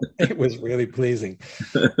 It was really pleasing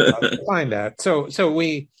to find that. So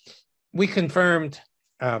we confirmed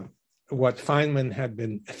what Feynman had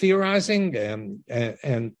been theorizing,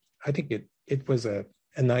 and I think it was a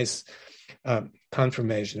nice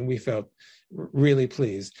confirmation. We felt really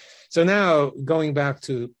pleased. So now, going back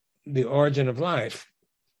to the origin of life,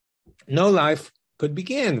 no life could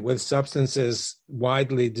begin with substances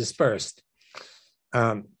widely dispersed.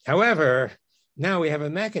 However, now we have a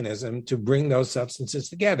mechanism to bring those substances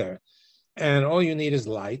together. And all you need is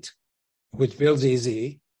light, which builds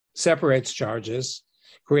easy, separates charges,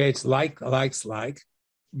 creates like, likes, like,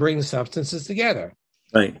 brings substances together.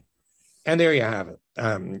 Right. And there you have it.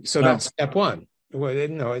 So that's step one. Well,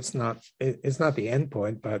 no, it's not the end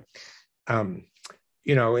point, but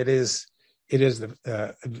it is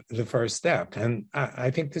the first step. And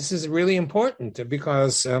I think this is really important,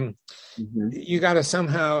 because you got to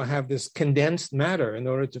somehow have this condensed matter in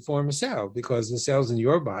order to form a cell, because the cells in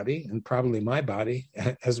your body, and probably my body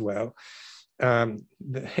as well,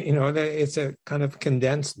 it's a kind of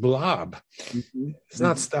condensed blob. It's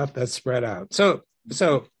not stuff that's spread out. So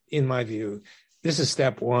in my view, this is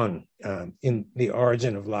step one in the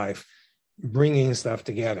origin of life, bringing stuff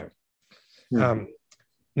together.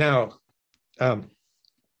 Now,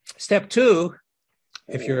 step two,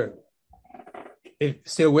 if you're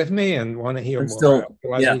still with me and want to hear more,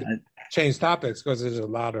 otherwise we change topics, because there's a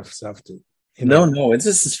lot of stuff to. No, this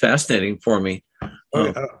is fascinating for me.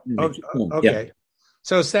 Okay. Yeah.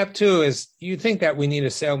 So step two is, you think that we need a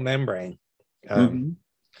cell membrane.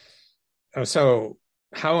 So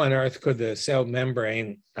how on earth could the cell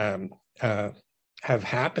membrane have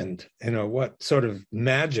happened? What sort of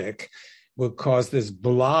magic would cause this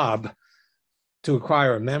blob to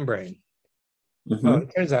acquire a membrane? Well,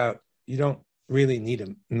 it turns out you don't really need a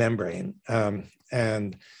membrane.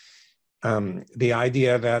 And the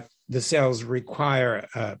idea that the cells require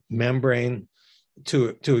a membrane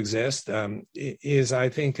to exist is, I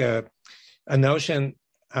think, a notion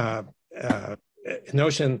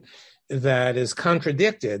that is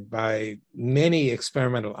contradicted by many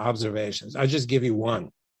experimental observations. I'll just give you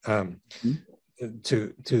one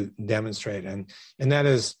to demonstrate, and that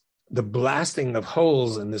is the blasting of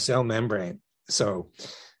holes in the cell membrane. So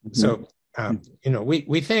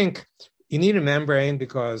we think you need a membrane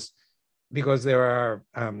because there are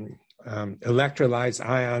electrolytes,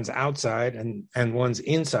 ions outside and one's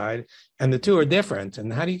inside, and the two are different.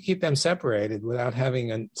 And how do you keep them separated without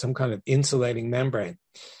having some kind of insulating membrane?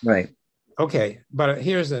 Right. Okay, but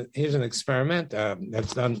here's an experiment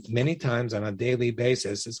that's done many times on a daily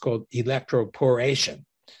basis. It's called electroporation.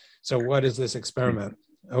 So what is this experiment?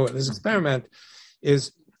 Oh, this experiment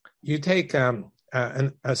is you take a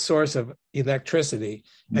source of electricity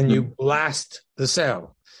and you blast the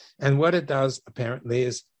cell. And what it does, apparently,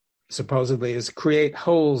 supposedly is create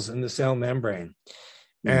holes in the cell membrane.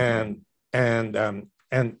 And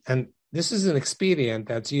this is an expedient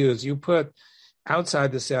that's used. You put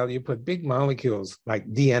outside the cell, you put big molecules like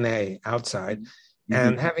DNA outside,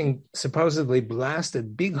 and having supposedly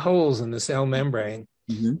blasted big holes in the cell membrane,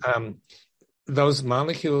 those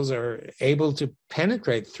molecules are able to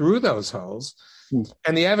penetrate through those holes.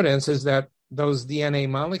 And the evidence is that those DNA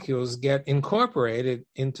molecules get incorporated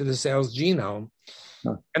into the cell's genome.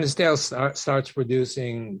 And the cell starts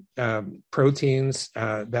producing proteins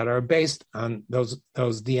that are based on those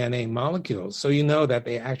DNA molecules. So you know that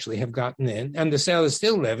they actually have gotten in, and the cell is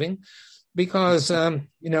still living because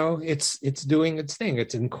it's doing its thing.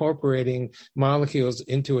 It's incorporating molecules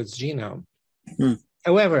into its genome.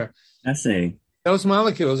 However, fascinating. Those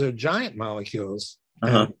molecules are giant molecules,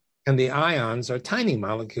 and the ions are tiny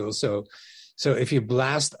molecules. So if you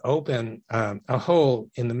blast open a hole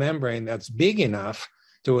in the membrane that's big enough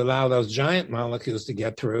to allow those giant molecules to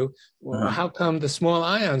get through, well, how come the small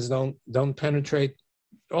ions don't penetrate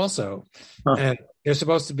also? And they're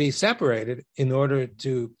supposed to be separated in order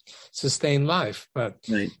to sustain life, but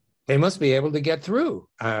they must be able to get through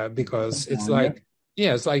because it's like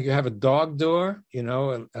you have a dog door,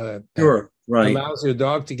 allows your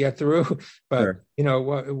dog to get through, but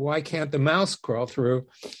why can't the mouse crawl through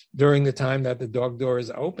during the time that the dog door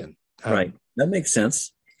is open? Right, that makes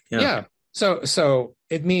sense. Yeah. So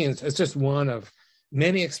it means it's just one of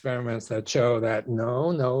many experiments that show that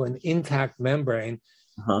an intact membrane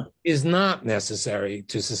is not necessary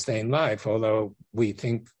to sustain life, although we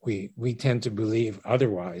think we tend to believe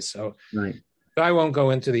otherwise. So I won't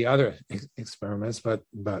go into the other experiments, but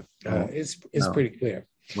it's pretty clear.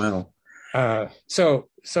 Wow. So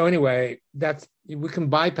anyway, we can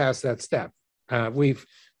bypass that step. We've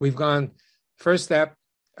gone first step.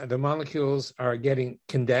 The molecules are getting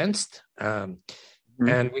condensed, and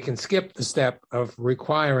we can skip the step of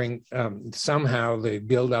requiring somehow the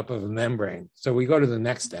buildup of a membrane. So we go to the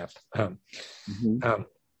next step. And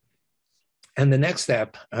the next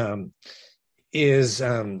step is,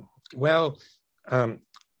 in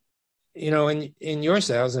your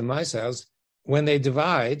cells and my cells, when they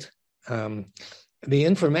divide, the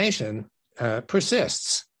information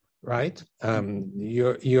persists, right?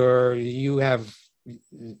 You have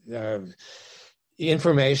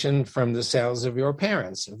information from the cells of your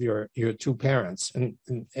parents, of your two parents, and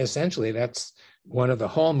essentially that's one of the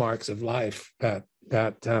hallmarks of life, that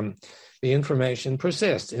the information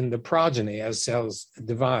persists in the progeny as cells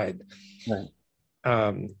divide. Right.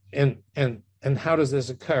 And how does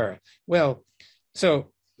this occur? Well,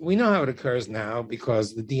 so we know how it occurs now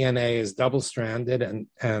because the DNA is double-stranded, and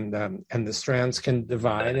the strands can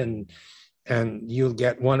divide, and you'll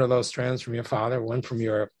get one of those strands from your father, one from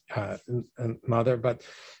your mother. But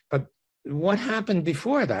what happened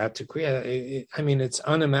before that to create? It's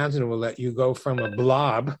unimaginable that you go from a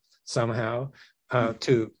blob somehow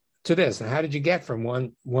to this. And how did you get from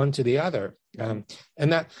one to the other? And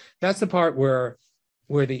that's the part where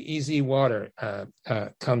the easy water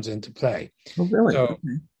comes into play. Oh, really? So, okay.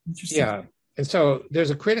 Interesting. Yeah. And so there's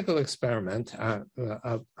a critical experiment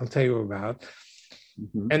I'll tell you about.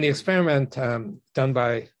 And the experiment done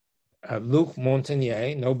by Luc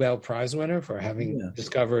Montagnier, Nobel Prize winner for having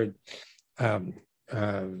discovered HIV.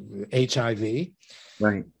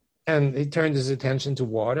 Right. And he turned his attention to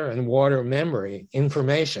water and water memory,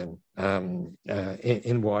 information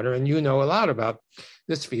in water. And you know a lot about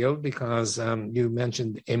this field because you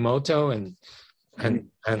mentioned Emoto and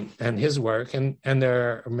his work, and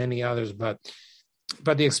there are many others. But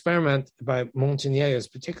the experiment by Montagnier is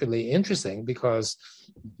particularly interesting because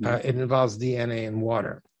it involves DNA and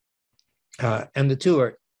water. And the two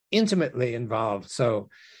are intimately involved. So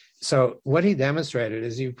what he demonstrated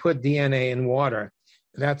is you put DNA in water,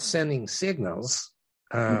 that's sending signals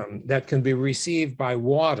that can be received by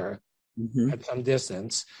water at some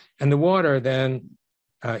distance. And the water then,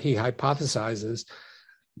 he hypothesizes,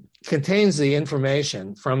 contains the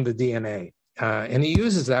information from the DNA. And he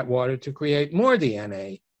uses that water to create more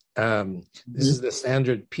DNA. This is the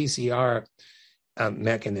standard PCR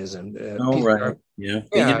mechanism. PCR. Right. Yeah.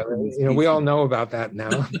 Yeah. We all know about that now.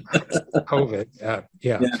 COVID.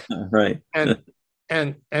 Yeah. Right.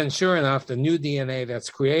 And sure enough, the new DNA that's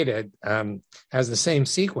created has the same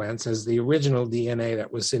sequence as the original DNA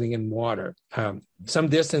that was sitting in water, some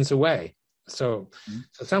distance away. So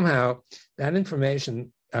somehow that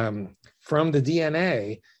information from the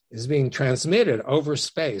DNA is being transmitted over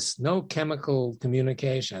space, no chemical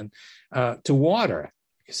communication, to water.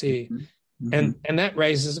 You see, and that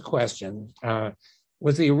raises a question.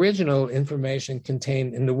 Was the original information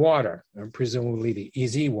contained in the water, presumably the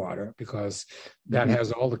EZ water, because that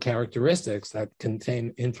has all the characteristics that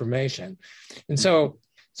contain information? And so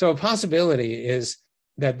a possibility is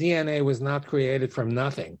that DNA was not created from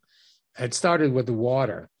nothing. It started with the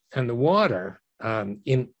water, and the water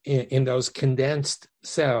in those condensed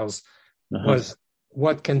cells was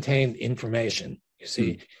what contained information, you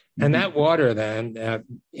see. And that water then,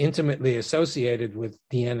 intimately associated with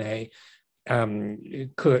DNA,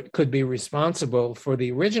 could be responsible for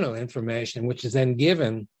the original information, which is then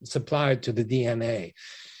supplied to the DNA.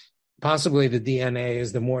 Possibly the DNA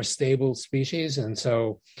is the more stable species, and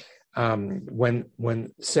so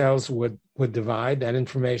when cells would divide, that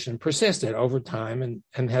information persisted over time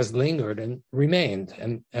and has lingered and remained.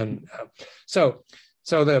 So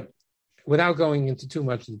without going into too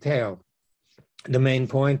much detail, the main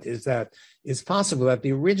point is that it's possible that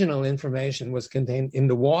the original information was contained in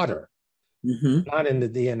the water, not in the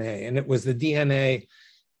DNA. And it was the DNA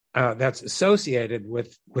that's associated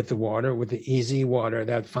with the water, with the EZ water,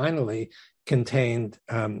 that finally contained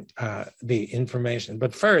the information.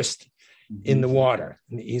 But first, in the water,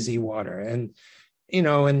 in the EZ water. And,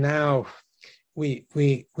 and now we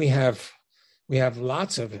have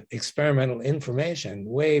lots of experimental information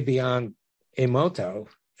way beyond Emoto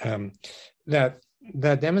that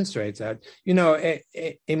demonstrates that.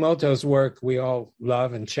 Emoto's work we all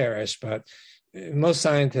love and cherish, but most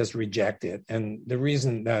scientists reject it. And the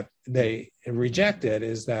reason that they reject it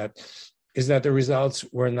is that the results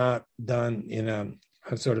were not done in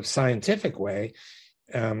a sort of scientific way.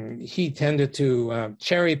 He tended to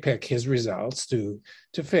cherry pick his results to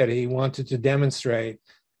fit. He wanted to demonstrate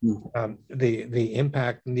the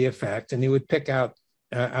impact and the effect, and he would pick out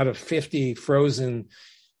of 50 frozen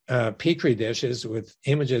petri dishes with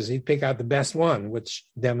images, he'd pick out the best one, which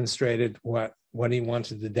demonstrated what he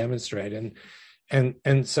wanted to demonstrate.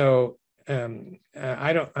 And so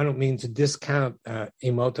I don't mean to discount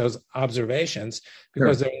Emoto's observations,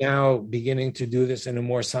 because they're now beginning to do this in a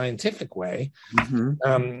more scientific way.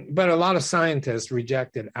 But a lot of scientists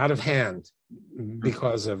reject it out of hand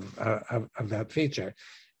because of that feature.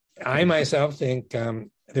 I myself think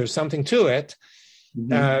there's something to it,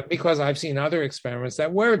 because I've seen other experiments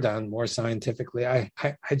that were done more scientifically. I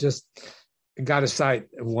just got to cite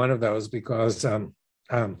one of those because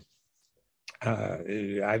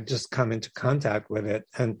I've just come into contact with it,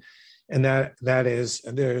 and that is,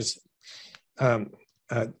 there's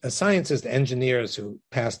scientist engineers who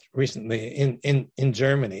passed recently in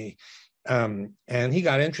Germany, and he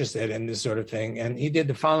got interested in this sort of thing, and he did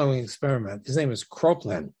the following experiment. His name is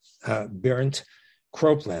Kroplin, Bernd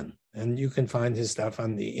Kroplin, and you can find his stuff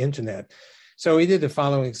on the internet. So he did the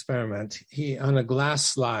following experiment. He, on a glass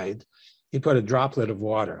slide, he put a droplet of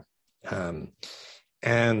water, and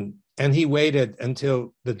he waited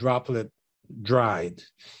until the droplet dried.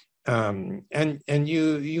 And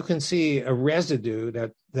you can see a residue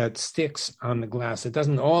that sticks on the glass. It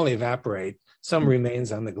doesn't all evaporate. Some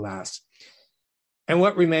remains on the glass. And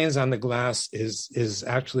what remains on the glass is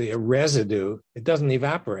actually a residue. It doesn't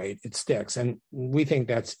evaporate, it sticks. And we think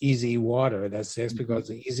that's EZ water that sticks, because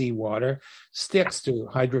the EZ water sticks to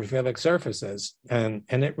hydrophilic surfaces, and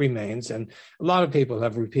it remains. And a lot of people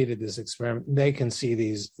have repeated this experiment. They can see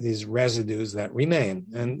these residues that remain.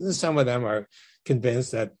 And some of them are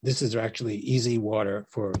convinced that this is actually EZ water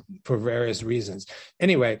for various reasons.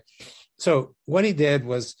 Anyway, so what he did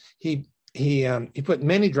was he put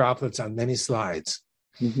many droplets on many slides,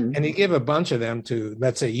 and he gave a bunch of them to,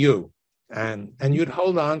 let's say, you, and you'd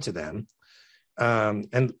hold on to them,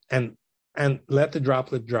 and let the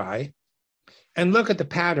droplet dry, and look at the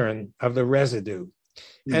pattern of the residue.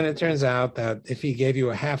 And it turns out that if he gave you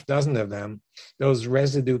a half dozen of them, those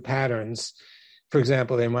residue patterns, for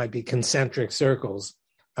example, there might be concentric circles.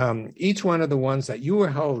 Each one of the ones that you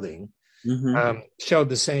were holding showed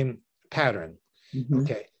the same pattern.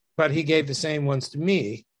 Okay. But he gave the same ones to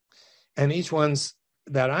me, and each ones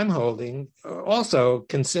that I'm holding also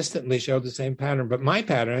consistently showed the same pattern, but my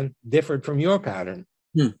pattern differed from your pattern.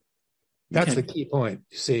 That's the key point.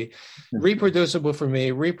 You see, reproducible for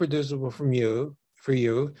me, reproducible for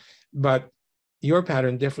you, but your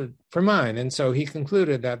pattern differed from mine. And so he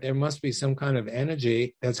concluded that there must be some kind of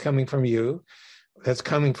energy that's coming from you, that's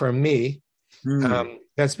coming from me,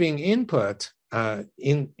 that's being input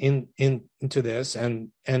into this,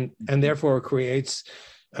 and therefore creates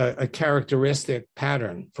a characteristic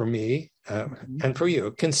pattern for me and for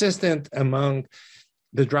you, consistent among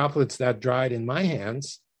the droplets that dried in my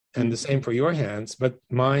hands, and the same for your hands, but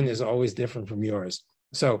mine is always different from yours.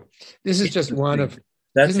 So this is just one of.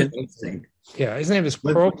 That's interesting. Yeah, his name is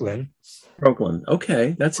Croplin. Croplin.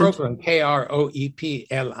 Okay, that's Croplin.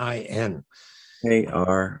 Kroeplin.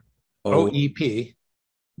 Kroeplin.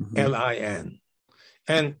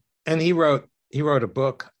 And he wrote a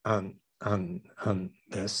book on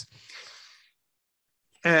this,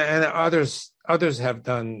 and others have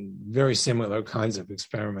done very similar kinds of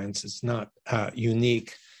experiments. It's not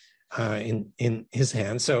unique in his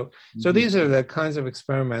hands. So these are the kinds of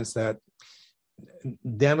experiments that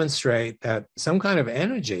demonstrate that some kind of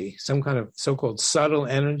energy, some kind of so-called subtle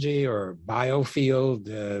energy or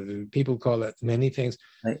biofield, people call it many things.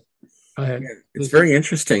 It's very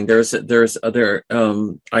interesting. There's other.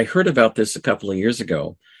 I heard about this a couple of years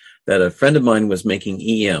ago, that a friend of mine was making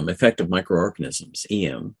EM, effective microorganisms,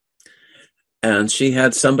 EM, and she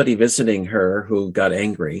had somebody visiting her who got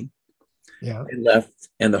angry. Yeah, and left,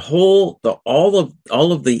 and all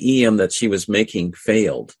of the EM that she was making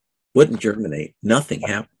failed, wouldn't germinate. Nothing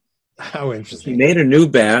happened. How interesting. She made a new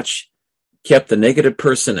batch, kept the negative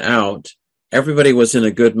person out. Everybody was in a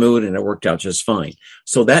good mood, and it worked out just fine.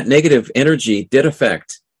 So that negative energy did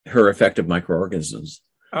affect her effective microorganisms.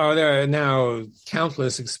 Oh, there are now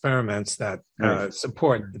countless experiments that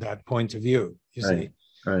support that point of view. You see,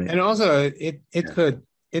 right. And also it could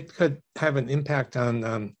have an impact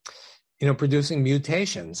on producing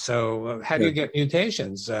mutations. So how do you get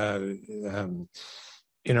mutations?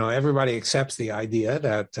 Everybody accepts the idea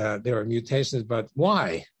that there are mutations, but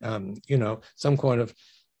why? Some kind of,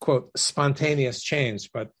 quote, spontaneous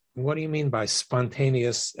change. But what do you mean by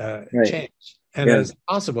spontaneous change? And it's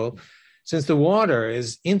possible, since the water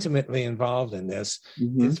is intimately involved in this,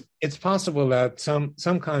 it's possible that some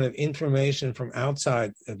kind of information from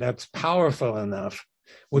outside that's powerful enough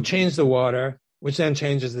will change the water, which then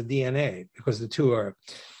changes the DNA, because the two are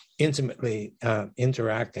intimately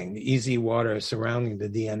interacting, the easy water surrounding the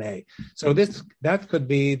DNA. So that could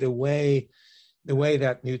be the way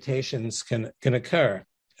that mutations can occur.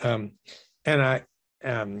 And I'm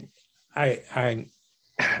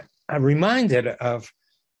reminded of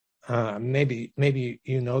maybe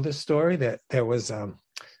you know this story, that there was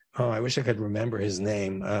I wish I could remember his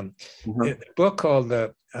name. A book called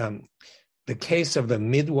the Case of the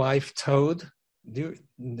Midwife Toad. Are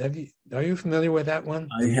you familiar with that one?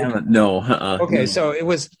 I haven't. No. Okay, no. So it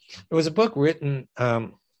was a book written.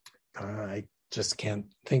 I just can't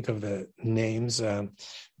think of the names.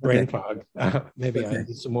 Brain fog. Maybe I need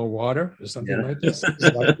some more water or something like this.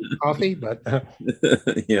 Like coffee, but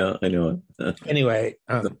yeah, I know it. Anyway,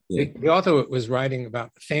 the author was writing about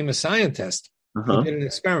a famous scientist who did an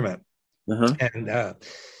experiment, and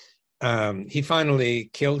he finally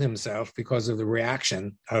killed himself because of the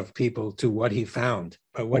reaction of people to what he found.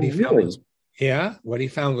 But what he found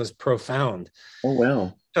was profound. Oh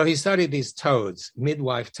wow! So he studied these toads,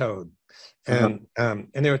 midwife toad, and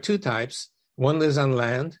there are two types. One lives on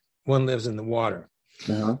land, one lives in the water.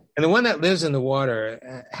 And the one that lives in the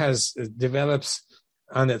water develops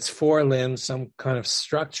on its forelimbs some kind of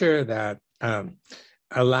structure that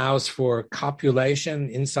allows for copulation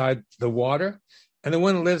inside the water. And the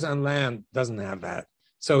one that lives on land doesn't have that.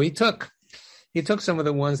 So he took some of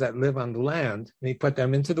the ones that live on the land and he put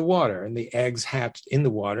them into the water, and the eggs hatched in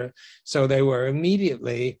the water. So they were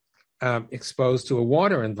immediately exposed to a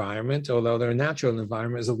water environment, although their natural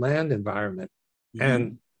environment is a land environment.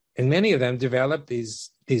 And many of them developed these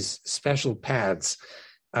special pads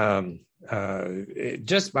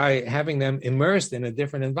just by having them immersed in a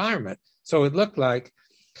different environment. So it looked like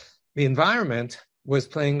the environment was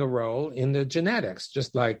playing a role in the genetics,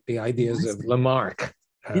 just like the ideas of Lamarck.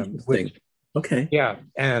 Okay. Yeah,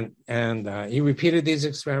 and he repeated these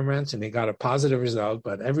experiments, and he got a positive result.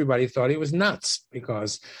 But everybody thought he was nuts,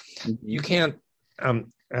 because you can't.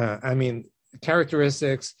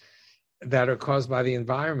 Characteristics that are caused by the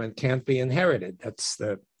environment can't be inherited. That's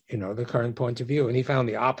the current point of view. And he found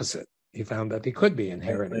the opposite. He found that they could be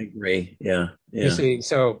inherited. I agree. Yeah. You see,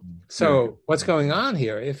 so what's going on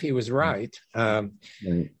here? If he was right.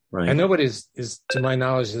 Right. And nobody is, to my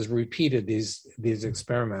knowledge, has repeated these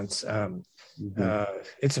experiments.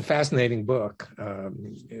 It's a fascinating book.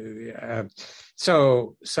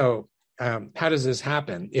 So how does this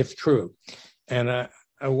happen, if true? And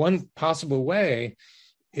one possible way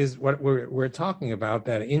is what we're talking about,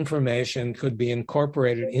 that information could be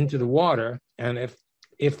incorporated into the water, and if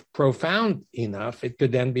profound enough, it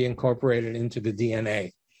could then be incorporated into the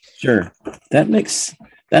DNA. Sure. That makes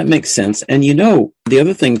sense. And the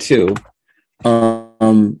other thing too,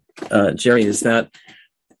 Jerry, is that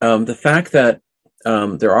the fact that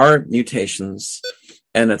there are mutations,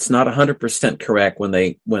 and it's not 100% correct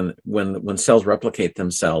when cells replicate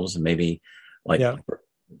themselves, and maybe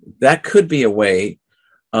that could be a way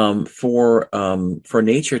for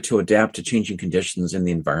nature to adapt to changing conditions in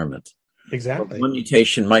the environment. Exactly. One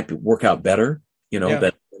mutation might work out better, than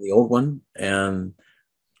the old one, and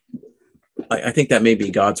I think that may be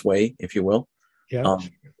God's way, if you will, of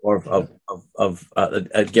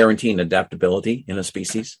guaranteeing adaptability in a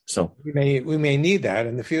species. So we may need that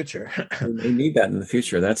in the future. We may need that in the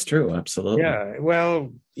future. That's true. Absolutely. Yeah.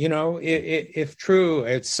 Well, if true,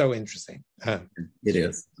 it's so interesting. It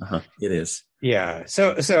is. It is. Yeah.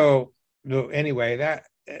 So anyway,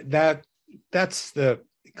 that's the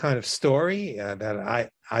kind of story that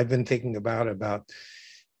I've been thinking about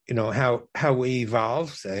how we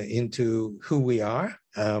evolve into who we are.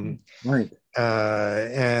 Right.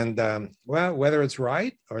 Well, whether it's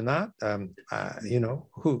right or not,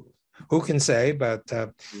 who can say? But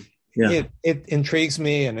it intrigues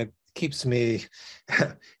me, and it keeps me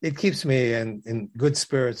in good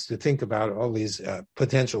spirits to think about all these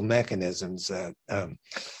potential mechanisms.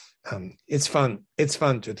 It's fun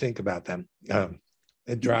to think about them.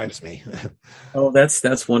 It drives me. Oh,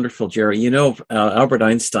 that's wonderful, Jerry. Albert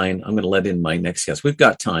Einstein, I'm going to let in my next guest. We've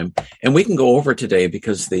got time, and we can go over today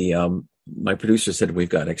because my producer said we've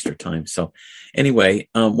got extra time. So anyway,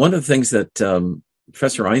 one of the things that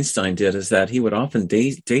Professor Einstein did is that he would often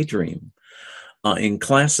daydream in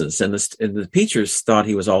classes, and the teachers thought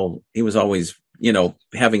he was always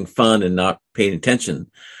having fun and not paying attention,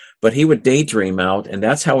 but he would daydream out, and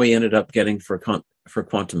that's how he ended up getting for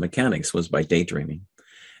quantum mechanics, was by daydreaming,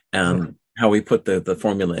 and how he put the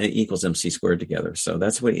formula E equals mc squared together. So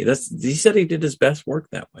that's what he said. He did his best work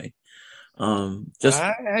that way.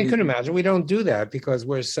 I could imagine. We don't do that because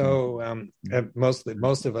we're so most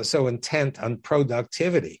of us so intent on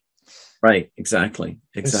productivity. Right. Exactly.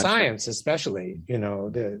 In science, especially,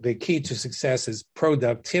 the key to success is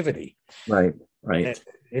productivity. Right.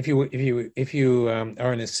 If you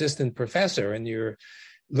are an assistant professor and you're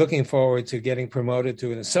looking forward to getting promoted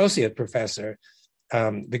to an associate professor,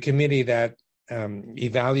 the committee that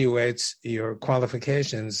evaluates your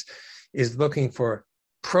qualifications is looking for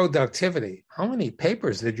productivity. How many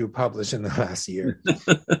papers did you publish in the last year?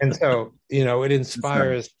 And so, it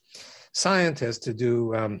inspires scientists to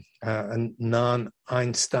do a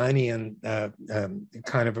non-Einsteinian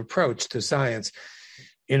kind of approach to science.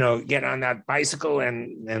 Get on that bicycle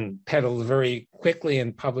and pedal very quickly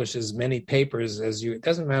and publish as many papers as you. It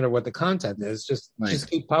doesn't matter what the content is. Just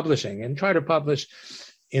keep publishing and try to publish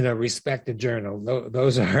in a respected journal.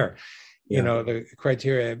 Those are, the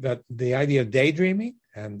criteria. But the idea of daydreaming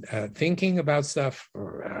and thinking about stuff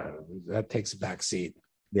that takes a back seat.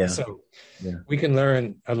 Yeah. So we can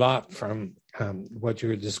learn a lot from what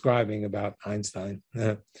you're describing about Einstein.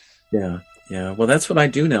 Yeah. Well, that's what I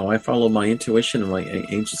do now. I follow my intuition and my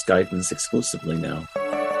angel's guidance exclusively now.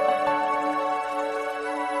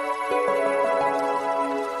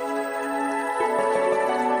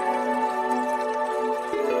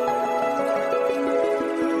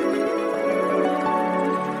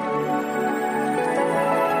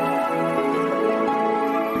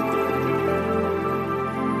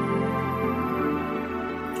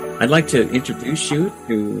 I'd like to introduce you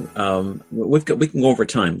to. We can go over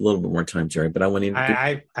time, a little bit more time, Jerry. But I want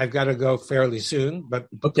to. I've got to go fairly soon, but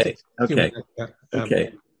okay.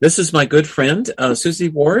 This is my good friend Susie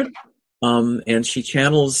Ward, and she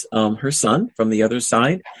channels her son from the other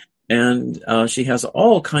side, and she has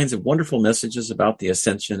all kinds of wonderful messages about the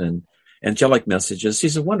ascension and angelic messages.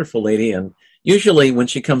 She's a wonderful lady, and usually when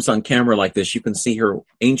she comes on camera like this, you can see her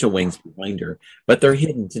angel wings behind her, but they're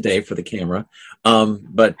hidden today for the camera. Susie,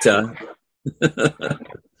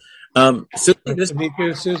 nice to meet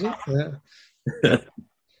you, Susie. Yeah.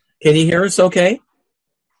 Can you hear us okay?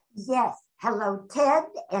 Yes. Hello, Ted,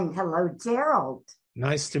 and hello, Gerald.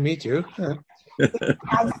 Nice to meet you. It's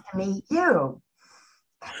nice to meet you.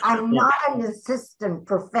 I'm not an assistant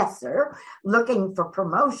professor looking for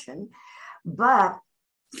promotion, but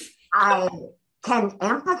I can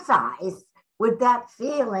empathize with that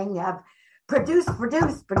feeling of produce.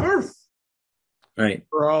 Right.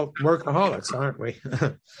 We're all workaholics, aren't we?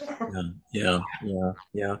 Yeah.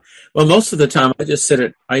 Well, most of the time I just sit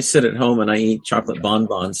at home and I eat chocolate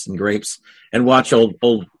bonbons and grapes and watch old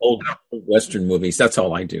Western movies. That's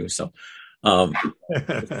all I do. So, I'm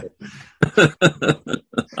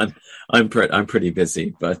pretty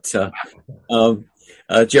busy, but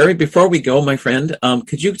Jerry, before we go, my friend,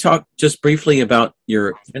 could you talk just briefly about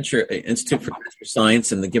your Institute for Venture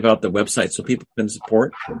Science and give out the website so people can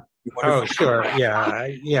support? Oh, sure.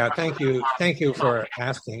 Yeah. Thank you for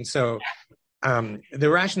asking. So, the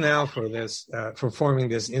rationale for this, for forming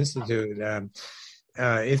this institute,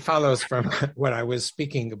 it follows from what I was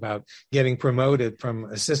speaking about, getting promoted from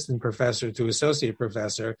assistant professor to associate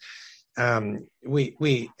professor.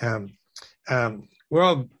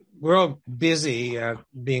 We're all busy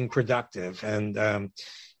being productive, and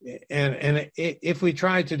if we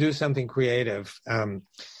try to do something creative,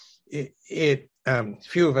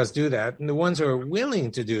 few of us do that, and the ones who are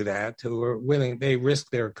willing to do that, they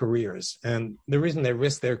risk their careers. And the reason they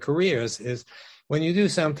risk their careers is when you do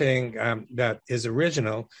something that is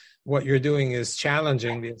original, what you're doing is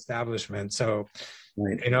challenging the establishment. So,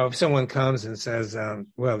 right. If someone comes and says,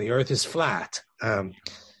 well, the earth is flat, and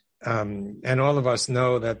all of us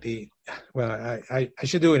know that I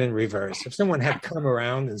should do it in reverse. If someone had come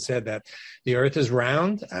around and said that the earth is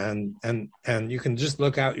round and you can just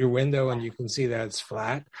look out your window and you can see that it's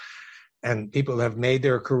flat, and people have made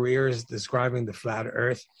their careers describing the flat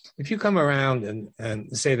earth. If you come around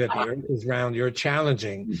and say that the earth is round, you're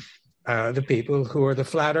challenging the people who are the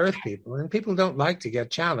flat earth people, and people don't like to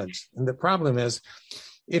get challenged. And the problem is,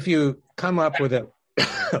 if you come up with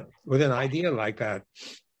an idea like that,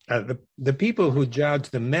 the people who judge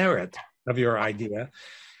the merit of your idea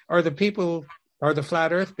are the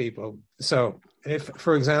flat earth people. So if,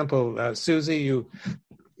 for example, Susie, you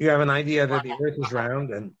have an idea that the earth is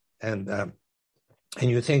round and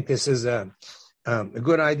you think this is a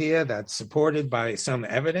good idea that's supported by some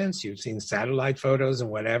evidence, you've seen satellite photos and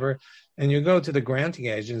whatever, and you go to the granting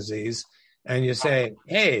agencies and you say,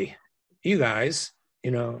 hey, you guys,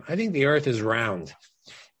 I think the earth is round.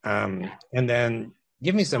 And then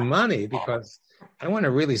give me some money because I want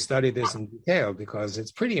to really study this in detail, because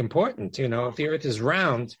it's pretty important. If the earth is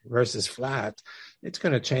round versus flat, it's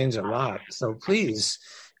going to change a lot. So please,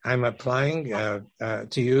 I'm applying to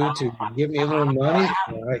you to give me a little money,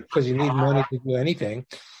 because you need money to do anything.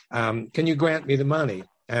 Can you grant me the money?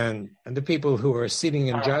 And the people who are sitting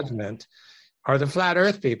in judgment are the flat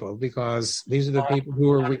earth people, because these are the people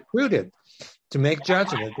who are recruited to make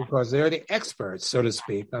judgment, because they're the experts, so to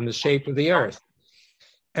speak, on the shape of the earth.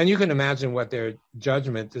 And you can imagine what their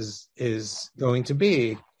judgment is going to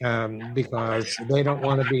be, because they don't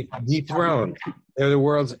want to be dethroned. They're the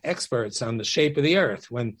world's experts on the shape of the earth.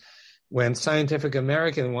 When Scientific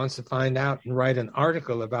American wants to find out and write an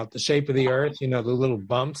article about the shape of the earth, the little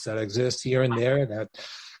bumps that exist here and there that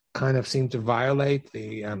kind of seem to violate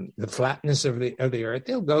the flatness of the earth,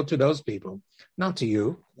 they'll go to those people, not to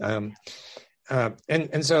you.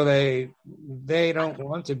 And so they don't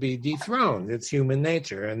want to be dethroned. It's human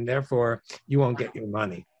nature, and therefore you won't get your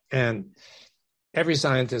money. And every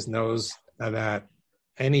scientist knows that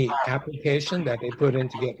any application that they put in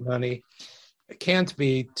to get money can't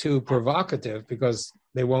be too provocative, because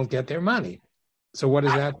they won't get their money. So what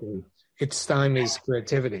does that do? It stymies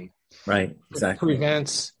creativity. Right, exactly.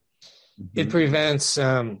 It prevents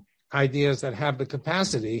ideas that have the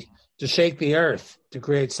capacity to shake the earth, to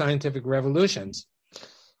create scientific revolutions.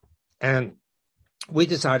 And we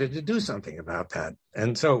decided to do something about that.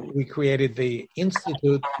 And so we created the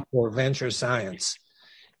Institute for Venture Science.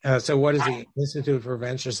 So what is the Institute for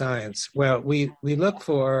Venture Science? Well, we look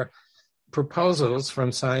for proposals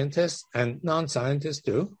from scientists and non-scientists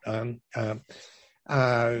too,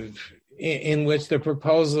 in which the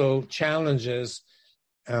proposal challenges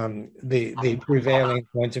the prevailing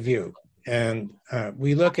point of view. And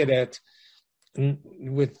we look at it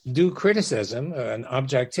with due criticism and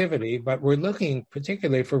objectivity, but we're looking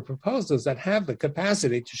particularly for proposals that have the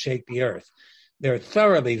capacity to shake the earth. They're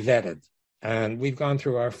thoroughly vetted. And we've gone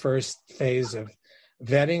through our first phase of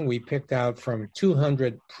vetting. We picked out from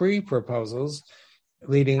 200 pre-proposals,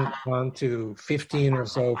 leading on to 15 or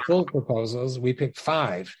so full proposals. We picked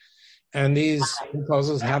 5. And these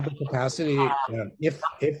proposals have the capacity, if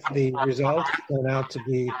the results turn out to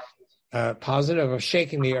be positive, of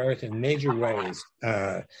shaking the earth in major ways,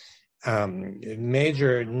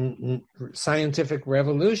 major scientific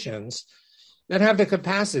revolutions that have the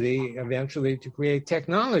capacity eventually to create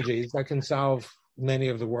technologies that can solve many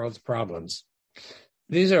of the world's problems.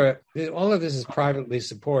 All of this is privately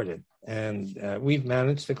supported, and we've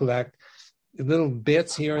managed to collect little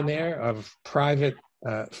bits here and there of private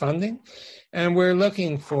funding, and we're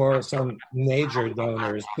looking for some major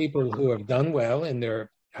donors, people who have done well in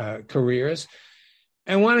their careers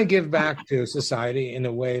and want to give back to society in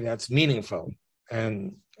a way that's meaningful.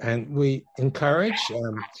 And we encourage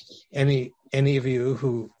any of you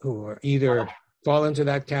who are either fall into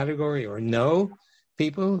that category or know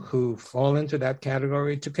people who fall into that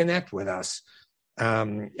category to connect with us.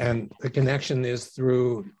 And the connection is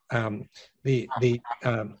through the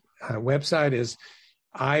website is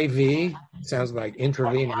IV, sounds like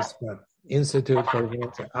intravenous, but Institute for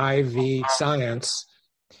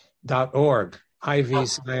ivscience.org,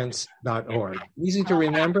 ivscience.org. Easy to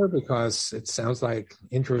remember because it sounds like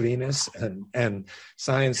intravenous, and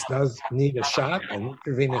science does need a shot, an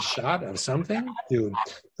intravenous shot of something to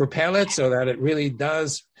propel it so that it really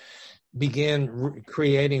does begin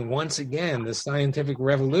creating once again the scientific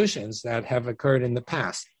revolutions that have occurred in the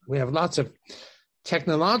past. We have lots of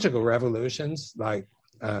technological revolutions like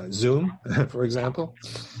Zoom, for example.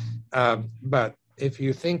 But if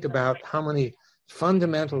you think about how many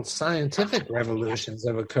fundamental scientific revolutions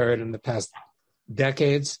have occurred in the past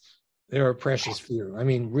decades, there are precious few. I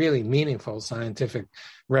mean, really meaningful scientific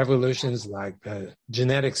revolutions like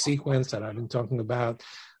genetic sequence that I've been talking about,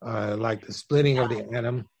 like the splitting of the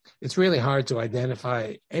atom. It's really hard to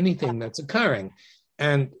identify anything that's occurring.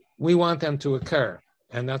 And we want them to occur.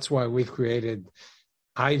 And that's why we've created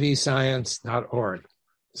ivscience.org.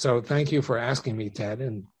 So thank you for asking me, Ted,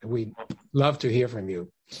 and we'd love to hear from you.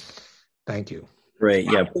 Thank you.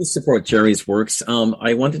 Great. Yeah, please support Jerry's works.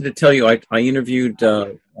 I wanted to tell you, I interviewed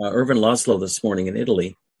Irvin Laszlo this morning in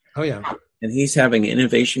Italy. Oh, yeah. And he's having an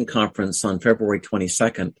innovation conference on February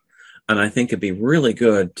 22nd. And I think it'd be really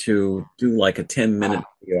good to do like a 10-minute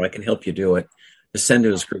video. I can help you do it, to send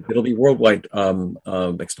to his group. It'll be worldwide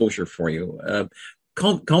exposure for you.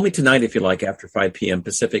 Call me tonight if you like, after 5 p.m.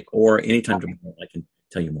 Pacific, or anytime tomorrow. I can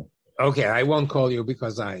tell you more. Okay, I won't call you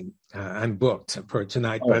because I'm booked for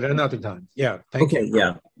tonight, but another time. Yeah, thank you.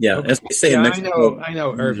 Yeah. Okay. As we say in Mexico, I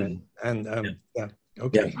know Irvin, and yeah.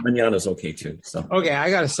 Okay. Yeah, Mañana's okay too. So okay, I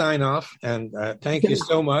got to sign off, and thank you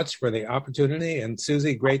so much for the opportunity. And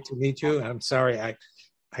Susie, great to meet you. I'm sorry I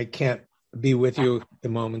can't be with you at the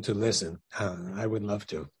moment to listen. I would love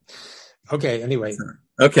to. Okay. Anyway.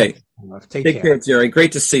 Okay. Take care, Jerry.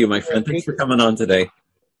 Great to see you, my friend. Thanks for coming on today.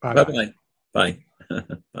 Bye-bye. Bye.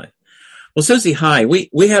 Bye. Well, Susie, hi.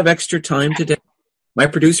 We have extra time today. My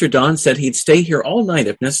producer, Don, said he'd stay here all night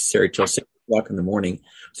if necessary till 6 o'clock in the morning.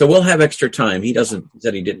 So we'll have extra time. He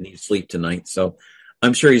said he didn't need sleep tonight. So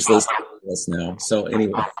I'm sure he's listening to us now. So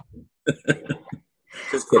anyway.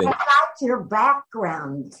 Just kidding. I like your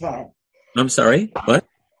background, Ted. I'm sorry? What?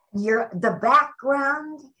 The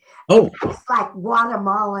background. Oh. It's like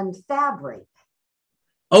Guatemalan fabric.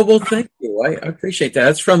 Oh, well, thank you. I appreciate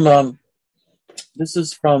that. It's from, this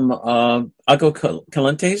is from Agua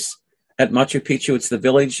Calientes at Machu Picchu. It's the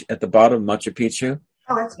village at the bottom of Machu Picchu.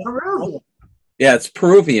 Oh, it's Peruvian. Yeah, it's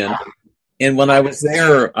Peruvian. And when I was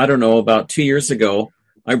there, I don't know, about 2 years ago,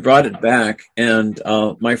 I brought it back. And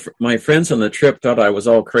my friends on the trip thought I was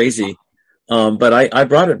all crazy. But I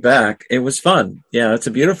brought it back. It was fun. Yeah, it's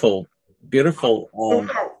a beautiful.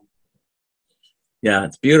 Yeah,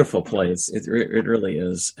 it's a beautiful place. It really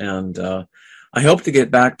is. And I hope to get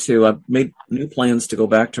back to, I've made new plans to go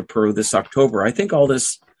back to Peru this October. I think all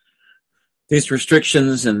these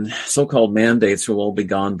restrictions and so-called mandates will all be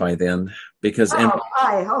gone by then. Because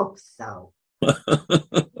I hope so.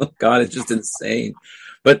 God, it's just insane.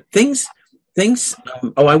 But things.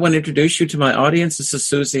 I want to introduce you to my audience. This is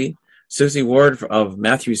Susie Ward of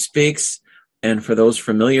Matthew Speaks. And for those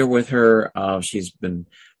familiar with her, she's been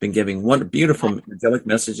giving beautiful angelic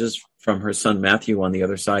messages from her son Matthew on the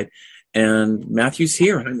other side. And Matthew's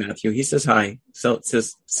here. Hi, Matthew. He says hi. So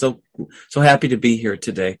happy to be here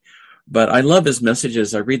today. But I love his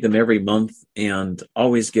messages. I read them every month and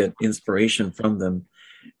always get inspiration from them.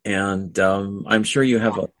 And I'm sure you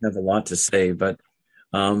have a lot to say. But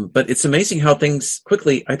it's amazing how things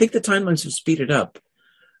quickly. I think the timelines have speeded up,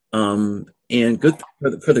 and good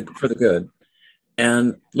for the good.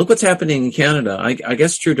 And look what's happening in Canada. I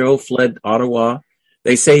guess Trudeau fled Ottawa.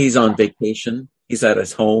 They say he's on vacation. He's at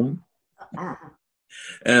his home.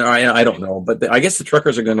 And I don't know, but I guess the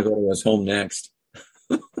truckers are going to go to his home next.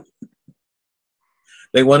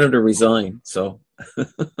 They want him to resign. So,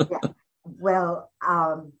 yeah. Well,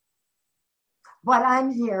 what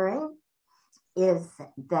I'm hearing is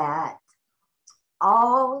that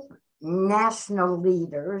all national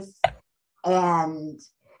leaders and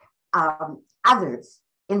others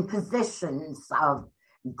in positions of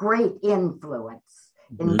great influence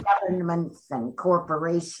in governments and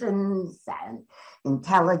corporations and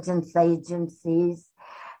intelligence agencies,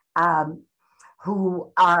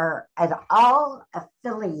 who are at all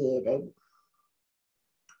affiliated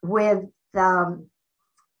with,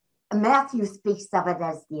 Matthew speaks of it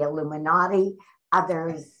as the Illuminati.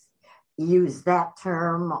 Others use that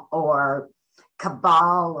term, or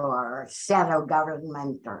cabal, or shadow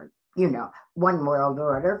government, or one world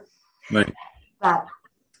order. Right. But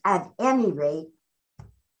at any rate,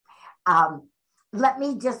 let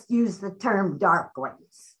me just use the term dark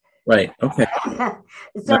ones. Right. Okay.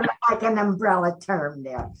 It's sort of like an umbrella term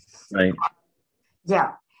there. Right.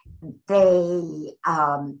 Yeah. The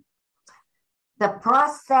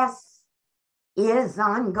process is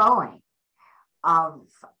ongoing of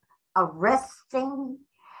arresting,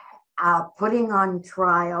 putting on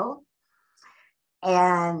trial,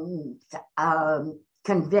 and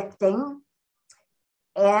convicting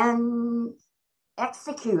and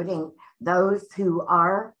executing those who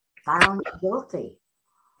are found guilty.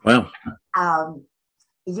 Wow.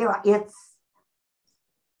 It's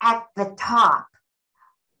at the top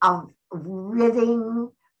of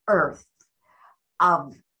ridding Earth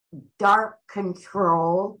of dark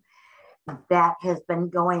control that has been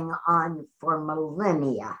going on for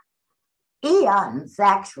millennia, eons,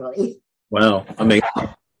 actually. Wow. Amazing.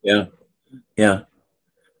 Yeah. Yeah.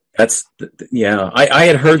 I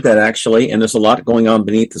had heard that actually, and there's a lot going on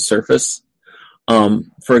beneath the surface.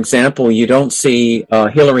 For example, you don't see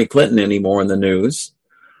Hillary Clinton anymore in the news.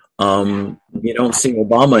 You don't see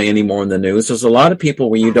Obama anymore in the news. There's a lot of people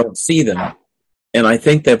where you don't see them, and I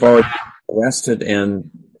think they've already arrested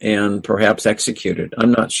and perhaps executed.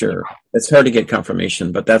 I'm not sure. It's hard to get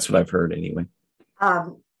confirmation, but that's what I've heard anyway.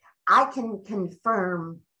 I can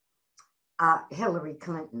confirm Hillary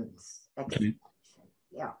Clinton's execution.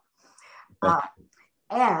 Yeah.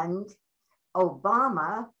 And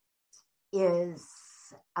Obama is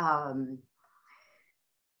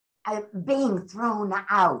being thrown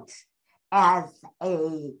out as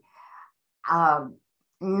a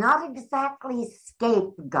not exactly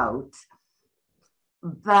scapegoat,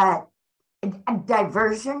 but a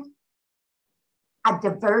diversion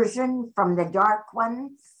from the dark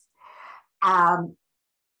ones.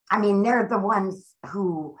 They're the ones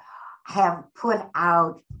who have put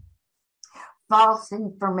out false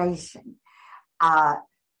information,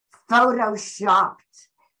 photoshopped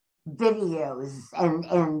videos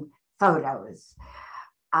and photos.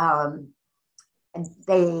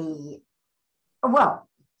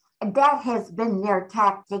 That has been their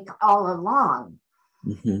tactic all along,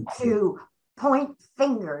 to point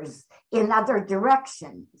fingers in other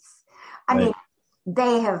directions.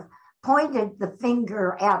 They have pointed the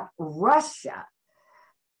finger at Russia.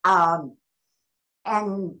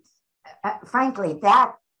 And frankly,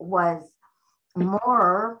 that was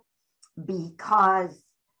more because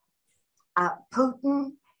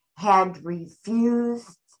Putin had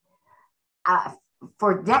refused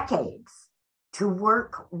for decades to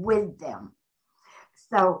work with them.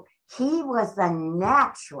 So he was a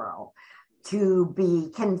natural to be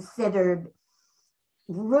considered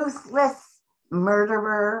ruthless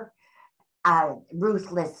murderer,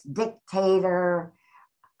 ruthless dictator,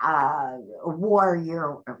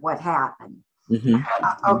 warrior, what happened.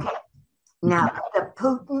 Okay. Now, the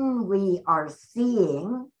Putin we are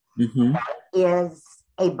seeing is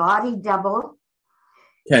a body double.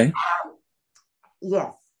 Okay.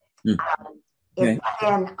 Yes. It's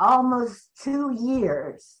been almost 2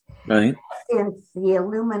 years since the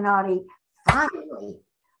Illuminati finally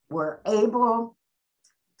were able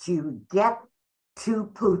to get to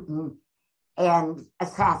Putin and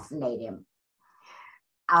assassinate him.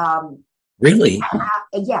 Really?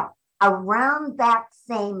 Yeah. Around that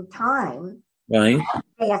same time, they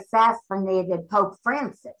assassinated Pope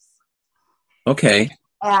Francis. Okay.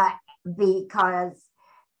 Because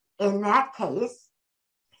in that case,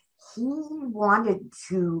 he wanted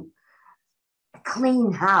to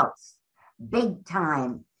clean house big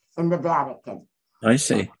time in the Vatican. I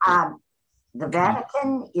see. The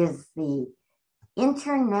Vatican is the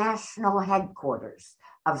international headquarters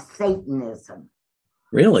of Satanism.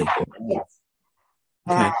 Really? Yes.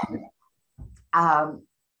 Okay. And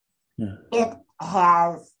it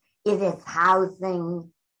is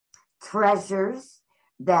housing treasures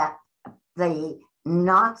that the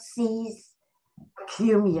Nazis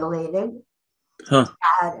accumulated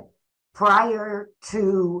prior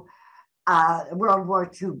to World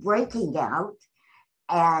War II breaking out,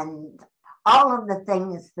 and all of the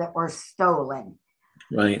things that were stolen.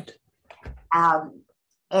 Right.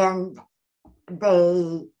 And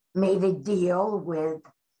they made a deal with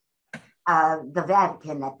the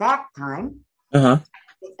Vatican at that time,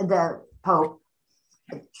 the Pope,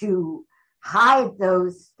 to hide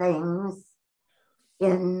those things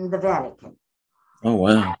in the Vatican. Oh,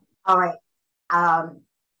 wow. All right.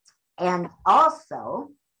 And also,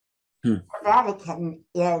 the Vatican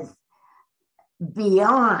is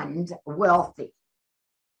beyond wealthy.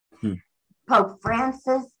 Pope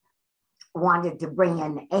Francis wanted to bring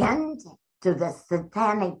an end to the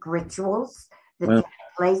satanic rituals that Wow. took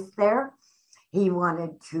place there. He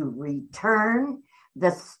wanted to return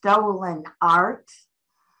the stolen art,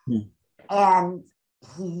 and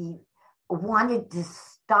he wanted to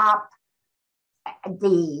stop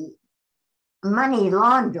the money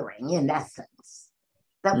laundering, in essence,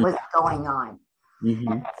 that was going on.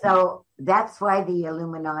 Mm-hmm. So that's why the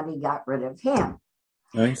Illuminati got rid of him.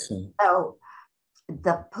 I see. So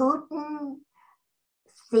the Putin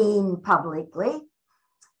seen publicly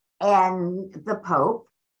and the Pope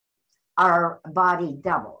are body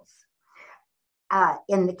doubles.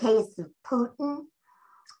 In the case of Putin,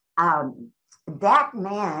 that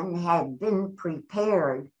man had been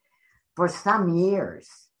prepared for some years.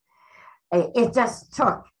 It just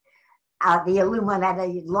took the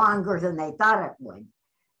Illuminati longer than they thought it would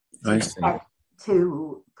I to see. get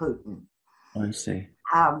to Putin. I see.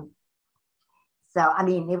 So, I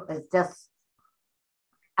mean, it was just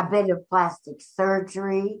a bit of plastic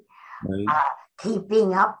surgery, Right.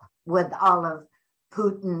 keeping up with all of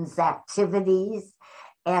Putin's activities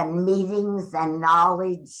and meetings and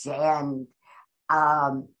knowledge and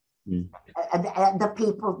the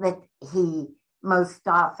people that he most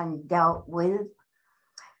often dealt with.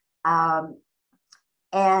 And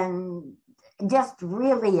just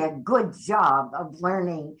really a good job of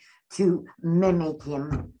learning to mimic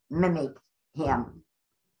him.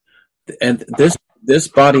 And this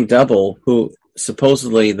body double, who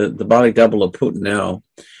supposedly the body double of Putin now,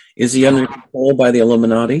 is he under control by the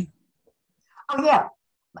Illuminati? Oh, yeah.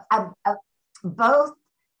 Both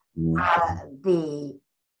the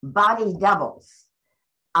body doubles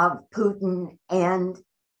of Putin and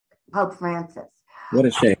Pope Francis What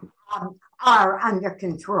a shame. are under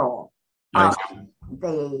control of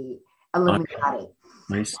the Illuminati.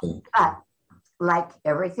 I see. But like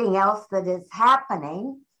everything else that is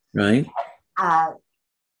happening, Right.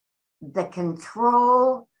 The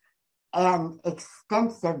control and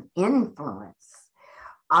extensive influence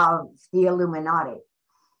of the Illuminati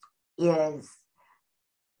is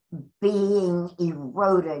being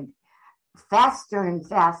eroded faster and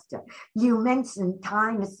faster. You mentioned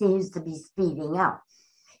time seems to be speeding up.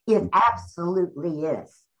 It absolutely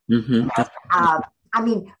is. Mm-hmm. I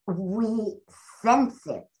mean, we sense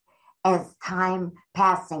it as time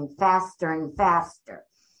passing faster and faster.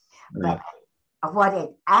 Right. But what it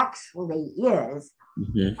actually is,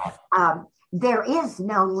 there is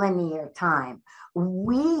no linear time.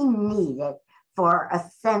 We need it for a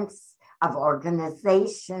sense of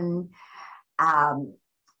organization,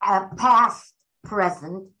 past,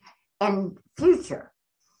 present, and future.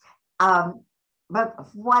 But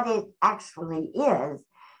what it actually is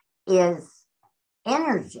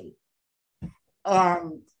energy.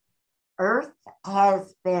 And Earth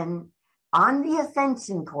has been on the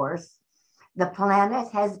ascension course. The planet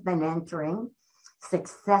has been entering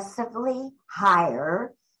successively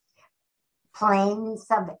higher planes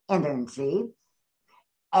of energy,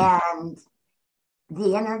 and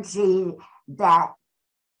the energy that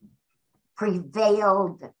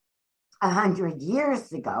prevailed 100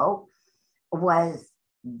 years ago was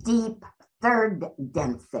deep third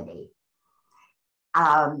density.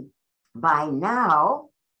 By now,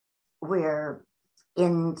 we're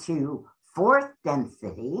into fourth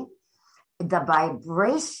density. The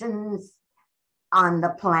vibrations on the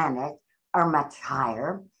planet are much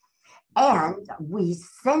higher, and we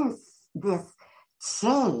sense this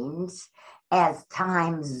change as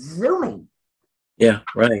time's zooming. Yeah,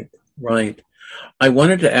 right. I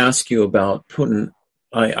wanted to ask you about Putin.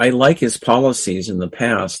 I like his policies in the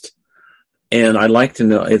past, and I'd like to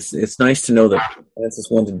know. It's nice to know that Francis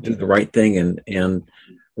wanted to do the right thing and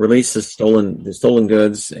release the stolen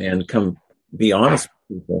goods and come be honest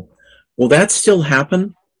with people. Will that still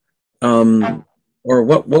happen? Or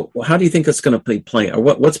what? How do you think it's going to be playing? Or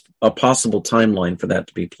what's a possible timeline for that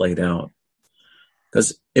to be played out?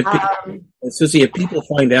 Because Susie, if people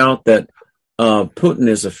find out that Putin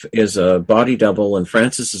is a body double and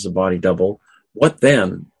Francis is a body double, what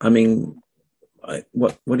then? I mean,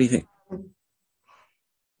 what do you think?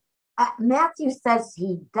 Matthew says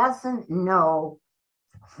he doesn't know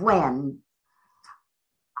when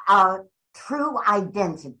true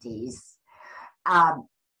identities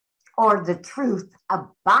or the truth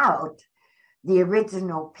about the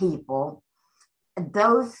original people,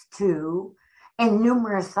 those two and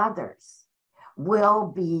numerous others, will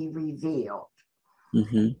be revealed.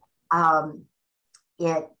 Mm-hmm.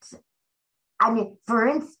 For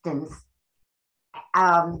instance,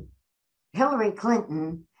 Hillary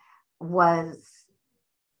Clinton was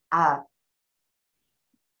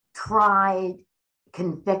tried,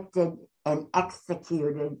 convicted, and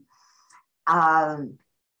executed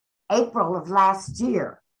April of last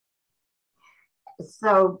year.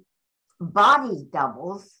 So body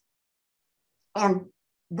doubles, and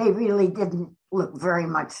they really didn't look very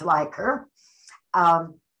much like her,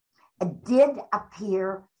 did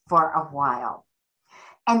appear for a while.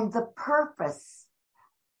 And the purpose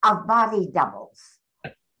of body doubles,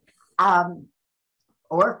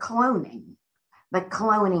 or cloning, but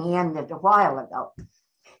cloning ended a while ago,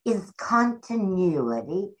 is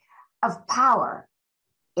continuity of power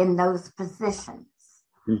in those positions.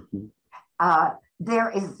 Mm-hmm. There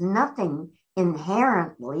is nothing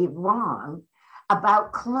inherently wrong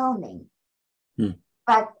about cloning,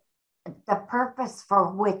 but the purpose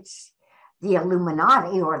for which the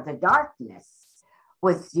Illuminati or the darkness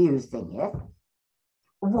was using it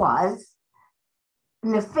was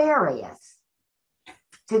nefarious,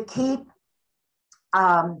 to keep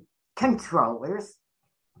controllers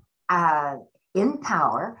in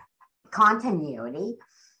power, continuity,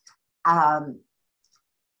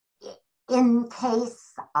 in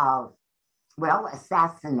case of, well,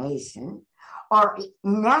 assassination or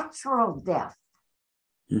natural death.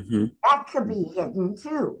 Mm-hmm. That could be hidden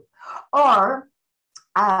too, or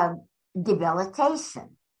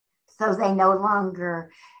debilitation. So they no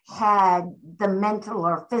longer had the mental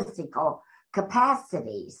or physical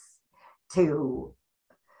capacities to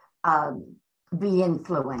be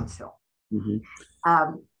influential.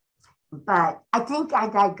 Mm-hmm. But I think I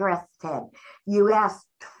digressed, Ted. You asked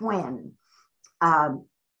when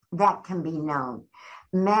that can be known.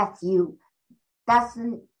 Matthew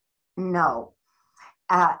doesn't know.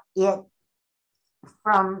 It,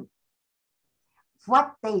 from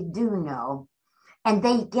what they do know, and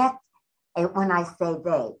they get it when I say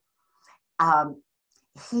they,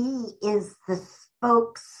 he is the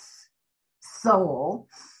spokes soul,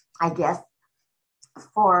 I guess,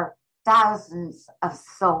 for thousands of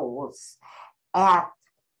souls at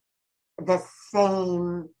the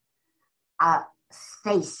same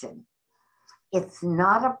station. It's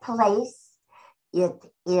not a place. It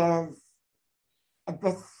is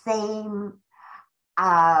the same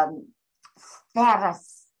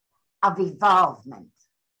status of evolvement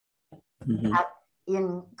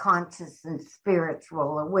in conscious and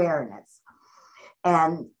spiritual awareness.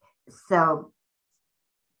 And so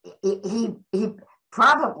he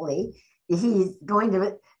probably, he's going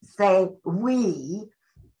to say we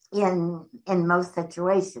in most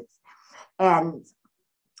situations. And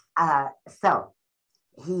so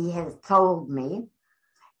he has told me,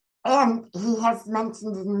 and he has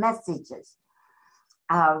mentioned in messages,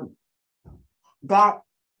 that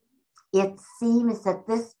it seems at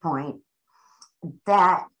this point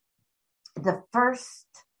that the first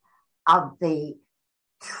of the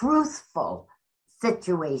truthful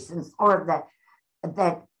situations, or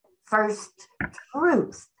that first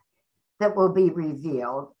truth that will be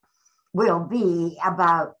revealed, will be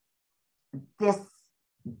about this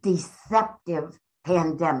deceptive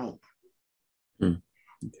pandemic. Okay.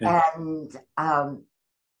 And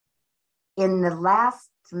in the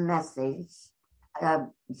last message,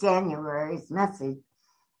 January's message,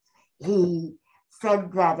 he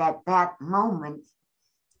said that at that moment,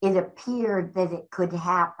 it appeared that it could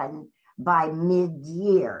happen by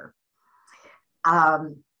mid-year.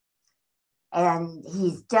 And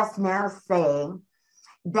he's just now saying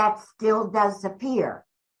that still does appear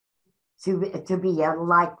to be a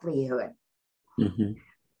likelihood. Mm-hmm.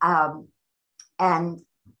 And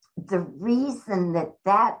the reason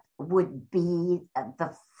that would be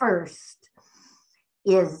the first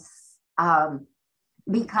is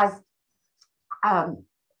because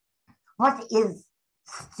what is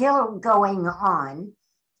still going on,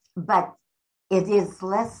 but it is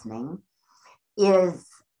lessening, is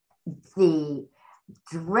the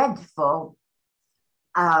dreadful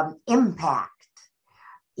impact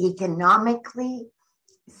economically,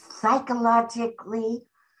 psychologically,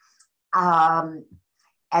 and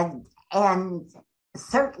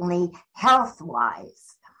certainly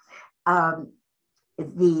health-wise.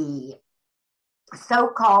 The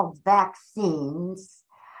so-called vaccines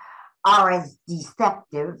are as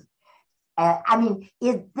deceptive.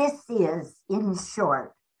 This is, in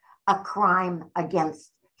short, a crime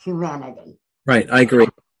against humanity. Right, I agree.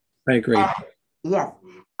 Yes.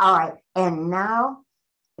 All right. And now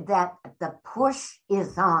that the push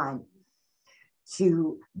is on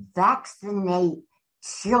to vaccinate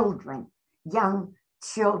children, young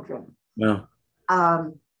children. Wow.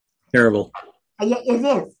 Terrible. Yeah, it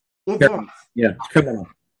is. It is. Yeah, it's criminal.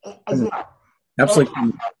 Absolutely.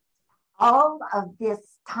 And all of this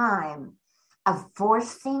time of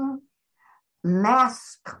forcing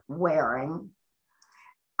mask wearing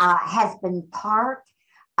has been part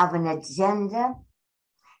of an agenda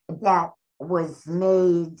that was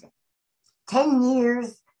made 10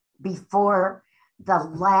 years before the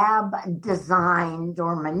lab designed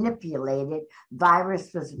or manipulated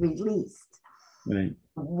virus was released. Right.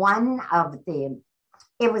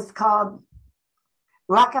 It was called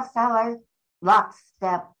Rockefeller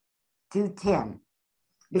Lockstep 210,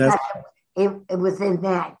 because it was in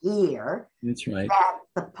that year. That's right. That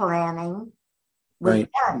the planning was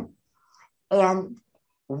done. And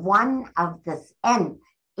one of the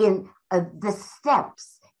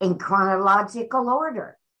steps in chronological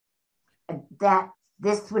order that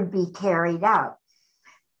this would be carried out.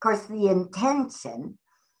 Of course, the intention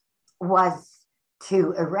was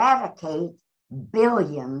to eradicate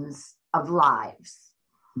billions of lives.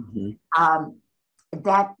 Mm-hmm.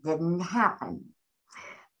 That didn't happen.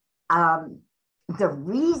 The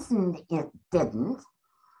reason it didn't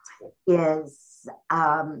is,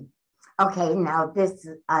 okay, now this,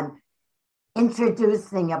 I'm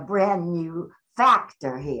introducing a brand new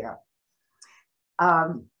factor here.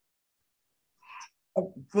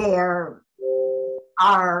 There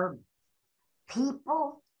are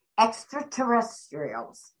people,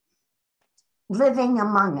 extraterrestrials, living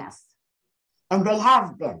among us, and they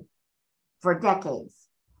have been for decades.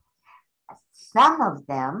 Some of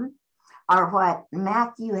them are what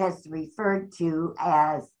Matthew has referred to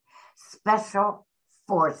as special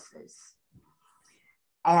forces.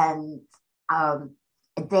 And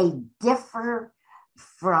they differ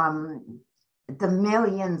from the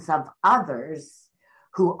millions of others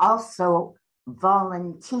who also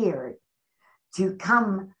volunteered to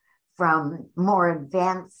come from more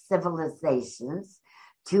advanced civilizations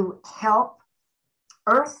to help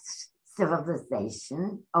Earth's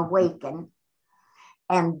civilization awaken.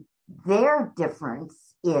 And their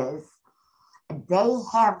difference is they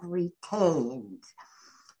have retained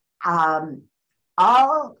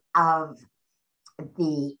all of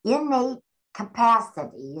the innate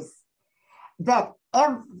capacities that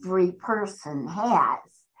every person has,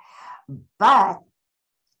 but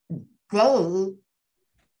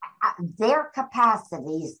their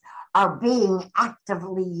capacities are being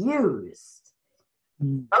actively used.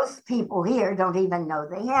 Most people here don't even know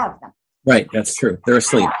they have them. Right, that's true. They're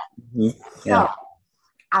asleep. Yeah.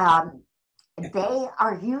 So they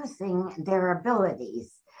are using their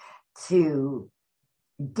abilities to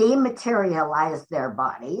dematerialize their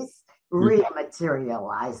bodies,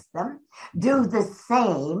 rematerialize them, do the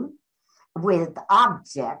same with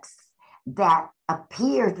objects that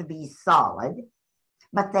appear to be solid,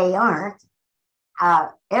 but they aren't.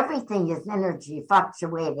 Everything is energy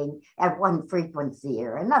fluctuating at one frequency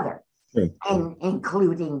or another,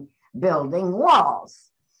 including building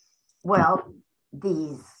walls. Well,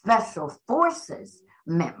 these special forces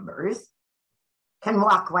members can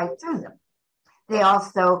walk right through them. They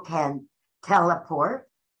also can teleport.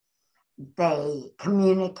 They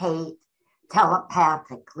communicate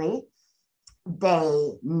telepathically.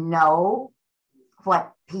 They know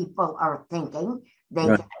what people are thinking. They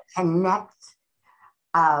can connect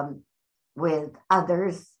with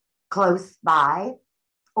others close by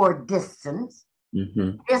or distant.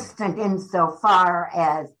 Distant insofar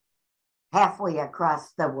as halfway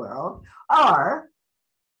across the world or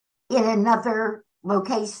in another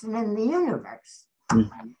location in the universe.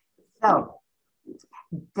 So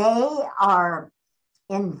they are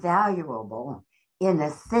invaluable in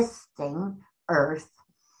assisting Earth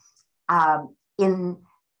in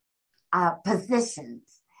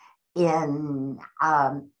positions in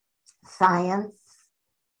science,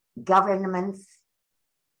 governments,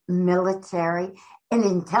 military, and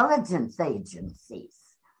intelligence agencies.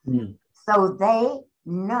 So they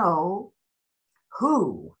know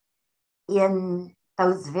who in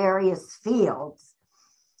those various fields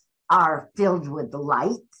are filled with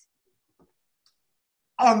light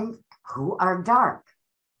and who are dark.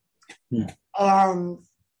 And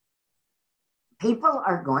people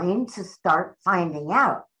are going to start finding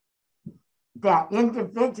out that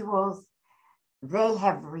individuals they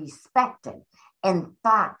have respected and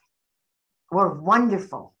thought were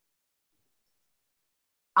wonderful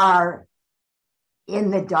are in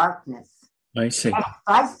the darkness. I see. And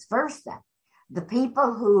vice versa. The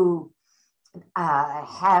people who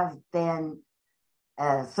have been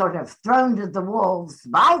sort of thrown to the wolves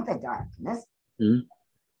by the darkness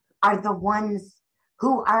are the ones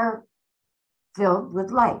who are filled with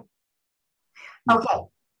light. Okay.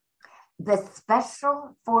 The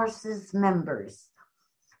special forces members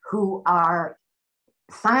who are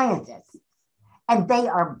scientists, and they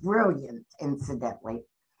are brilliant, incidentally,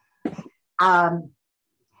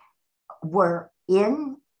 were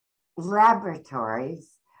in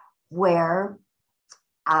laboratories where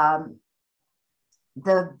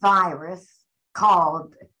the virus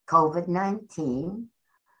called COVID-19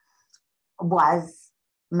 was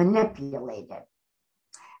manipulated.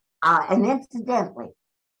 And incidentally,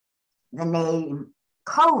 the name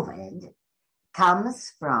COVID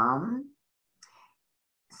comes from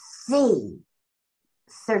C,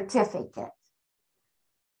 certificate,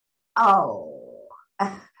 O,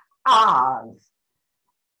 of,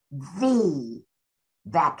 V,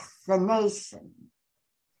 vaccination,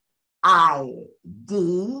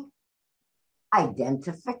 ID,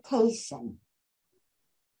 identification.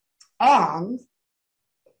 And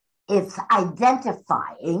it's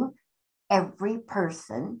identifying every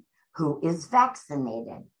person who is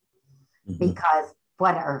vaccinated. Because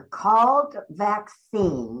what are called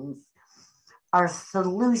vaccines are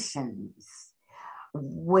solutions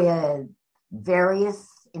with various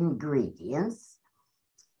ingredients,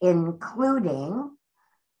 including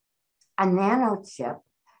a nanochip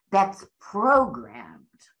that's programmed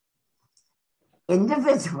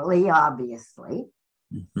individually, obviously,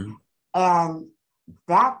 and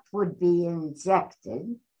that would be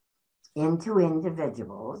injected into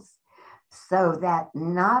individuals so that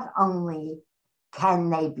not only can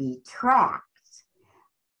they be tracked,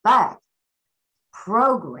 but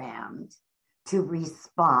programmed to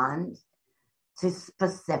respond to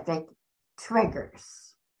specific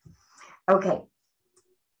triggers. Okay,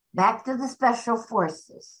 back to the special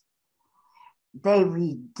forces. They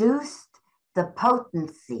reduced the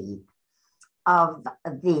potency of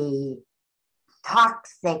the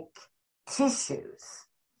toxic tissues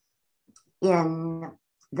in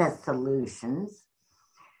the solutions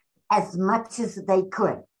as much as they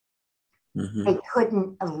could. They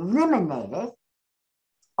couldn't eliminate it,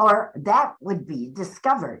 or that would be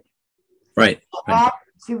discovered. Right. They had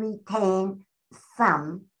to retain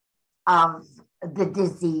some of the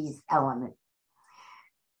disease element.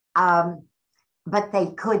 But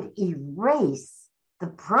they could erase the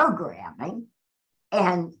programming,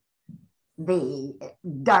 and the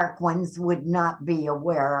dark ones would not be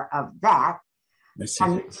aware of that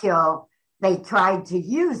until they tried to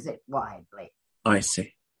use it widely. I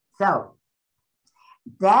see. So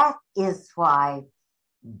that is why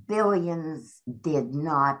billions did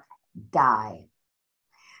not die.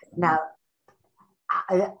 Now,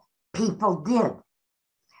 people did,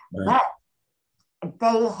 but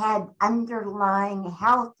they had underlying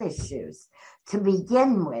health issues to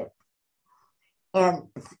begin with. And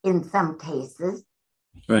in some cases,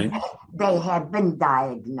 they had been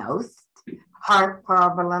diagnosed, heart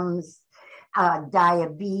problems,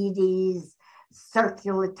 diabetes,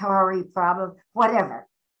 circulatory problems, whatever.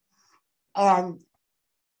 And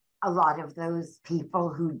a lot of those people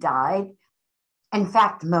who died, in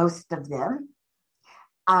fact, most of them,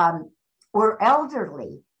 were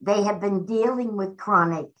elderly. They had been dealing with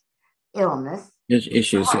chronic illness.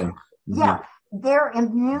 Issues, Yeah, their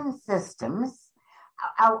immune systems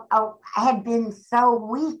had been so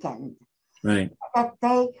weakened that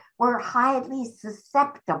they were highly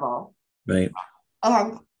susceptible.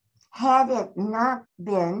 And had it not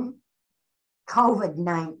been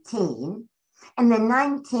COVID-19, and the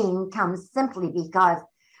 19 comes simply because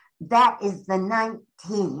that is the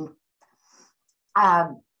 19th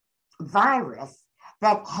virus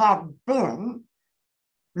that had been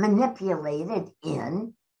manipulated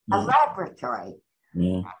in a laboratory.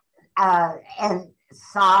 And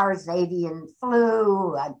SARS, avian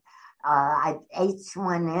flu,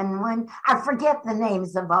 H1N1, I forget the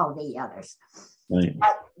names of all the others.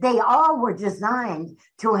 But they all were designed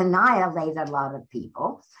to annihilate a lot of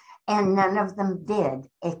people, and none of them did,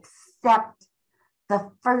 except the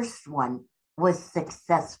first one was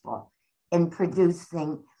successful in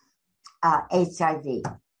producing HIV.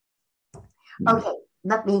 Okay,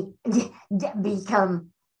 let me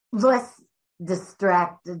become less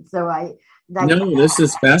distracted. No, this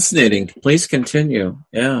is fascinating. Please continue.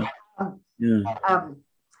 Okay.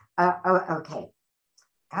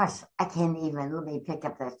 Gosh, I can't even. Let me pick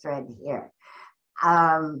up the thread here.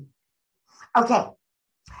 Okay.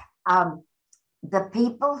 The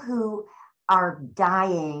people who are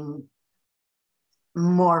dying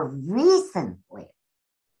more recently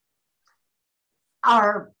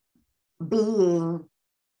are being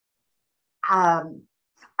are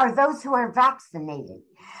those who are vaccinated.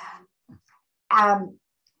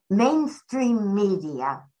 Mainstream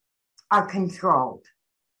media are controlled.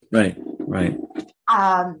 Right.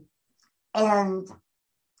 And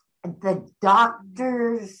the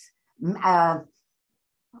doctors,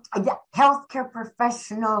 healthcare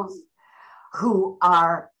professionals who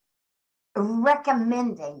are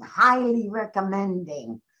highly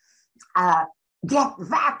recommending, get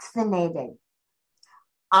vaccinated,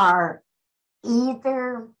 are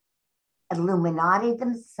either Illuminati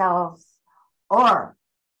themselves, or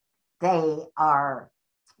they are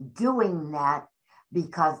doing that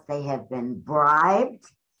because they have been bribed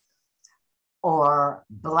or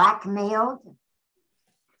blackmailed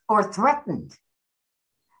or threatened.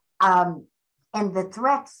 And the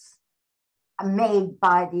threats made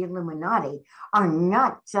by the Illuminati are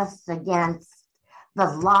not just against the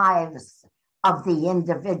lives of the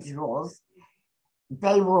individuals.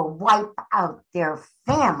 They will wipe out their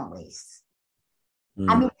families.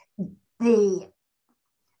 I mean,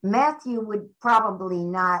 Matthew would probably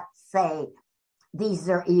not say these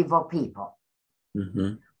are evil people.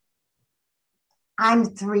 Mm-hmm. I'm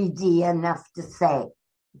 3D enough to say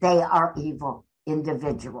they are evil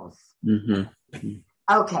individuals. Mm-hmm.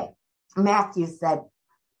 Okay, Matthew said,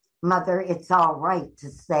 Mother, it's all right to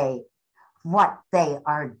say what they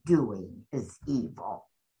are doing is evil.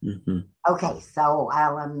 Mm-hmm. Okay, so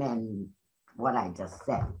I'll amend what I just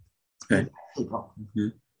said. Okay. People.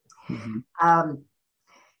 Mm-hmm. Mm-hmm.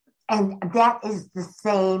 And that is the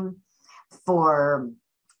same for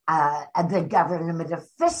the government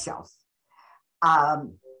officials that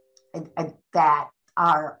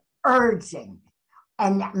are urging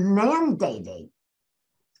and mandating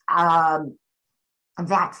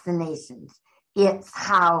vaccinations. It's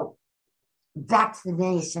how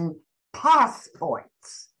vaccination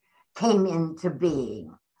passports came into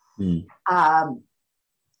being.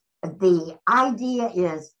 The idea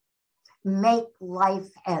is make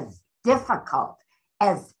life as difficult,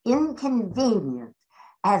 as inconvenient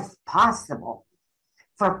as possible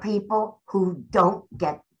for people who don't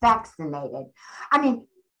get vaccinated. I mean,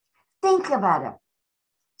 think about it.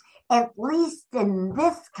 At least in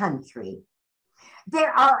this country,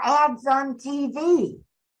 there are ads on TV.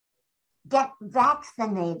 Get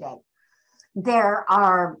vaccinated. There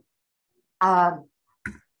are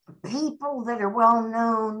people that are well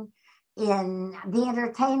known in the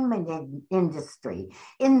entertainment industry,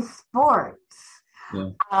 in sports,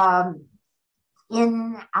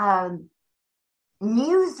 in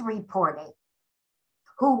news reporting,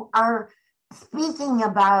 who are speaking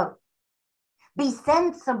about be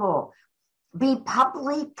sensible, be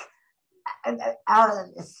public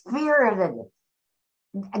spirited,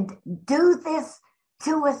 do this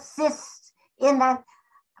to assist in that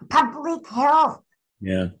public health.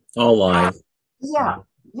 Yeah, all lies. Yeah.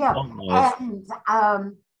 All lies. And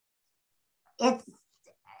it's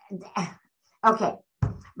okay,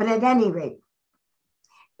 but at any rate,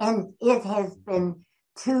 and it has been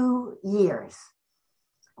 2 years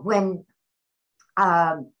when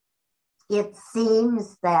it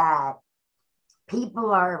seems that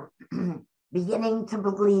people are beginning to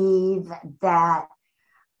believe that,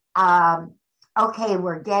 okay,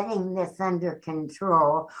 we're getting this under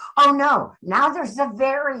control. Oh no, now there's a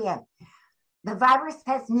variant. The virus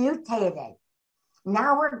has mutated.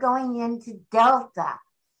 Now we're going into Delta.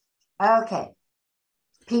 Okay,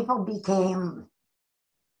 people became,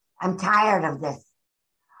 I'm tired of this.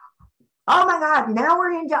 Oh my God, now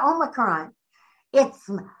we're into Omicron. It's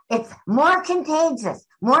more contagious.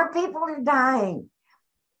 More people are dying.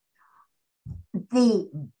 The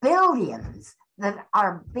billions that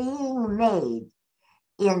are being made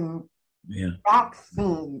in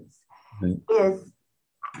vaccines is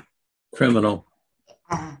criminal.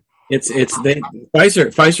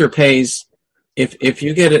 Pfizer pays if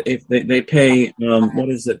you get it, if they pay what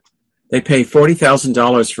is it? They pay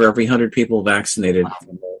 $40,000 for every 100 people vaccinated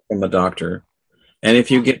from a doctor. And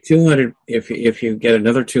if you get 200, if you get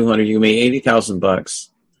another 200, you make $80,000,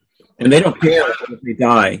 and they don't care if they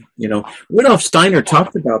die. You know, Rudolf Steiner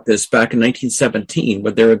talked about this back in 1917,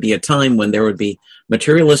 where there would be a time when there would be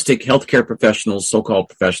materialistic healthcare professionals, so-called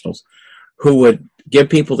professionals, who would give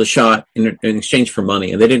people the shot in exchange for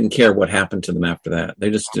money, and they didn't care what happened to them after that.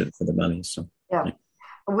 They just did it for the money. So, yeah.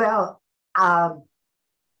 Well,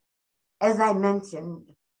 as I mentioned,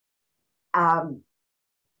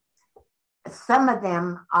 some of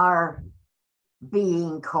them are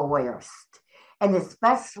being coerced, and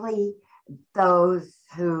especially those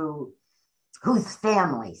whose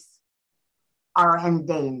families are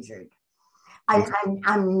endangered.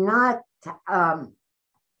 I'm not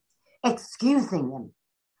excusing them.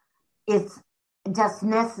 It's just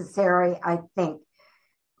necessary, I think,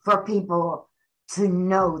 for people to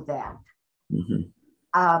know that.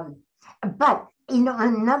 Mm-hmm. But,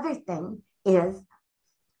 another thing is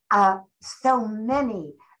so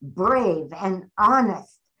many brave and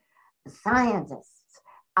honest scientists,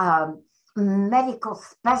 medical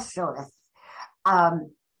specialists,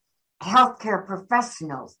 healthcare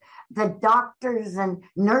professionals, the doctors and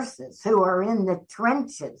nurses who are in the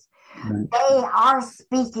trenches, they are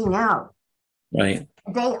speaking out. Right.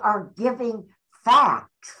 They are giving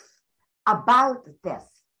facts about this.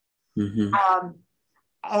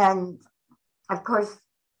 And of course,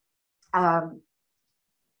 some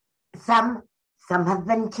have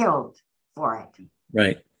been killed for it.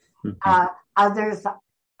 Right. Others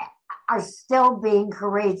are still being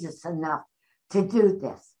courageous enough to do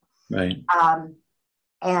this. Right.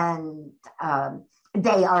 And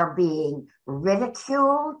they are being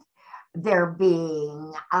ridiculed. They're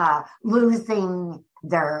being losing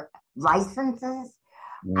their licenses.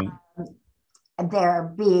 Right.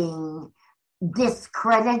 They're being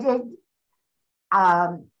discredited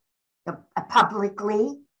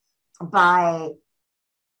publicly by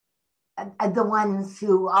the ones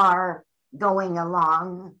who are going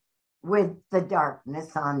along with the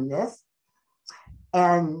darkness on this.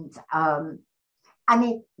 And I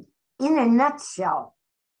mean, in a nutshell,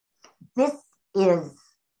 this is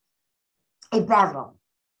a battle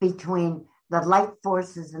between the light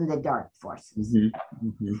forces and the dark forces.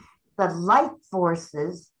 The light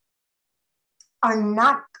forces are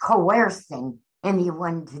not coercing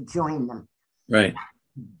anyone to join them. Right.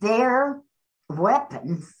 Their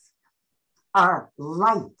weapons are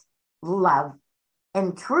light, love,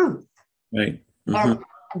 and truth. Right. And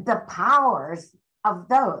the powers of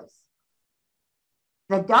those.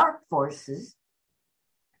 The dark forces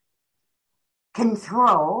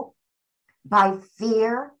control by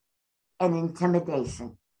fear and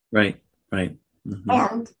intimidation. Right. Right.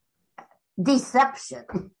 And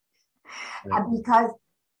deception. Because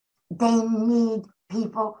they need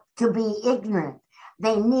people to be ignorant.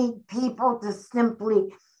 They need people to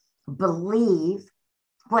simply believe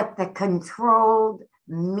what the controlled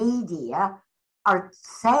media are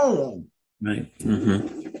saying. Right.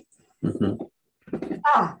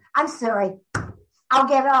 I'm sorry. I'll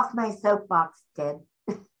get off my soapbox, Ted.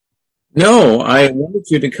 No, I wanted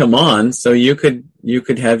you to come on so you could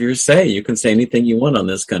have your say. You can say anything you want on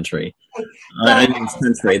this country.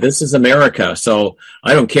 This is America, so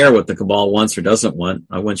I don't care what the cabal wants or doesn't want.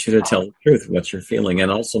 I want you to tell the truth, what you're feeling,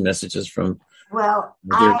 and also messages from. Well,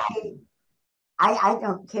 I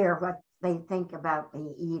don't care what they think about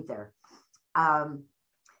me either.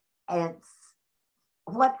 It's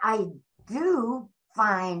what I do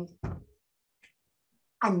find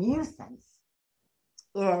a nuisance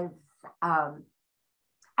is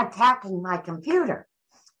attacking my computer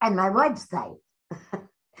and my website.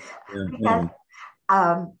 Because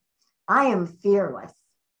I am fearless,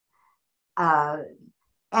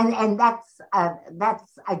 and that's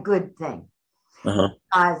a good thing.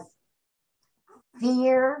 Because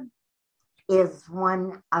fear is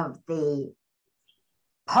one of the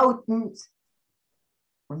potent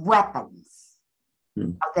weapons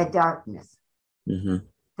of the darkness.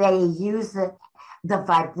 They use it. The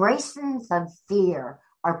vibrations of fear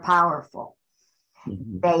are powerful.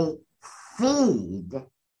 They feed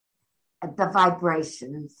the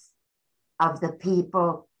vibrations of the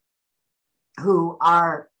people who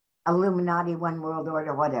are Illuminati, One World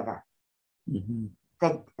Order, whatever.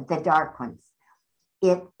 The dark ones.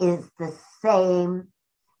 It is the same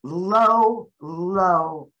low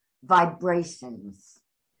vibrations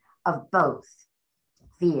of both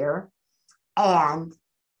fear and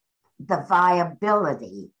the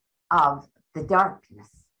viability of the darkness,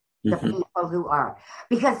 the people who are,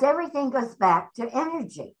 because everything goes back to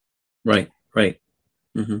energy. Right.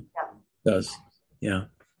 Does. Yeah.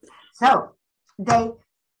 So they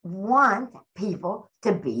want people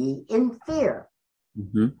to be in fear.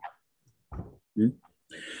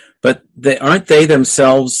 But aren't they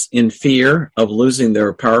themselves in fear of losing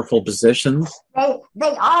their powerful positions?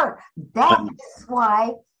 They are. That is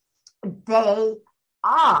why they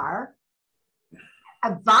are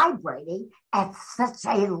vibrating at such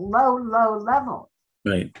a low level.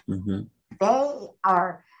 Right. They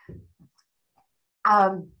are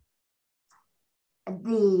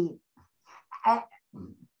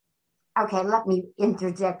okay, let me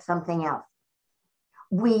interject something else.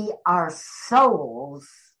 We are souls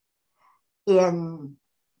in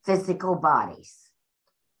physical bodies.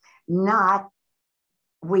 Not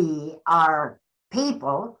we are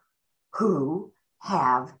people who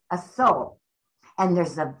have a soul. And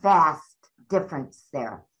there's a vast difference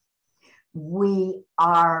there. We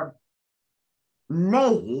are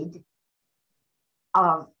made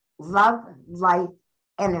of love, light,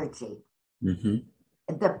 energy,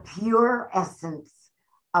 the pure essence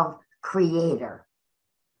of Creator,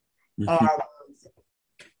 and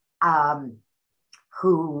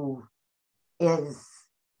who is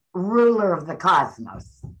ruler of the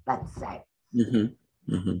cosmos, let's say,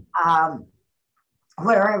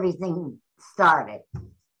 where everything started.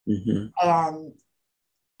 And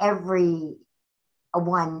every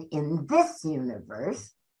one in this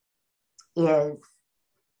universe is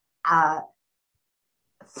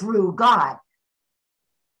through God.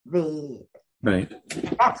 Right.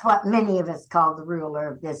 That's what many of us call the ruler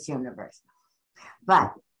of this universe.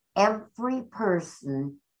 But every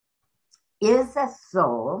person is a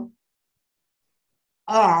soul,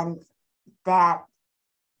 and that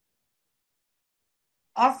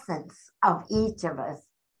essence of each of us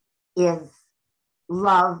is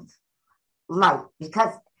love, light,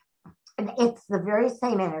 because it's the very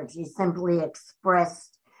same energy, simply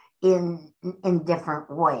expressed in different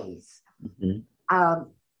ways. Mm-hmm.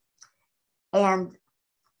 And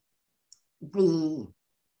the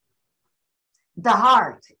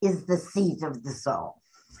heart is the seat of the soul.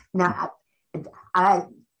 Now,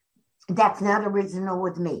 that's not original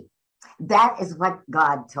with me. That is what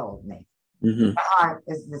God told me. Mm-hmm. The heart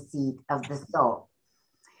is the seat of the soul.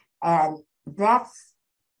 And that's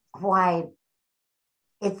why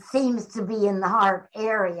it seems to be in the heart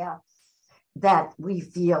area that we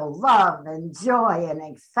feel love and joy and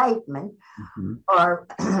excitement, Mm-hmm. or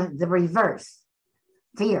the reverse,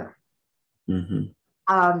 fear. Mm-hmm.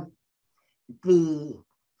 The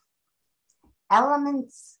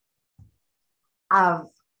elements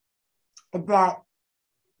of that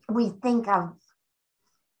we think of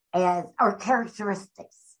as, or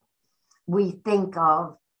characteristics we think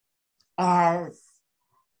of as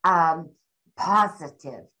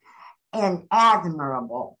positive and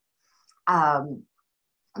admirable,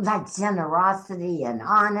 like generosity and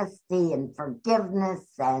honesty and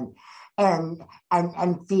forgiveness and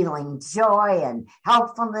feeling joy and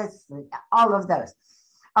helpfulness, and all of those.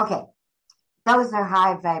 Okay, those are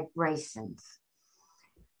high vibrations.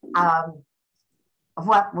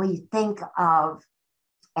 What we think of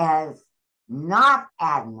as not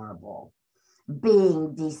admirable,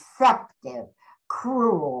 being deceptive,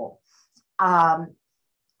 cruel,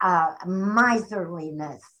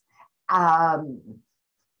 miserliness,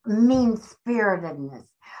 mean-spiritedness,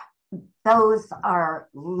 those are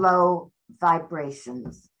low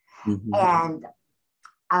vibrations. Mm-hmm. And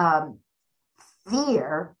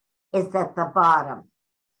fear is at the bottom.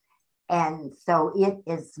 And so it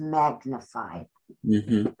is magnified.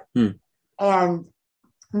 Mm-hmm. And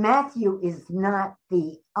Matthew is not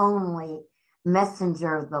the only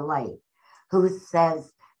messenger of the light who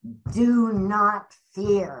says, do not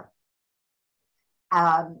fear,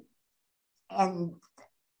 and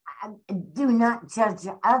do not judge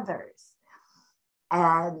others.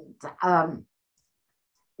 And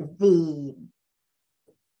the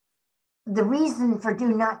reason for do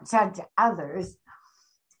not judge others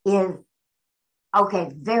is, okay,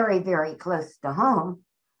 very, very close to home.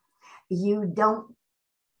 We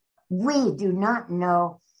do not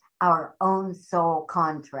know our own soul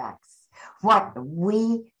contracts, what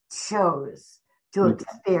we chose to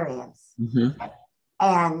experience. Mm-hmm.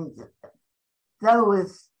 And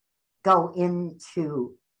those go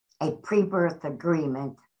into a pre-birth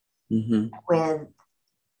agreement with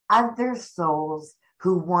other souls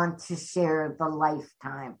who want to share the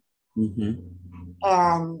lifetime.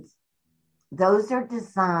 And those are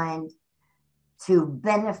designed to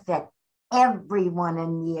benefit everyone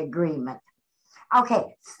in the agreement.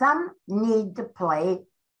 Okay, some need to play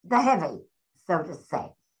the heavy, so to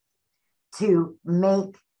say, to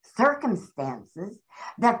make circumstances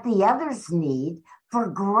that the others need for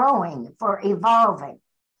growing, for evolving.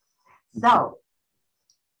 So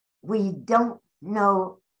we don't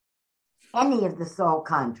know any of the soul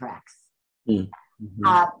contracts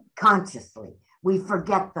consciously. We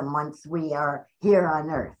forget them once we are here on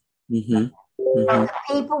earth. The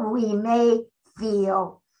people we may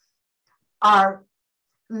feel are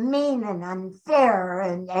mean and unfair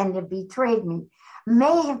and have betrayed me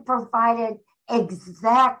may have provided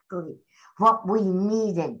exactly what we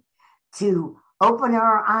needed to open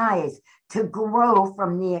our eyes, to grow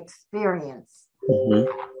from the experience.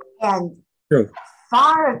 And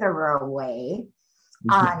farther away,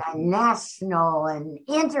 on a national and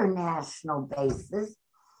international basis,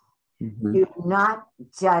 do not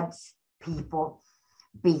judge people,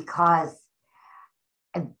 because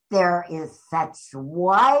there is such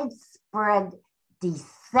widespread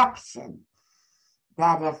deception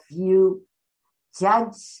that if you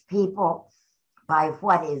judge people by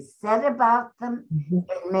what is said about them in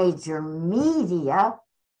major media,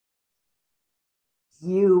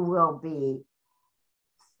 you will be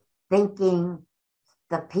thinking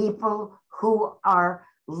the people who are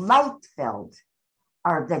light-filled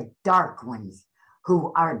are the dark ones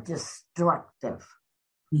who are destructive.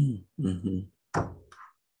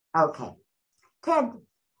 Okay. Ted,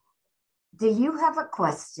 do you have a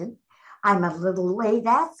question? I'm a little late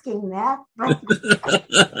asking that, but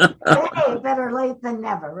hey, better late than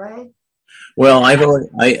never, right? Well,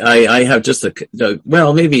 I have just a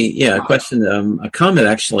question, a comment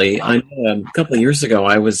actually. I know a couple of years ago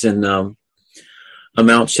I was in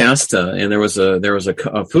Mount Shasta, and there was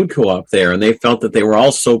a food co-op there, and they felt that they were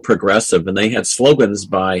all so progressive, and they had slogans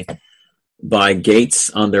by Gates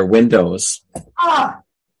on their windows. Oh,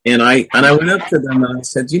 And I went up to them and I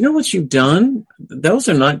said, "Do you know what you've done? Those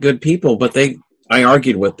are not good people." But I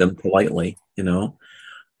argued with them politely,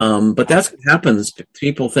 But that's what happens.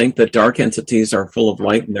 People think that dark entities are full of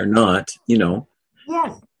light, and they're not,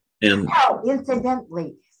 yes. And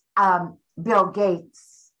incidentally, Bill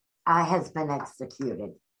Gates has been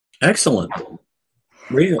executed. Excellent.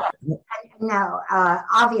 Really? Now,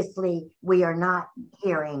 obviously, we are not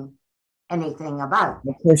hearing anything about it.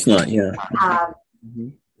 Of course not. Yeah.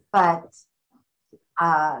 But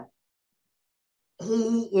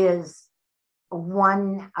he is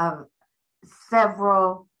one of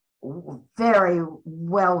several very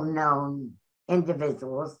well-known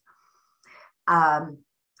individuals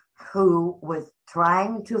who was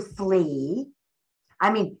trying to flee.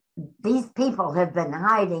 I mean, these people have been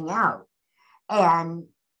hiding out and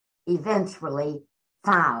eventually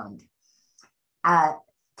found,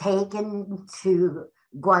 taken to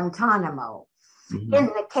Guantanamo. Mm-hmm. In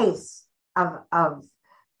the case of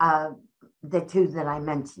the two that I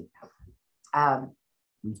mentioned,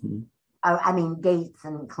 I mean, Gates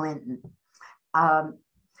and Clinton,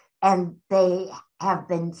 and they have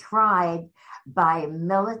been tried by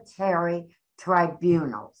military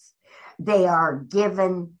tribunals. They are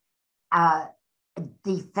given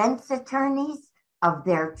defense attorneys of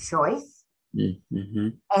their choice,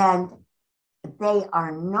 and they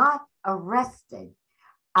are not arrested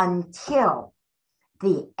until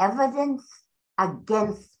the evidence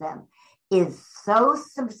against them is so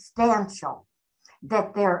substantial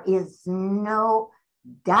that there is no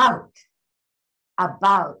doubt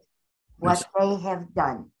about what they have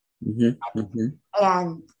done.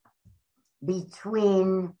 And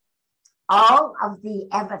between all of the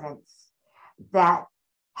evidence that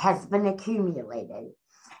has been accumulated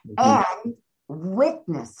and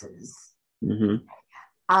witnesses, the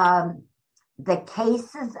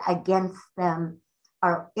cases against them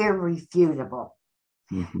are irrefutable.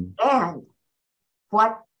 And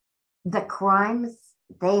what the crimes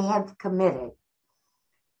they have committed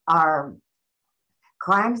are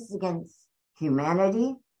crimes against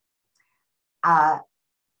humanity,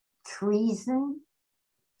 treason,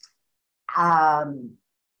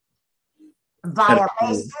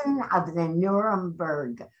 violation of the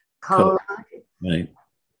Nuremberg Code. Right.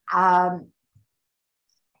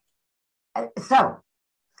 So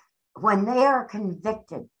when they are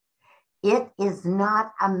convicted, it is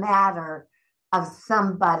not a matter of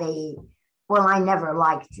somebody, well, I never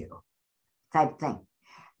liked you type thing.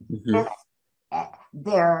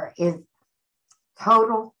 There is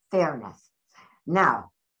total fairness.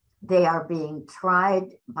 Now, they are being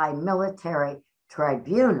tried by military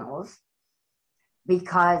tribunals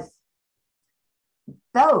because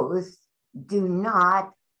those do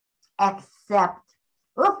not accept,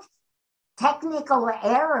 technical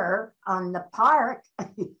error on the part,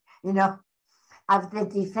 of the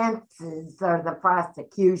defenses or the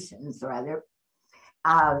prosecutions, rather,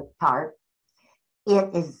 part.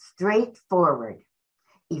 It is straightforward.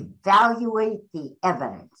 Evaluate the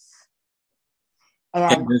evidence.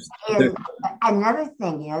 And another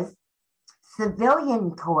thing is,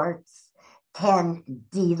 civilian courts can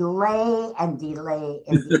delay and delay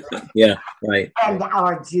and delay. Yeah, right. And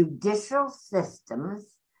our judicial systems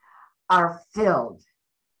are filled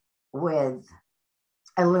with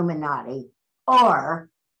Illuminati or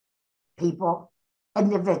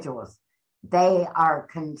individuals. They are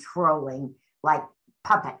controlling like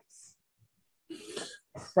puppets.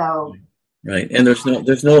 So right, and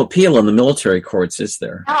there's no appeal in the military courts, is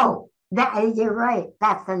there? No, you're right.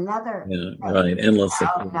 That's another. Yeah, right. Endless.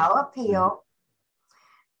 No appeal.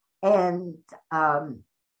 And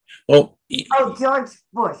George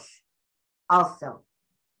Bush also.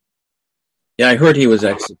 Yeah, I heard he was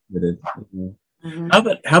executed. How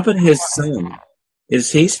about his son?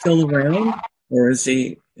 Is he still around, or is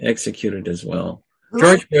he executed as well?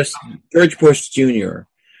 George Bush Jr.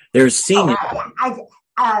 There's Senior.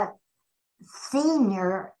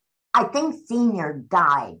 Senior, I think Senior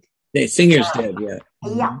died. Yeah, Senior's dead, yeah.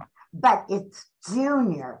 Yeah, but it's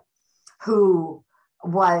Junior who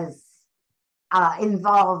was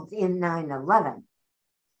involved in 9/11.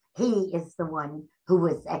 He is the one who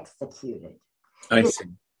was executed. His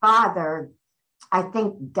father, I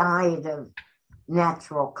think, died of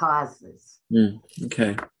natural causes.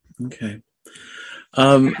 Okay. Okay.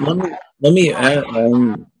 Let me add.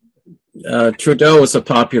 Trudeau is a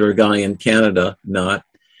popular guy in Canada. Not.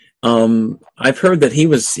 I've heard that he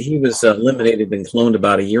was eliminated and cloned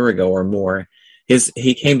about a year ago or more.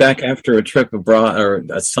 He came back after a trip abroad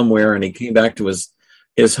or somewhere, and he came back to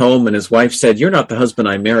his home, and his wife said, "You're not the husband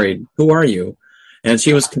I married. Who are you?" And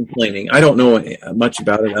she was complaining. I don't know much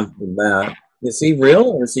about it other than that. Is he real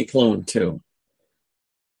or is he cloned too?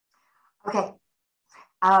 Okay.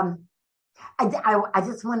 I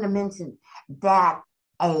just want to mention that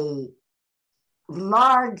a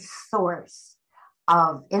large source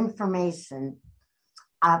of information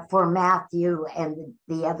for Matthew and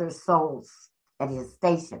the other souls at his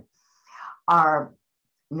station are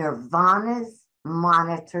Nirvana's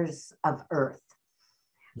monitors of Earth,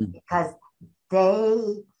 because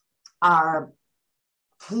they are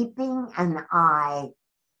keeping an eye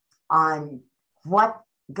on what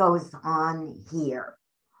goes on here.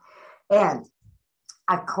 And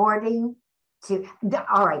according to,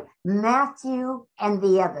 all right, Matthew and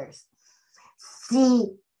the others,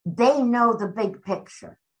 they know the big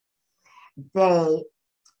picture. They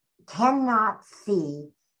cannot see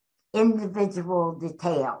individual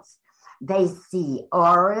details. They see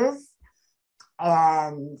auras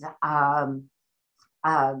and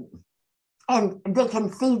they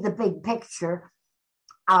can see the big picture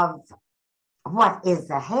of what is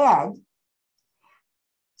ahead,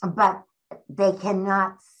 but they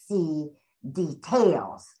cannot see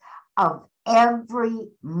details of every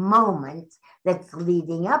moment that's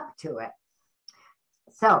leading up to it.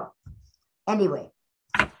 So anyway,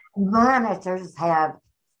 monitors have,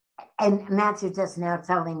 and Matthew just now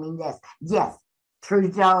telling me this, yes,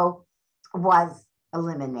 Trudeau was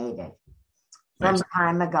eliminated some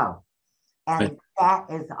time ago. And that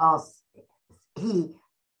is also,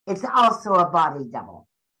 it's also a body double.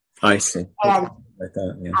 I see. And like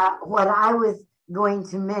that, yeah. What I was going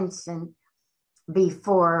to mention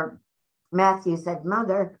before Matthew said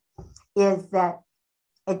mother is that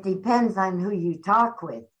it depends on who you talk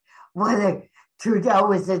with, whether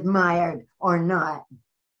Trudeau is admired or not.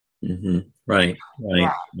 Mm-hmm. Right.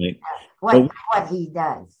 Yeah. Right. What he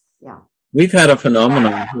does. Yeah. We've had a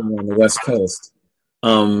phenomenon here on the West Coast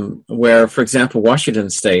where, for example, Washington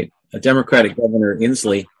State, a Democratic governor,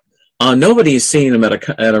 Inslee, nobody's seen him at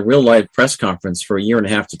a real live press conference for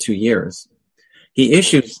 1.5 to 2 years. He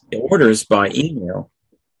issues orders by email,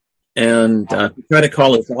 and you try to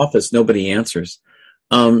call his office, nobody answers.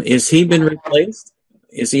 Is he been replaced?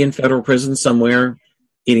 Is he in federal prison somewhere,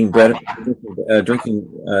 eating bread, drinking,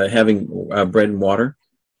 having bread and water?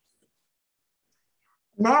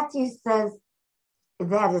 Matthew says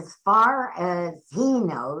that as far as he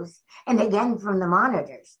knows, and again from the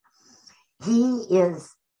monitors, he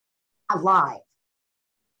is alive.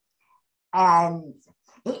 And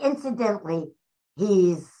incidentally,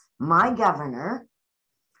 he's my governor,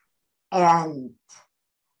 and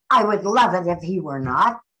I would love it if he were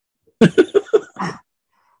not.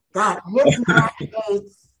 God, his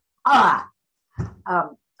mandates are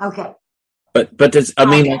okay. But does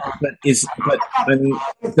does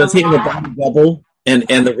he have a body double and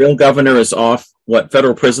the real governor is off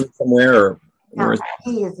federal prison somewhere No,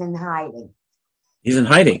 he is in hiding. He's in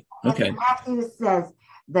hiding. Okay. And Matthew says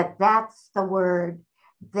that's the word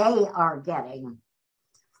they are getting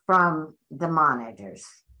from the monitors.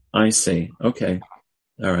 I see. Okay.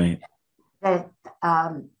 All right. That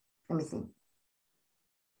let me see.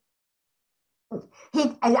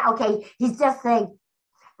 He's just saying,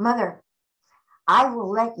 Mother, I will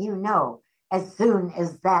let you know as soon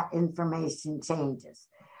as that information changes.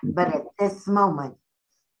 But at this moment,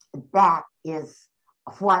 that is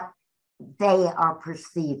what they are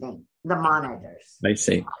perceiving, the monitors. I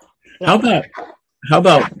see. Yeah. How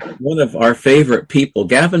about one of our favorite people,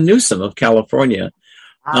 Gavin Newsom of California?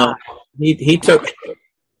 He took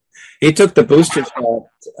the booster shot,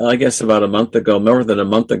 I guess, about a month ago, more than a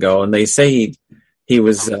month ago, and they say he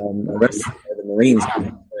was arrested by the Marines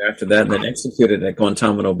after that, and then executed at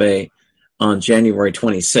Guantanamo Bay on January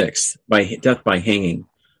 26th by death by hanging.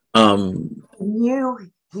 Knew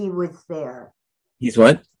he was there. He's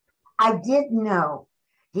what? I did know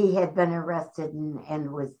he had been arrested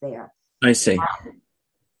and was there. I see.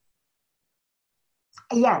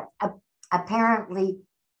 Yes, apparently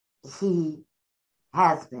he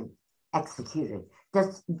has been executed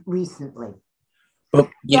just recently. Well,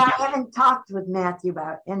 yeah, I haven't talked with Matthew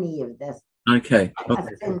about any of this. Okay.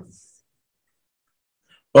 Since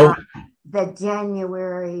the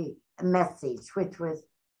January message, which was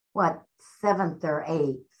 7th or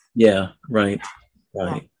 8th. Yeah. Right.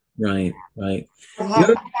 Right. It The had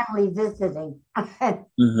other- family visiting. Okay.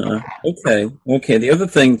 The other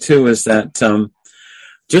thing too is that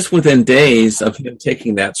just within days of him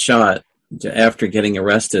taking that shot after getting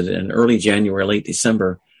arrested in early January, late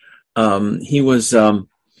December, he was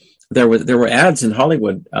there were ads in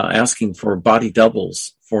Hollywood asking for body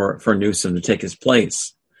doubles for Newsom to take his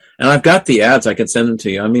place, and I've got the ads. I could send them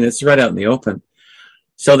to you. I mean, it's right out in the open.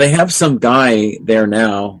 So they have some guy there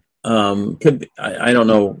now. Could be, I don't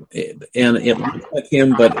know, and it looks like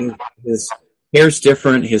him, but his hair's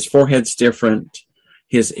different, his forehead's different,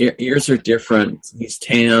 his ears are different. He's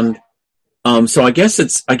tanned. So I guess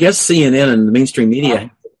CNN and the mainstream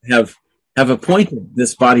media have appointed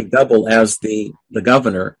this body double as the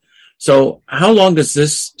governor. So how long does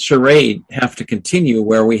this charade have to continue,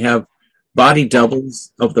 where we have body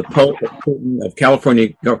doubles of the Pope, of Putin, of California?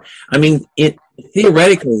 I mean,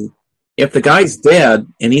 theoretically, if the guy's dead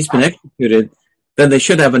and he's been executed, then they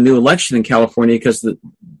should have a new election in California, because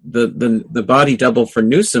the body double for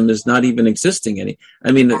Newsom is not even existing any.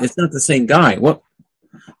 I mean, it's not the same guy. What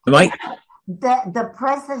am I? The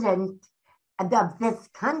president of this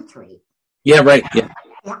country. Yeah, right. Yeah,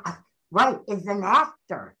 right, is an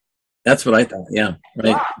actor. that's what I thought. Yeah, right.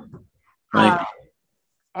 Yeah. Right.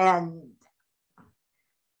 And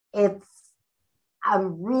it's a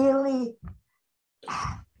really,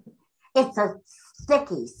 it's a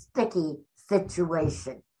sticky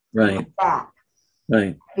situation. Right. That.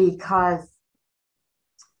 Right. Because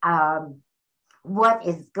what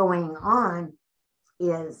is going on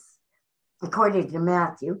is, according to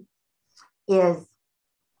Matthew, is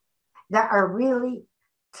there are really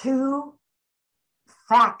two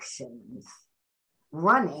factions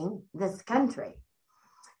running this country.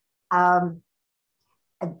 The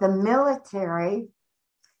military,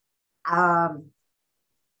 the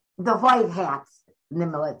white hats in the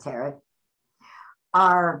military,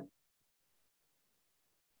 are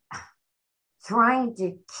trying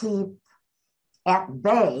to keep at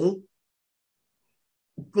bay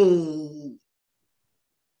the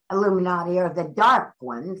Illuminati, or the dark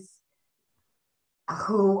ones,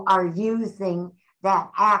 who are using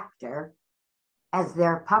that actor as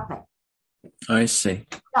their puppet. I see.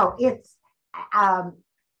 So it's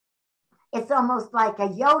almost like a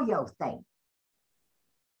yo-yo thing.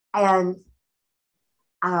 And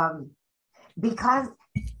because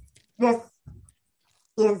this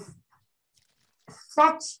is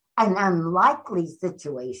such an unlikely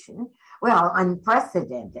situation, well,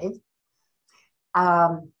 unprecedented,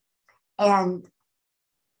 and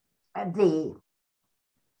the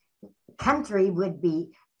country would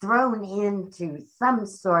be thrown into some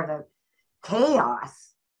sort of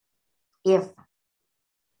chaos if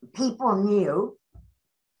people knew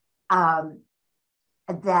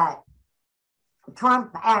that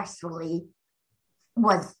Trump actually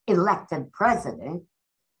was elected president.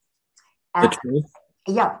 The truth?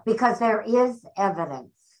 Yeah, because there is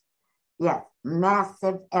evidence. Yes,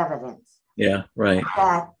 massive evidence. Yeah, right.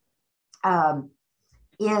 That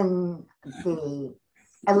in the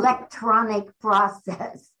electronic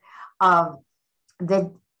process of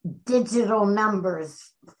the digital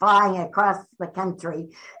numbers flying across the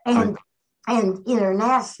country and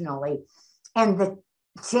internationally, and the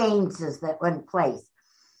changes that went place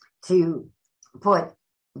to put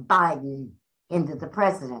Biden into the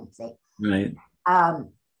presidency. Right.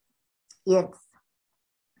 It's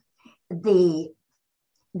the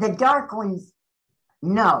dark ones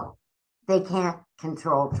know they can't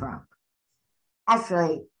control Trump.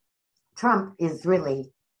 Actually, Trump is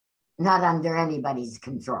really not under anybody's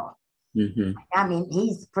control. Mm-hmm. I mean,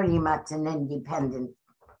 he's pretty much an independent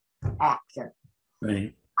actor.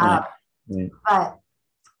 Right. But, Right.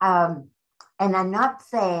 and I'm not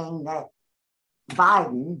saying that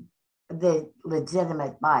Biden, the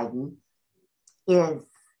legitimate Biden, is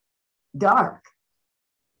dark,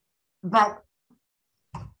 but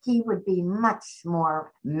he would be much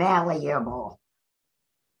more malleable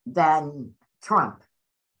than Trump.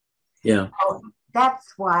 Yeah. So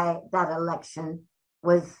that's why that election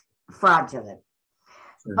was fraudulent.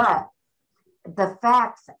 Sure. But the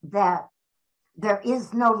fact that there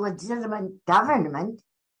is no legitimate government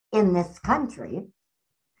in this country,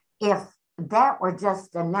 if that were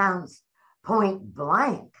just announced point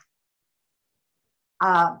blank,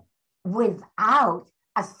 without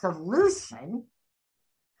a solution,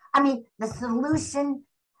 I mean, the solution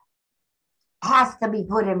has to be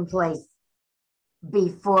put in place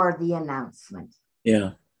before the announcement.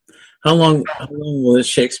 Yeah. How long will this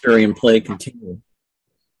Shakespearean play continue?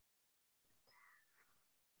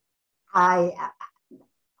 I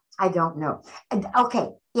don't know. Okay,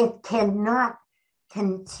 it cannot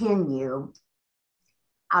continue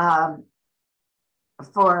um,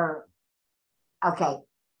 for, okay,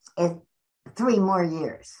 3 more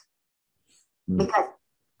years. Because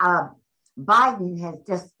Biden has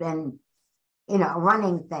just been,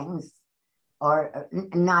 running things, or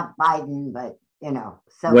not Biden, but,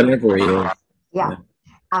 so whatever he is. Yeah.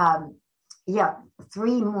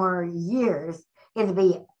 3 more years, it'd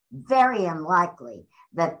be very unlikely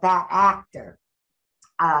that actor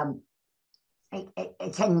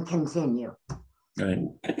it can continue. Right.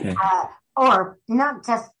 Okay. Or not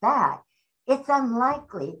just that, it's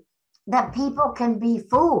unlikely that people can be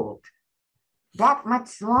fooled that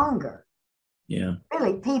much longer. Yeah.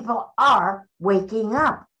 Really, people are waking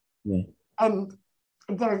up. Yeah. And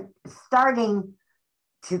they're starting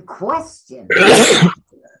to question.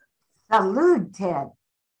 Salute, Ted.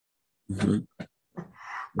 Mm-hmm.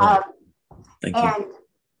 Right. Thank you. And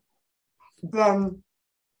then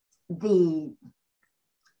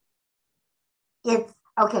it's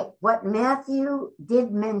okay. What Matthew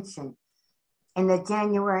did mention in the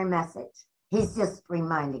January message, he's just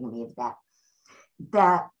reminding me of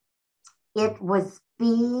that it was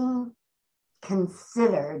being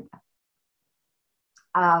considered,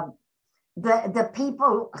 the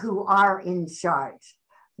people who are in charge,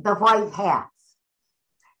 the white hats,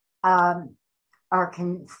 are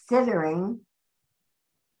considering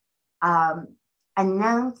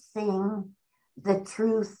announcing the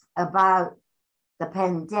truth about the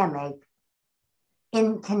pandemic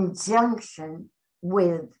in conjunction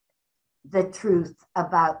with the truth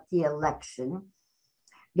about the election,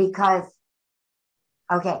 because,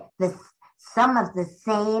 some of the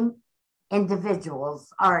same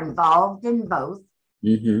individuals are involved in both.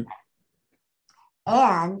 Mm-hmm.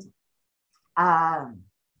 And,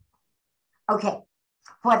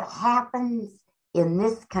 what happens in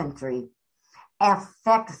this country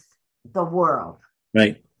affects the world.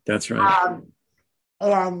 Right. That's right.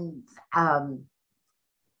 And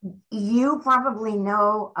you probably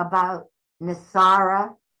know about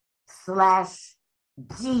NESARA/G,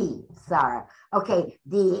 Sarah. Okay,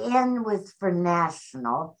 the N was for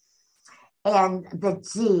national, and the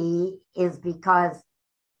G is because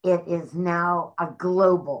it is now a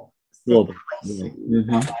global situation.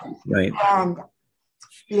 Mm-hmm. Right. And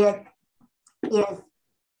it is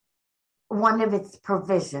one of its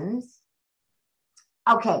provisions.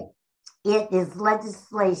 Okay, it is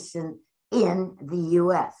legislation in the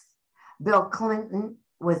U.S. Bill Clinton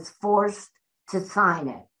was forced to sign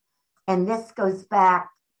it. And this goes back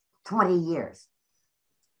 20 years.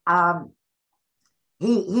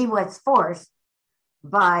 He was forced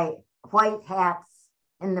by white hats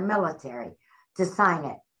in the military to sign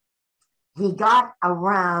it. He got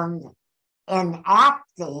around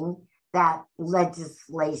enacting that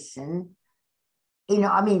legislation,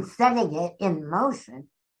 setting it in motion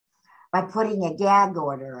by putting a gag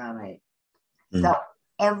order on it. Mm. So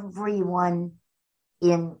everyone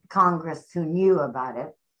in Congress who knew about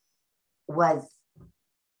it was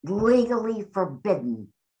legally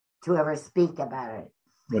forbidden to ever speak about it.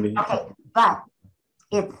 Okay, but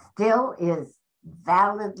it still is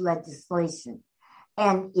valid legislation,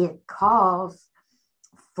 and it calls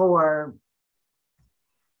for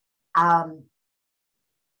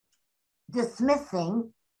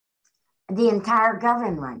dismissing the entire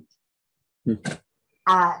government.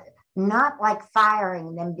 Not like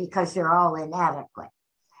firing them because you're all inadequate,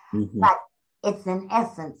 but it's in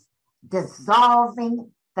essence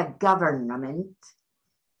dissolving the government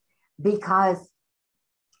because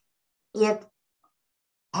it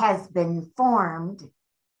has been formed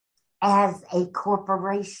as a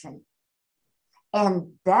corporation.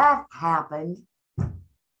 And that happened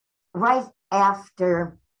right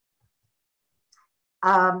after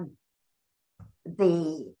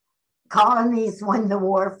the colonies won the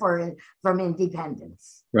war from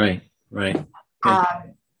independence. Right, right.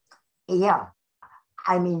 Yeah.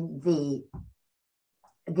 I mean, the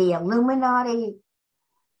Illuminati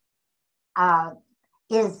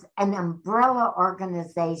is an umbrella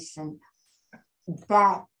organization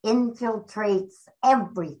that infiltrates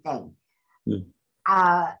everything.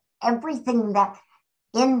 Everything that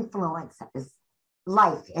influences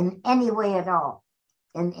life in any way at all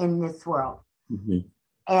in this world. Mm-hmm.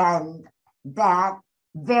 And that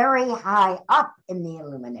very high up in the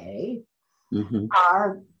Illuminati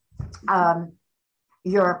are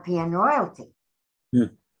European royalty. Yeah.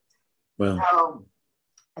 Well, so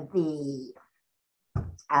the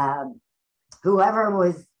whoever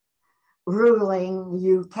was ruling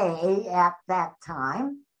UK at that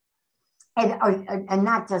time, and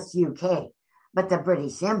not just UK, but the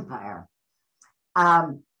British Empire,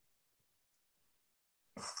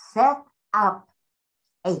 set up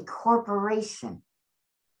a corporation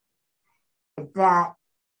that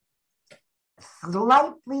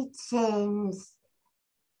slightly changed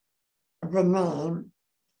the name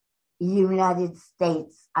United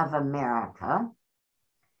States of America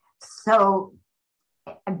so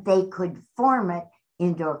they could form it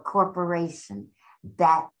into a corporation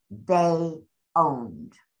that they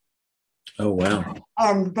owned. Oh, wow.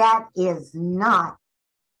 And that is not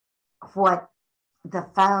what the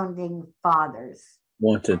founding fathers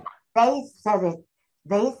wanted. They set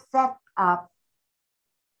up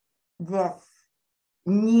this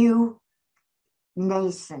new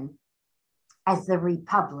nation as a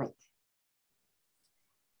republic.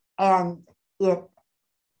 And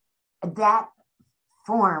that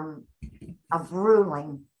form of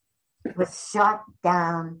ruling was shot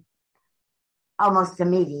down almost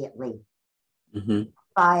immediately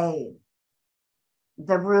by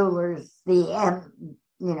the rulers,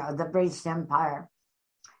 the British Empire,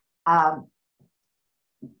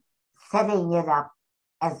 setting it up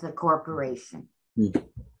as a corporation.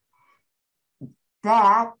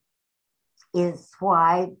 That is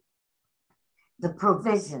why the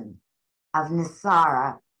provision of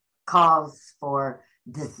Nisara calls for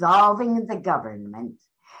dissolving the government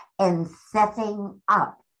and setting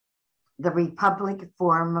up the republic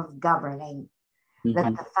form of governing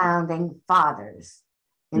that the founding fathers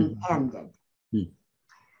intended.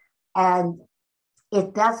 And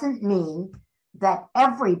it doesn't mean that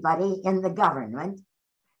everybody in the government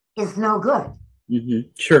is no good.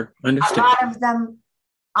 Sure, I understand. A lot of them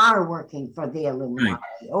are working for the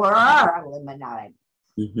Illuminati or are Illuminati,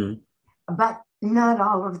 but not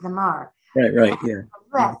all of them are. Right, yeah.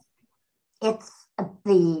 Nevertheless, it's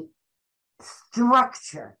the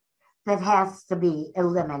structure that has to be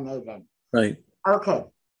eliminated. Right. Okay.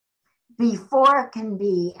 Before it can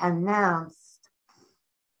be announced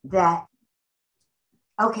that,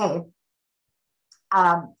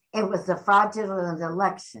 it was a fraudulent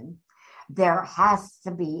election, there has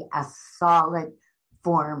to be a solid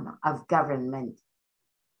form of government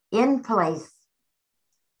in place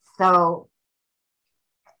so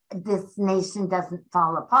this nation doesn't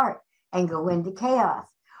fall apart and go into chaos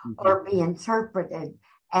or be interpreted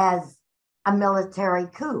as a military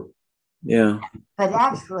coup. Yeah. But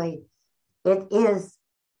actually, it is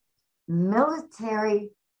military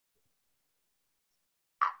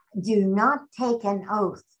do not take an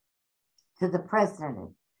oath to the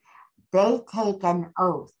president. They take an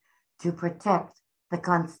oath to protect the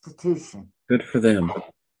Constitution. Good for them.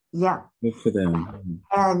 Yeah. Good for them.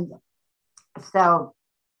 And so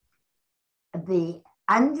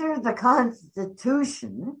under the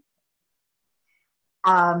Constitution,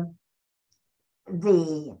 the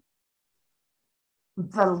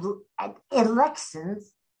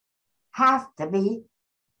elections have to be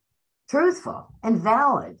truthful and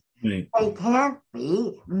valid. Right. They can't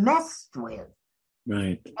be messed with.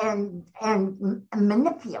 Right. And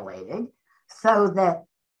manipulated so that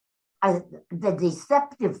the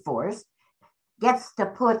deceptive force gets to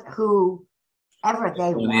put whoever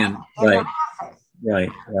they want in right. office.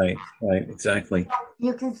 Right, exactly.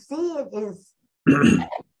 You can see it is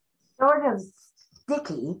sort of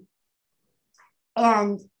sticky.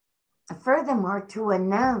 And furthermore, to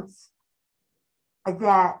announce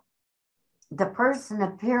that the person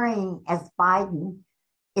appearing as Biden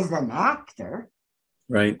is an actor.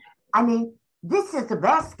 Right. I mean, this is a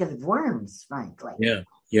basket of worms, frankly. Yeah.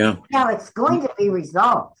 Now, it's going to be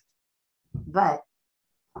resolved, but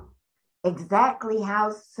exactly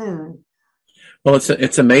how soon? Well,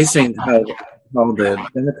 it's amazing how the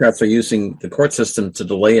Democrats are using the court system to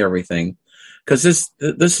delay everything, because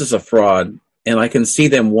this is a fraud, and I can see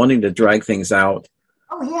them wanting to drag things out.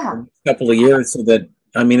 Oh yeah, a couple of years, so that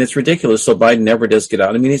it's ridiculous. So Biden never does get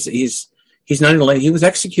out. He's not even. He was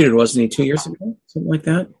executed, wasn't he, 2 years ago, something like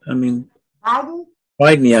that? Biden,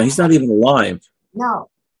 yeah, he's not even alive. No,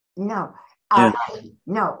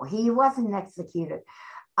 he wasn't executed.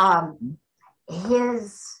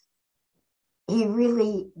 He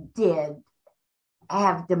really did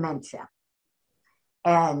have dementia,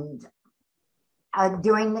 and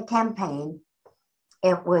during the campaign,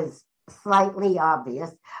 it was slightly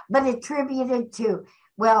obvious, but attributed to,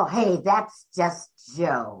 well, hey, that's just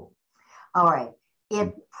Joe. All right,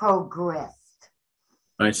 it progressed.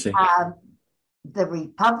 I see. The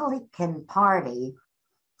Republican Party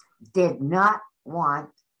did not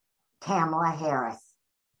want Kamala Harris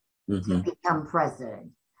to become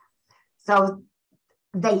president. So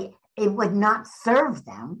it would not serve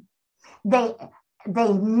them. They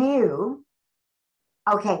knew,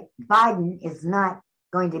 okay, Biden is not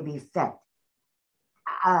going to be fit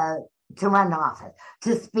to run office,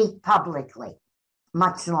 to speak publicly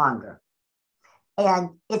much longer. And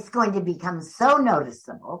it's going to become so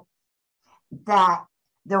noticeable that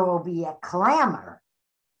there will be a clamor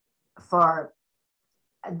for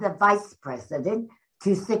the vice president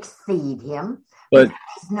to succeed him, but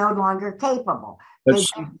he's no longer capable. But They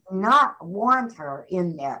she, do not want her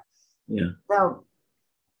in there. yeah. So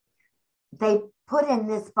they put in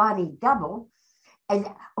this body double. And,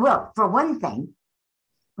 well, for one thing,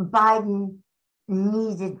 Biden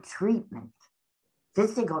needed treatment,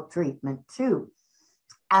 physical treatment too.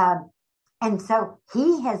 And so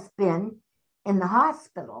he has been in the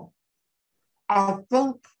hospital, I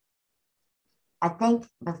think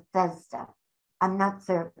Bethesda. I'm not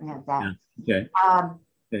certain of that. Yeah.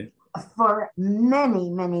 Okay. For many,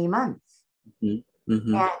 many months. Mm-hmm.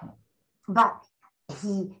 Mm-hmm. But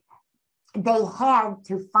they had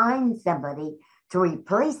to find somebody to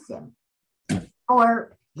replace him,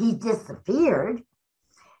 or he disappeared.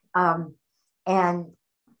 And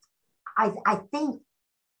I think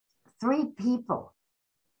 3 people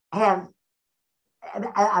have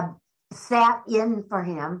sat in for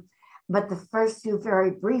him, but the first 2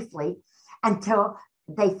 very briefly, until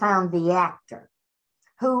they found the actor,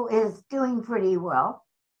 who is doing pretty well.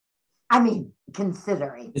 I mean,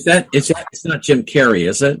 considering. It's not Jim Carrey,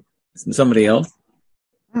 is it? Is somebody else?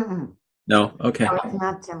 Mm-mm. No. Okay. No, it's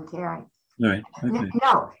not Jim Carrey. All right. Okay.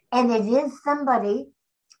 No, and it is somebody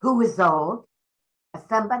who is old,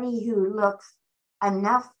 somebody who looks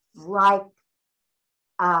enough like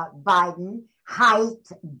Biden,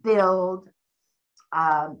 height, build,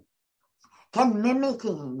 can mimic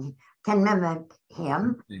him,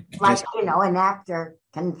 like, an actor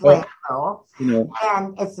can play a role.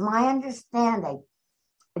 And it's my understanding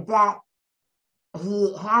that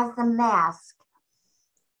he has a mask,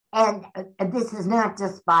 and this is not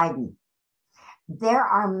just Biden. There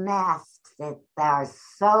are masks that are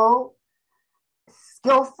so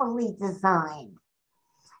skillfully designed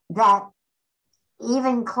that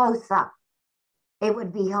even close up, it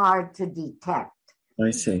would be hard to detect.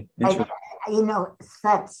 I see.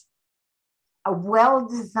 Such a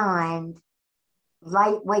well-designed,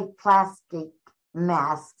 lightweight plastic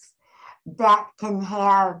masks that can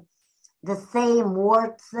have the same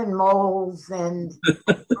warts and moles and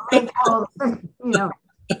wrinkles, Yeah.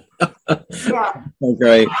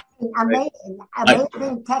 Okay.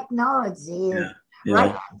 Amazing technology is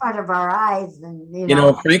right in front of our eyes,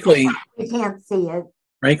 and frankly, we can't see it.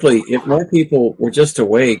 Frankly, if more people were just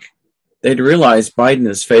awake, they'd realize Biden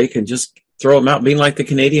is fake and just throw him out, being like the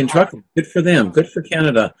Canadian trucker. Good for them. Good for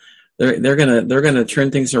Canada. They're gonna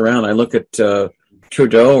turn things around. I look at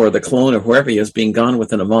Trudeau or the clone of whoever he is being gone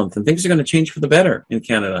within a month, and things are going to change for the better in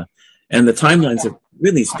Canada. And the timelines have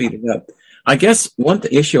really speeded up. I guess one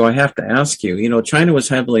issue I have to ask you, China was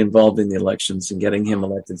heavily involved in the elections and getting him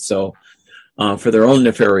elected. So for their own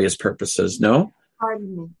nefarious purposes, no?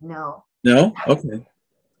 Pardon me, no. No? Okay.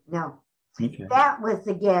 No. Okay. That was,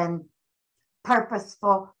 again,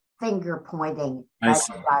 purposeful finger pointing at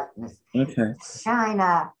the darkness. Okay.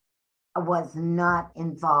 China was not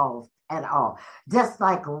involved at all. Just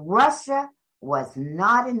like Russia was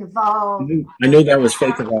not involved. I knew that was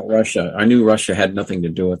fake about Russia. I knew Russia had nothing to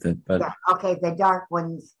do with it. But yeah, okay, the dark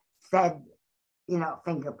ones said,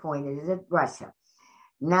 finger pointed at Russia.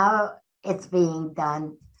 Now it's being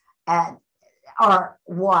done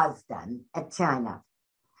was done at China.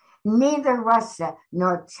 Neither Russia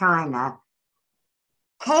nor China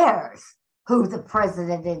cares who the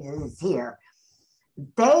president is here.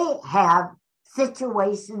 They have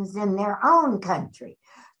situations in their own country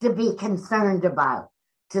to be concerned about,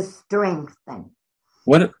 to strengthen.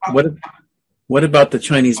 What about the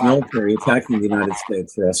Chinese military attacking the United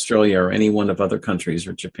States or Australia or any one of other countries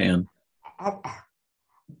or Japan?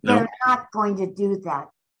 They're not going to do that.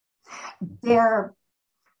 They're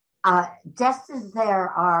just as there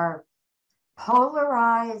are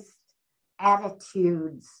polarized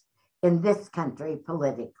attitudes in this country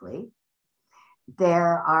politically,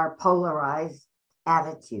 there are polarized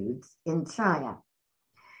attitudes in China.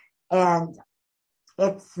 And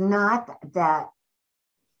it's not that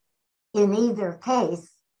in either case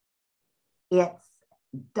it's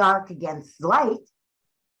dark against light,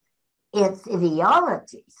 it's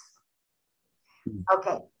ideologies.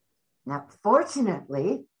 Okay, now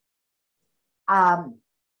fortunately,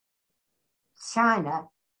 China,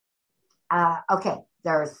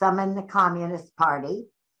 there are some in the Communist Party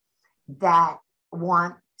that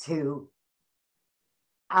want to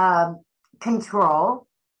control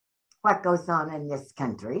what goes on in this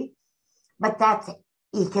country, but that's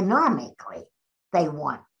economically, they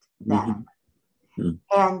want that. Mm-hmm.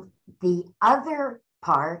 And the other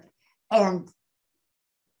part, and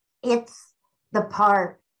it's the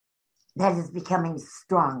part that is becoming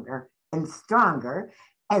stronger and stronger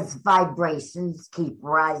as vibrations keep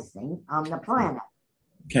rising on the planet.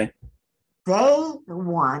 Okay. They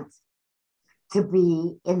want to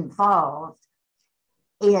be involved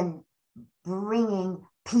in bringing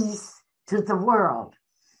peace to the world,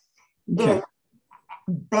 Okay. in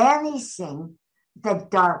banishing the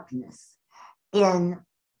darkness, in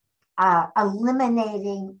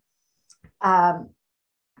eliminating the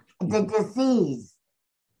disease,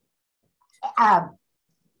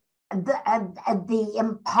 the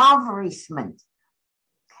impoverishment.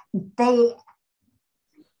 They,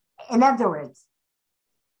 in other words,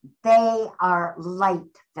 they are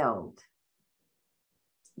light-filled.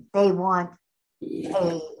 They want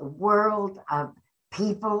a world of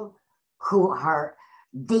people who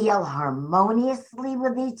deal harmoniously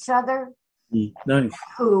with each other, Nice.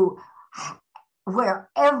 where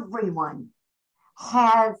everyone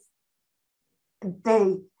has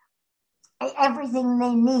everything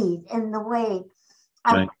they need in the way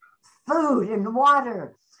of Right. food and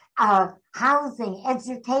water, housing,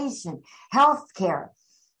 education, healthcare,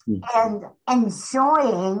 and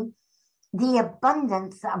enjoying the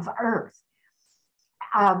abundance of Earth.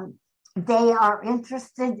 They are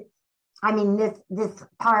interested. I mean, this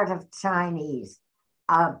part of Chinese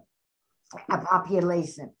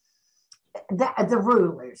population, the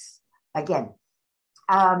rulers, again,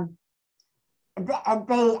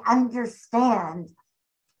 they understand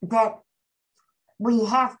that we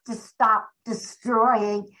have to stop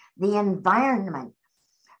destroying the environment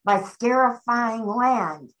by scarifying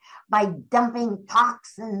land, by dumping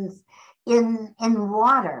toxins in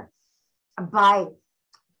water, by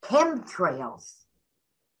chemtrails.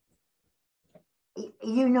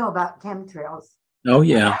 You know about chemtrails. Oh,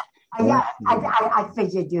 yeah. I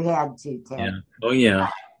figured you had to, Ted. Yeah. Oh, yeah.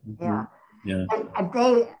 Yeah. Yeah.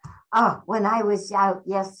 And when I was out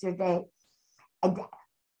yesterday,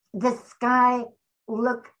 the sky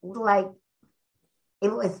looked like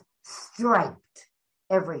it was striped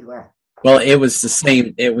everywhere. Well, it was the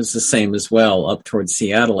same. It was the same as well up towards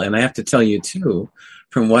Seattle. And I have to tell you, too,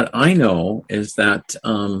 from what I know, is that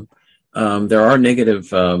there are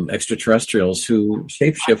negative extraterrestrials who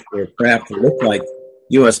shapeshift their craft to look like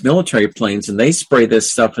U.S. military planes, and they spray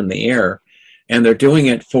this stuff in the air. And they're doing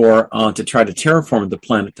it to try to terraform the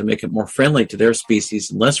planet to make it more friendly to their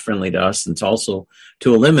species and less friendly to us, and also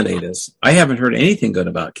to eliminate us. I haven't heard anything good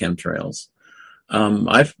about chemtrails.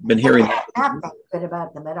 I've been hearing nothing good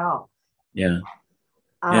about them at all. Yeah.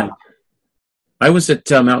 Yeah. I was at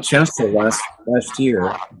Mount Shasta last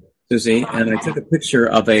year, Susie, and I took a picture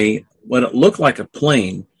of what it looked like a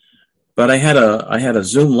plane, but I had a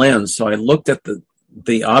zoom lens, so I looked at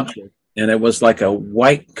the object, and it was like a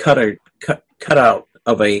white cutout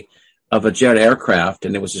of a jet aircraft,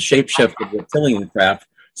 and it was a shapeshifted reptilian craft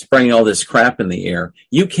spraying all this crap in the air.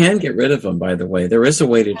 You can get rid of them, by the way. There is a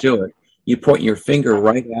way to do it. You point your finger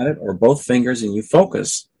right at it, or both fingers, and you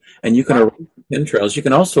focus. And you can erase the chemtrails. You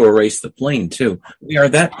can also erase the plane, too. We are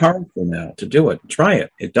that powerful now to do it. Try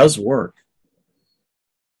it. It does work.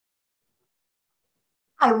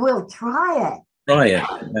 I will try it. Try it.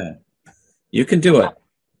 Yeah. You can do it.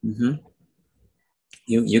 Mm-hmm.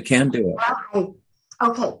 You can do it.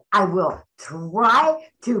 I will try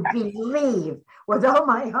to believe with all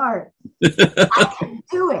my heart. I can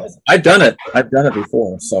do it. I've done it. I've done it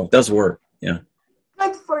before, so it does work. Yeah.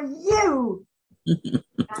 Good for you.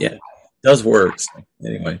 Yeah, it does work. So,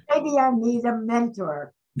 anyway. Maybe I need a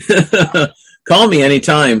mentor. Call me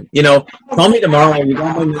anytime. Call me tomorrow. You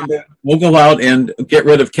got my number. We'll go out and get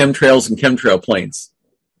rid of chemtrails and chemtrail planes.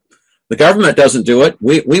 The government doesn't do it.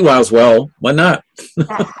 We might as well. Why not?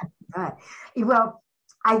 Right. Well,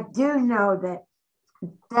 I do know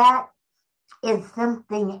that is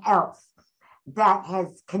something else that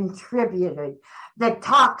has contributed. The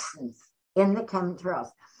toxins in the chemtrails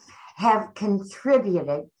have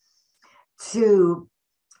contributed to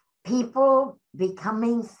people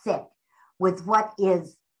becoming sick with what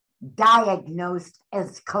is diagnosed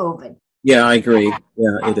as COVID. Yeah, I agree.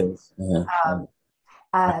 Yeah, it is.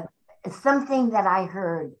 Something that I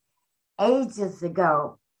heard ages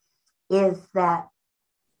ago is that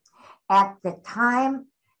at the time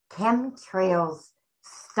chemtrails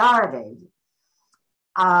started,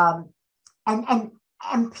 and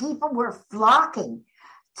people were flocking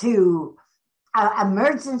to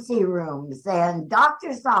emergency rooms and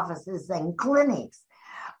doctors' offices and clinics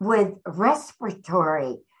with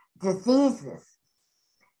respiratory diseases.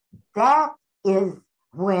 That is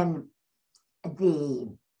when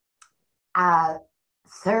the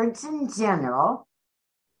Surgeon General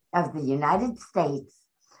of the United States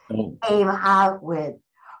came out with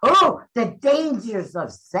Oh, the dangers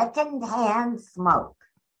of secondhand smoke.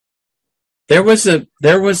 There was a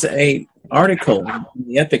article in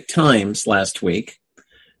the Epic Times last week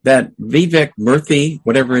that Vivek Murthy,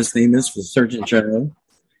 whatever his name is, the Surgeon General,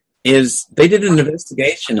 they did an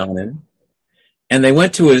investigation on him, and they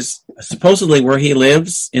went to his supposedly where he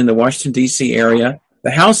lives in the Washington D.C. area.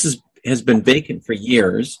 The house has been vacant for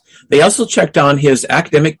years. They also checked on his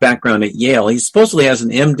academic background at Yale. He supposedly has an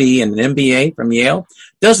MD and an MBA from Yale.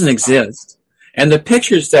 Doesn't exist. And the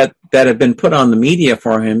pictures that have been put on the media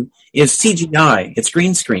for him is CGI. It's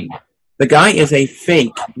green screen. The guy is a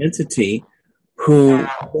fake entity who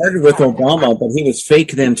started with Obama, but he was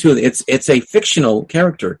fake then too. It's a fictional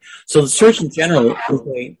character. So the Surgeon General is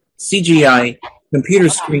a CGI computer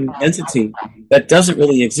screen entity that doesn't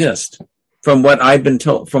really exist, from what I've been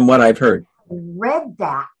told, from what I've heard. Read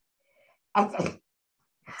that. I'll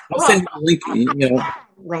send you a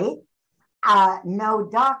link. No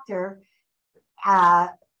doctor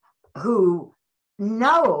who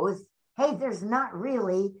knows, hey, there's not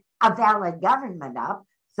really a valid government up,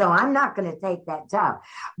 so I'm not going to take that job.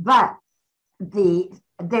 But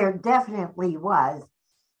there definitely was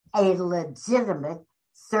a legitimate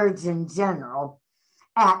Surgeon General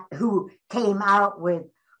who came out with,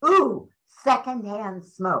 secondhand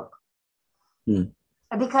smoke.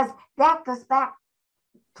 Because that goes back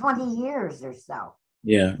 20 years or so.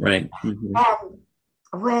 Yeah, right. Mm-hmm. And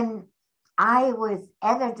when I was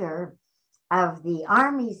editor of the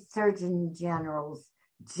Army Surgeon General's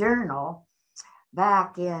Journal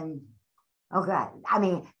back in,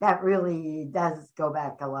 that really does go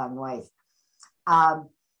back a long ways.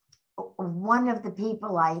 One of the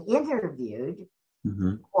people I interviewed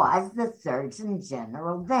was the Surgeon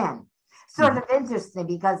General then. Sort of interesting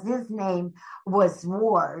because his name was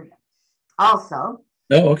Ward also.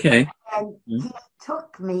 Oh, okay. And he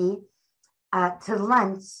took me to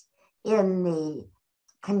lunch in the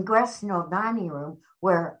congressional dining room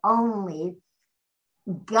where only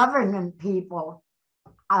government people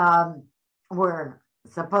were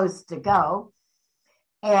supposed to go.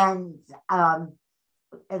 And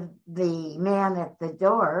the man at the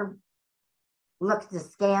door looked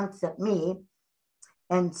askance at me,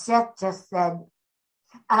 and Chet just said,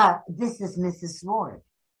 this is Mrs. Ward.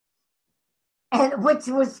 And which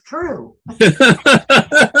was true.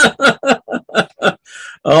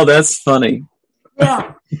 Oh, that's funny.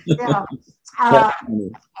 Yeah.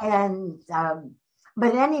 But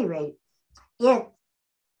at any rate, it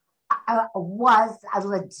was a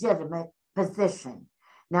legitimate position.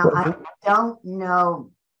 Now, I don't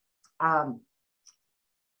know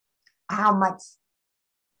how much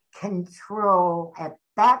control at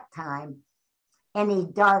that time any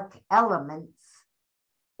dark elements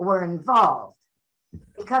were involved,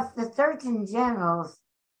 because the Surgeon General's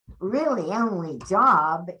really only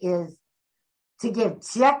job is to give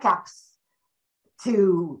checkups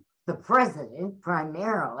to the president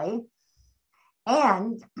primarily.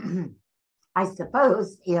 And I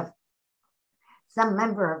suppose if some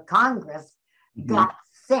member of Congress got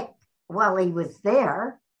sick while he was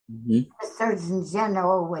there, the Surgeon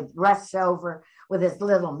General would rush over with his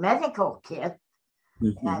little medical kit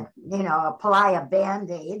and, apply a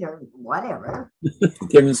Band-Aid or whatever.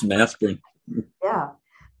 Give him some aspirin. Yeah.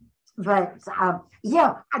 But,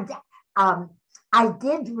 I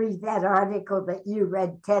did read that article that you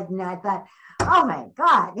read, Ted, and I thought, oh, my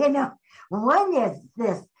God, when is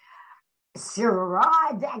this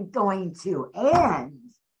charade going to end?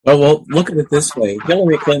 Well, look at it this way.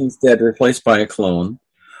 Hillary Clinton's dead, replaced by a clone.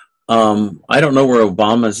 I don't know where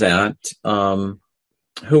Obama's at.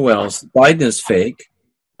 Who else? Biden is fake.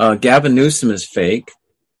 Gavin Newsom is fake.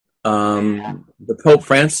 The Pope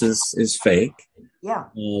Francis is fake. Yeah.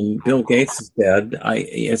 Bill Gates is dead.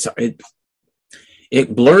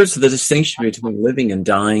 It blurs the distinction between living and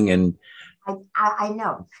dying. And I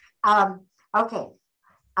know. Okay.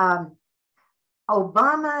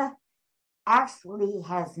 Obama actually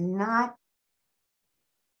has not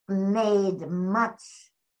made much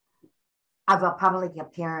of a public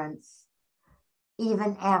appearance,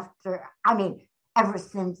 even ever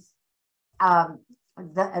since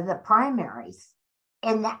the primaries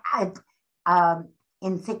in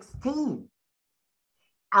 2016.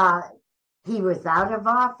 He was out of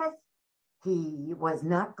office. He was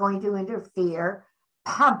not going to interfere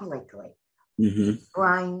publicly,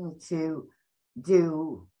 trying to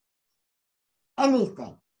do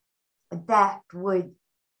anything that would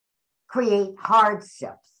create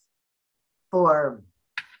hardships for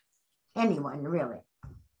anyone, really.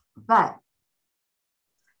 But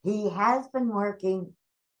he has been working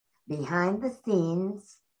behind the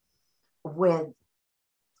scenes with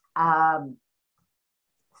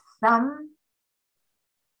some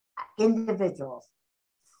individuals,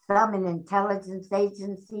 some in intelligence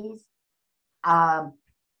agencies,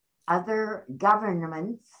 other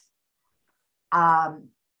governments,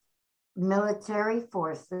 military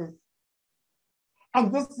forces,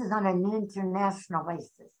 and this is on an international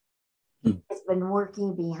basis. It's been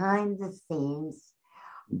working behind the scenes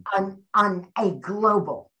on a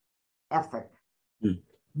global effort.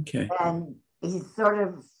 Okay. And he's sort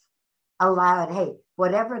of allowed, hey,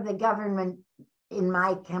 whatever the government in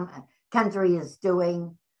my country is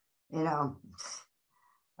doing,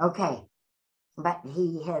 okay. But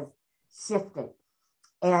he has shifted.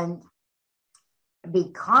 And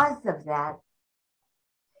because of that,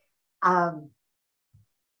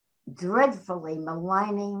 dreadfully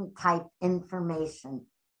maligning type information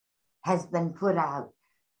has been put out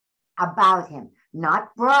about him,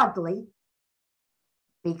 not broadly,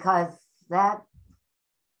 because the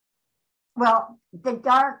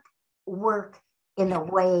dark work in a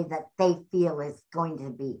way that they feel is going to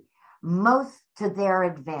be most to their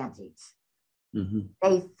advantage. Mm-hmm.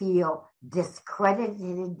 They feel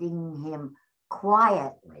discrediting him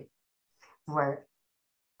quietly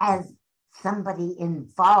as somebody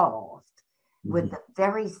involved with the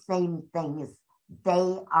very same things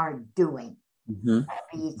they are doing to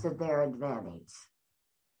be to their advantage.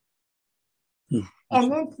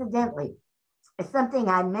 And incidentally, something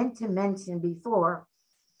I meant to mention before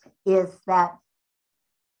is that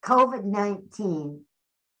COVID-19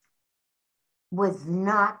 was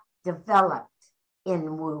not developed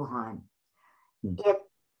in Wuhan. It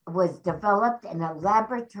was developed in a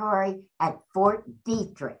laboratory at Fort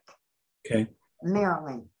Detrick,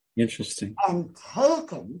 Maryland. Interesting. And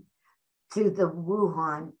taken to the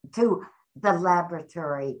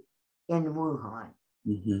laboratory in Wuhan.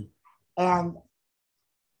 And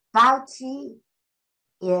Fauci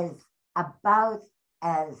is about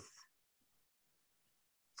as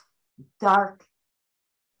dark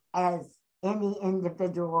as any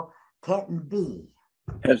individual can be.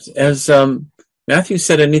 Has Matthew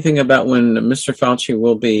said anything about when Mr. Fauci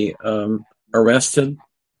will be arrested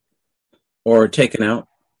or taken out?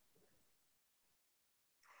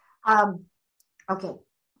 Okay.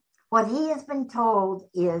 What he has been told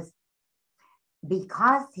is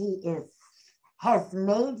because he has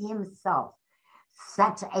made himself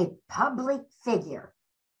such a public figure,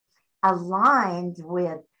 aligned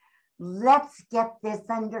with let's get this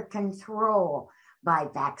under control by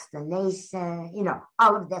vaccination,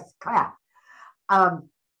 all of this crap,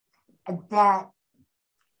 that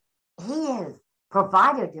he has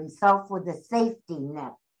provided himself with a safety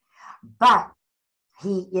net, but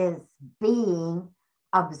he is being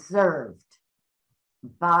observed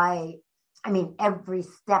by, every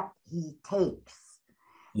step he takes.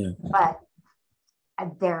 But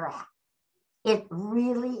it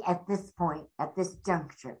really, at this point, at this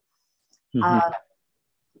juncture,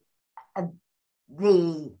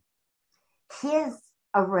 his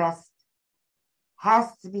arrest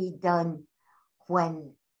has to be done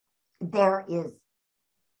when there is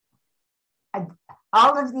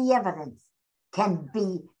all of the evidence can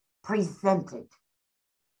be presented.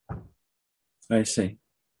 I see.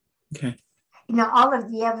 Okay. All of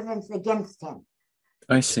the evidence against him.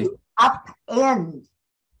 I see. Upend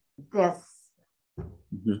this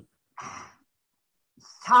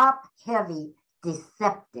top-heavy,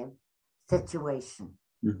 deceptive situation.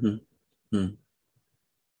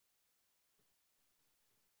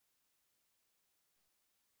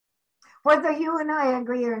 Whether you and I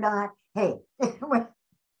agree or not, hey.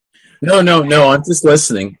 No. I'm just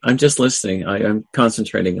listening. I'm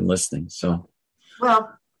concentrating and listening. So.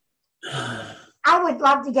 Well, I would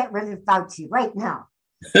love to get rid of Fauci right now.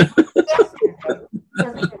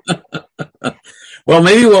 Well,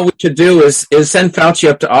 maybe what we should do is send Fauci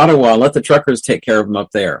up to Ottawa and let the truckers take care of him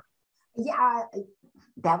up there. Yeah,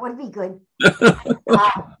 that would be good.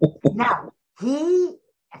 Now,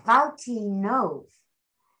 Fauci knows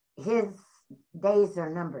his days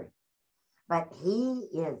are numbered, but he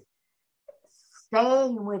is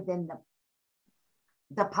staying within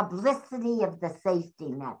the publicity of the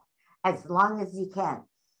safety net as long as he can,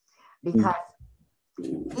 because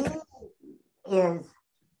he is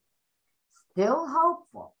still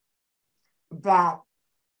hopeful that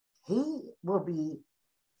he will be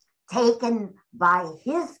taken by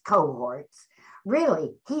his cohorts.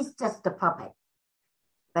 Really, he's just a puppet.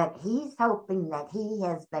 But he's hoping that he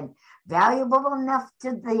has been valuable enough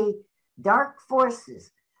to the dark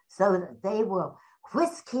forces so that they will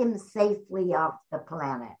whisk him safely off the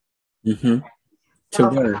planet. So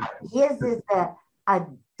his is a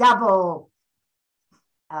double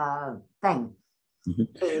thing.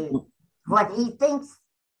 What he thinks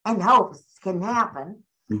and hopes can happen,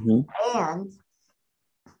 Mm-hmm. and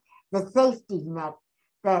the safety net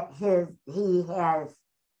that he has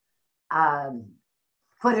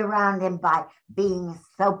put around him by being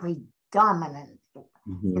so predominant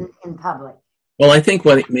in public. Well, I think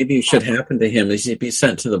what maybe should happen to him is he'd be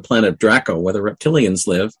sent to the planet Draco, where the reptilians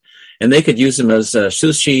live, and they could use him as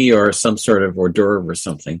sushi or some sort of hors d'oeuvre or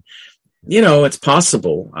something. It's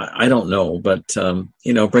possible. I don't know, but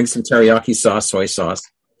bring some teriyaki sauce, soy sauce.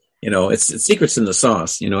 It's secrets in the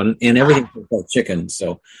sauce. And everything like chicken.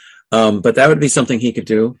 So, but that would be something he could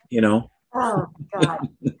do. Oh God,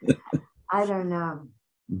 I don't know.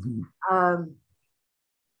 Mm-hmm.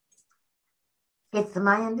 It's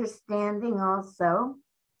my understanding also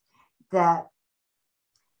that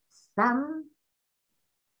some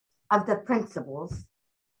of the principles,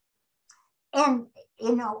 and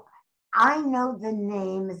I know the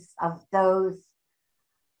names of those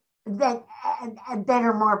that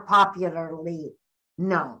are more popularly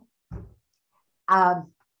known.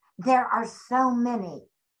 There are so many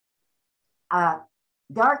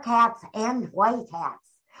dark hats and white hats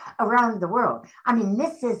around the world. I mean,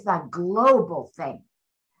 this is a global thing.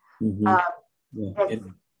 Mm-hmm.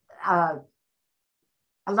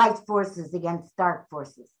 Light forces against dark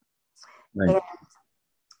forces. Right.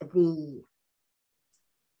 And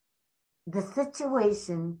the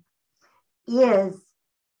situation is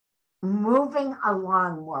moving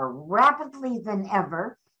along more rapidly than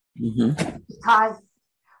ever because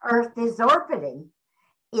Earth is orbiting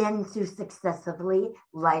into successively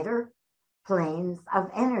lighter planes of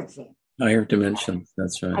energy. Higher dimensions,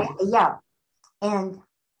 that's right. Yeah. And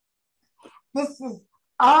this is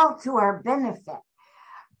all to our benefit.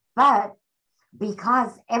 But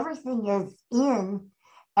because everything is in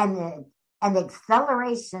an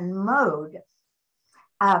acceleration mode,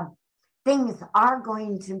 things are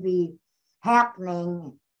going to be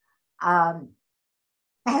happening.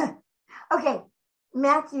 Okay,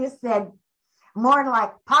 Matthew said more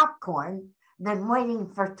like popcorn than waiting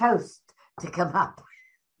for toast to come up.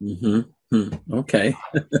 Okay.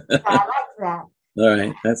 I like that. All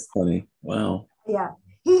right, that's funny. Wow. Yeah,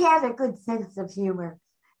 he had a good sense of humor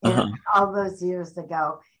all those years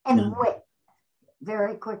ago, and wit,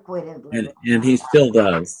 very quick-witted. And he still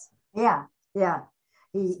does. Yeah,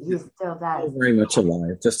 he still does. Still very much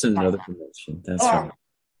alive, just in another dimension. That's right.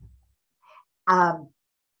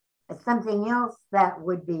 Something else that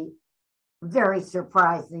would be very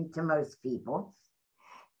surprising to most people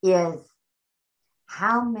is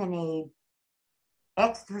how many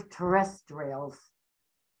extraterrestrials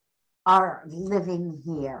are living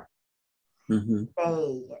here.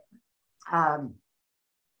 They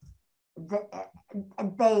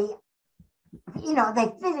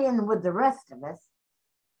fit in with the rest of us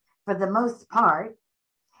for the most part,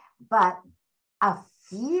 but a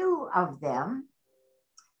few of them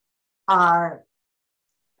are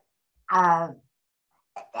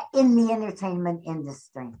in the entertainment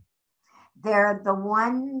industry. They're the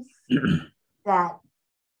ones that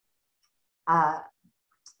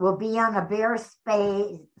will be on a bare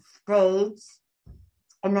stage,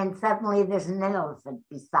 and then suddenly there's an elephant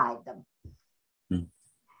beside them.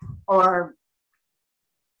 Or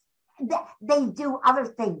they do other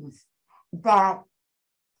things that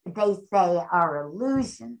they say are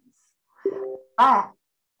illusions. But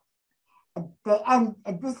and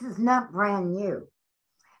this is not brand new.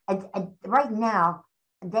 And right now,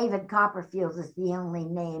 David Copperfield is the only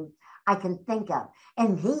name I can think of.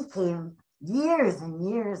 And he came years and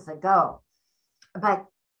years ago. But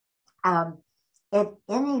at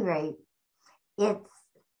any rate, it's,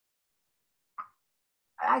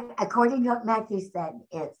 according to what Matthew said,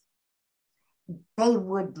 it's they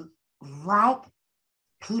would like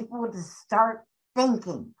people to start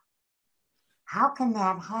thinking, how can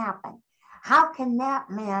that happen? How can that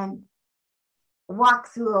man walk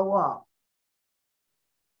through a wall?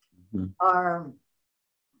 Or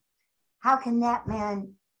how can that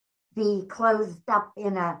man be closed up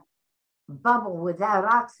in a bubble without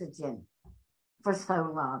oxygen for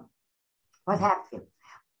so long? What have you?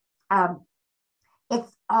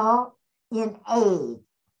 It's all in aid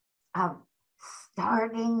of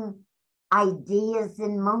starting ideas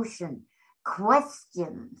in motion,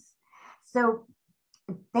 questions. So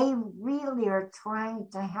they really are trying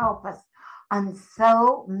to help us on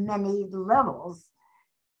so many levels,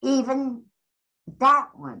 even that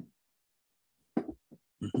one.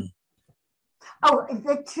 Oh,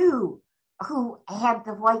 the two who had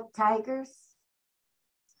the white tigers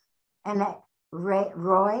and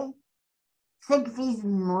Roy, Siegfried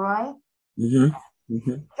and Roy.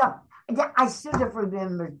 So I should have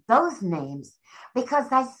remembered those names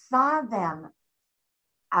because I saw them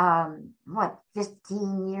what,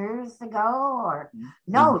 15 years ago, or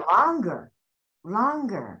no, longer.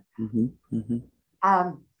 Mm-hmm. Mm-hmm.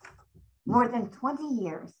 More than 20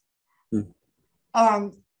 years. Mm.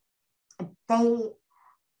 And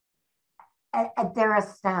they're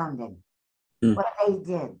astounding what they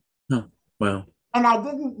did. Oh, wow. And I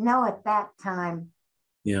didn't know at that time.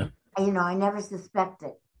 Yeah. I never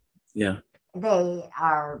suspected. Yeah. They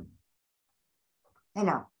are,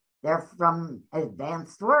 they're from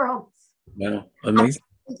advanced worlds. Wow. Amazing.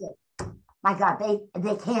 My God,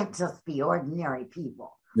 they can't just be ordinary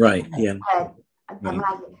people. Right. Yeah. But right.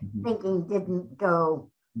 my thinking didn't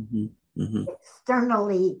go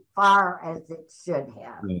externally far as it should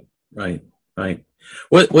have. Right.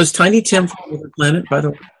 Was Tiny Tim from another planet, by the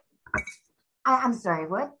way? I'm sorry,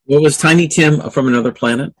 what? What was Tiny Tim from another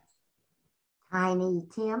planet? Tiny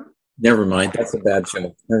Tim? Never mind. That's a bad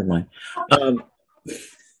joke. Never mind. I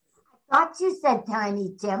thought you said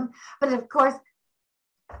Tiny Tim, but of course,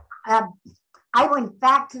 I went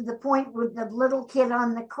back to the point with the little kid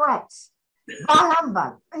on the crutch.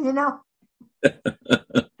 Humbug,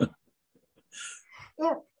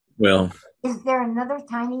 Yeah. Well. Is there another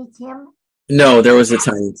Tiny Tim? No, there was a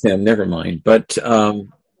Tiny Tim. Never mind. But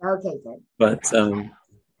okay, good.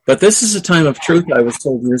 But this is a time of truth. I was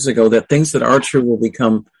told years ago that things that are true will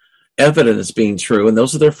become evident as being true, and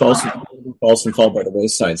those that are false and fall by the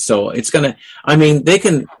wayside. So it's going to. I mean, they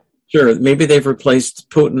can. Sure, maybe they've replaced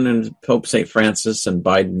Putin and Pope St. Francis and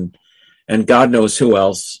Biden and God knows who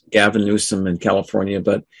else, Gavin Newsom in California.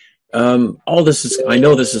 But all this is. I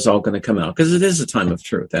know this is all going to come out because it is a time of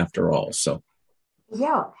truth after all. So.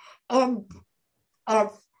 Yeah, and as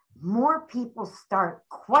more people start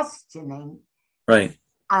questioning, right,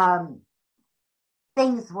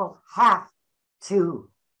 things will have to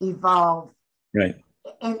evolve, right,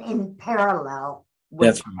 in parallel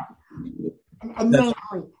with that's right. and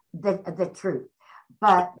namely the truth.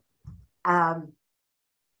 But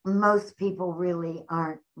most people really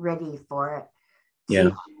aren't ready for it.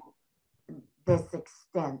 Yeah, this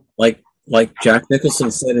extent, like Jack Nicholson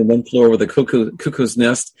said in One Flew Over the Cuckoo's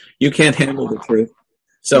Nest, you can't handle the truth.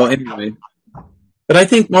 So anyway, but I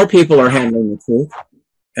think more people are handling the truth.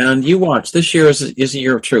 And you watch, this year is a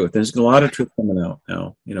year of truth. There's a lot of truth coming out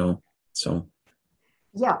now, so.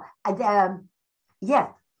 Yeah,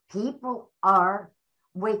 people are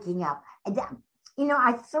waking up.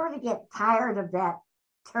 I sort of get tired of that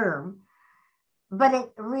term, but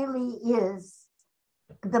it really is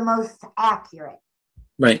the most accurate.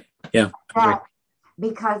 Right, yeah.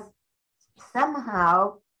 Because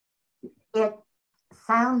somehow it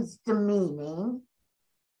sounds demeaning,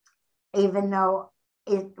 even though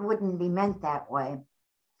it wouldn't be meant that way,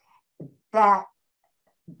 that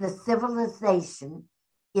the civilization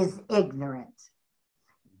is ignorant.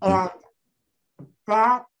 And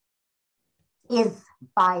that is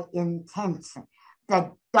by intention.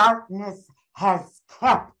 The darkness has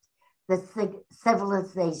kept the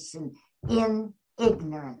civilization in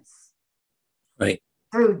ignorance. Right.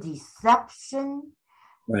 Through deception,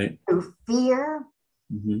 right. Through fear,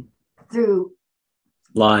 through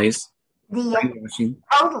lies.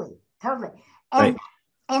 Totally.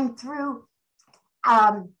 And through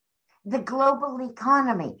the global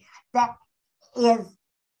economy that is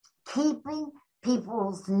keeping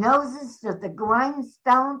people's noses to the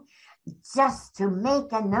grindstone just to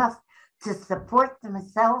make enough to support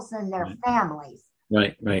themselves and their families.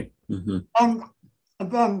 Right. And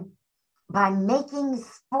then by making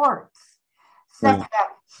sports such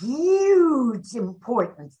a huge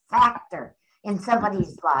important factor in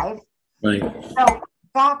somebody's life, so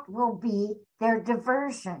that will be their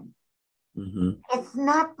diversion. It's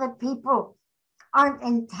not that people aren't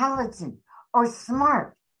intelligent or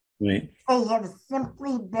smart. Right. They have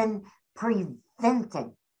simply been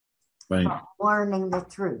prevented from learning the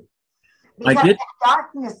truth. Because the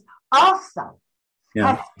darkness also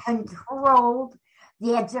has controlled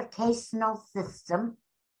the educational system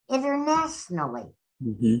internationally.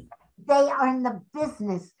 They are in the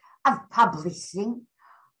business of publishing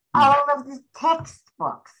all of the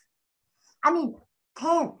textbooks. I mean,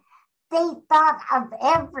 Ted, they thought of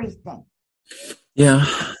everything. Yeah,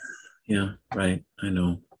 right. I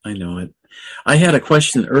know it. I had a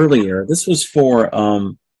question earlier. This was for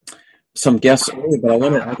some guests earlier,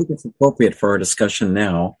 but I think it's appropriate for our discussion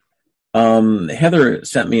now. Heather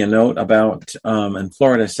sent me a note about in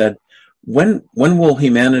Florida, said, when will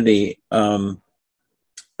humanity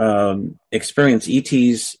experience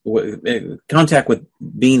ETs, contact with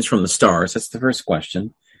beings from the stars? That's the first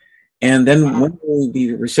question. And then when will we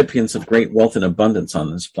be recipients of great wealth and abundance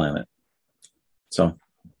on this planet? So.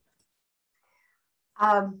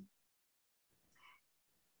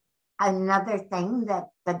 Another thing that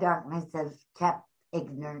the darkness has kept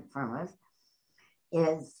ignorant from us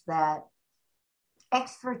is that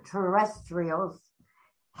extraterrestrials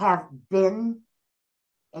have been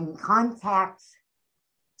in contact,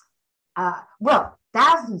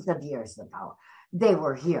 thousands of years ago. They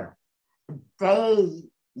were here. They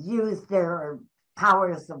used their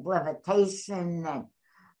powers of levitation and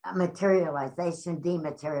materialization,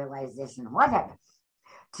 dematerialization, whatever,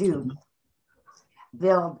 to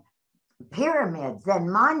build pyramids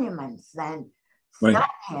and monuments and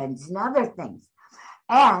Stonehenge and other things.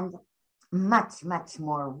 And much, much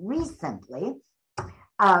more recently,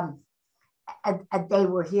 they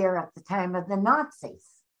were here at the time of the Nazis.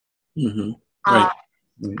 Mm-hmm. I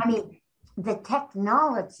mean, the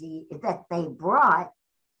technology that they brought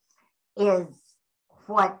is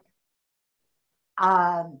what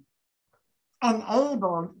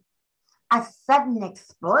enabled a sudden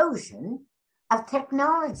explosion of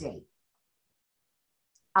technology.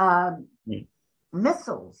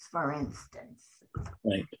 Missiles, for instance.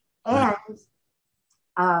 Right. And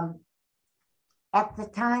at the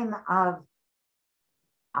time of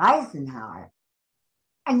Eisenhower,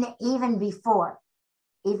 and even before,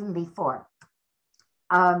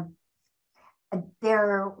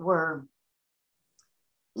 there were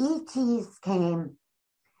ETs came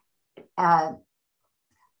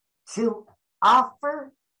to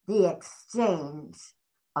offer the exchange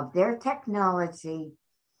of their technology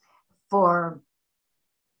for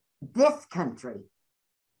this country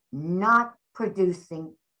not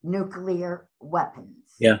producing nuclear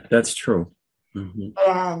weapons. Yeah, that's true. Mm-hmm.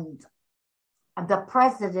 And the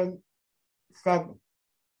president said,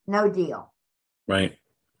 no deal. Right.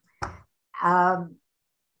 All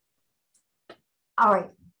right.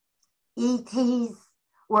 ETs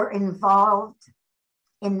were involved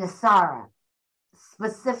in the Sahara,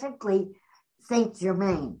 specifically Saint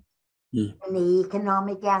Germain, in the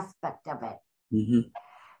economic aspect of it. Mm-hmm.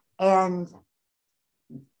 And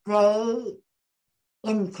they,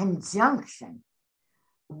 in conjunction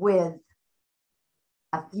with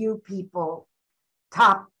a few people,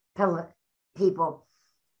 top people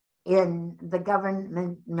in the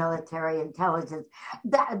government, military, intelligence,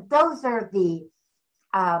 those are the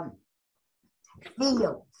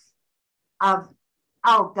fields of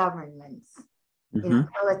all governments, in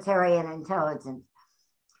military and intelligence,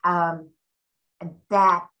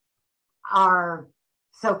 that are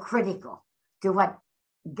so critical to what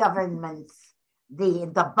governments, the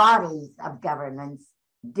bodies of governments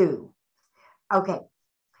do. Okay.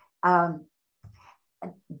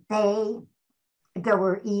 There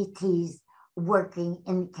were ETs working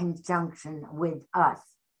in conjunction with us.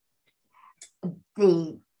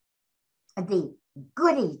 The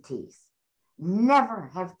good ETs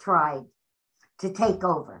never have tried to take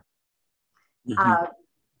over. They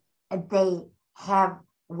have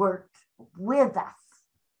worked with us.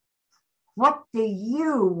 What do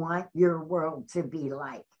you want your world to be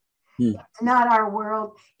like? It's not our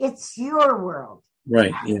world, it's your world.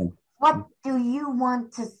 Right, yeah. What do you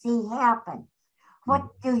want to see happen?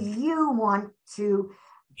 What do you want to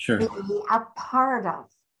be a part of?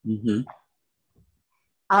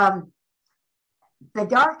 The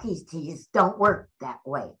dark ETs don't work that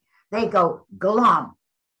way. They go glom.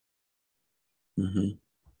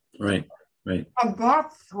 Right. And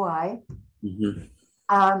that's why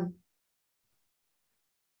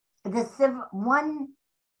one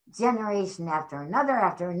generation after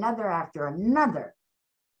another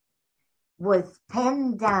was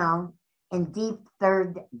penned down in deep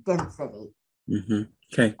third density.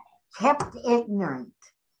 Okay. Kept ignorant.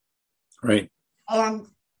 Right. And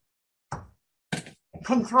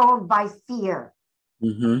controlled by fear.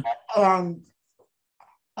 And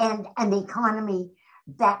an economy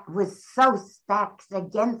that was so stacked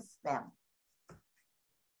against them.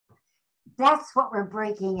 That's what we're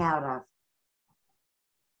breaking out of.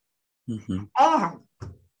 And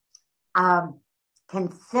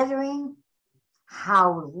considering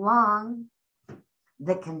how long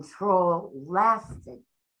the control lasted,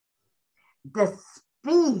 the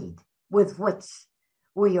speed with which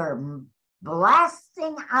we are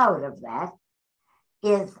blasting out of that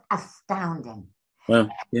is astounding. Well,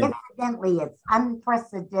 yeah. Incidentally, it's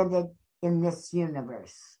unprecedented in this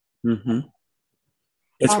universe.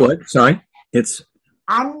 It's what? Sorry? It's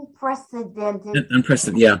unprecedented.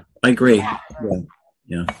 Unprecedented, yeah. I agree.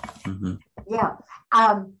 Yeah. Yeah.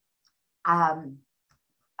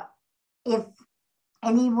 If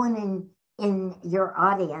anyone in your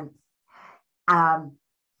audience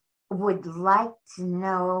would like to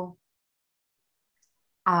know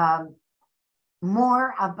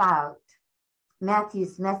more about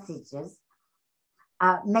Matthew's messages,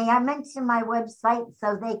 May I mention my website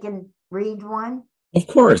so they can read one? Of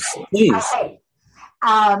course, please. Okay.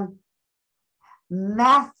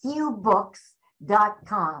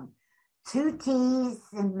 MatthewBooks.com. 2 T's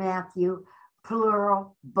in Matthew,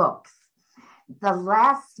 plural books. The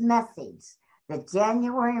last message, the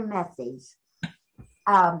January message,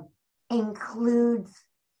 includes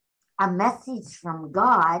a message from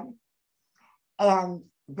God, and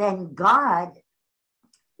then God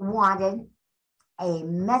wanted a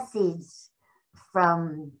message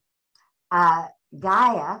from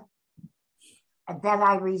Gaia that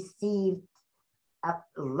I received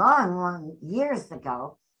long years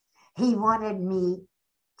ago. He wanted me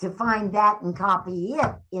to find that and copy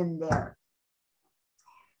it in there.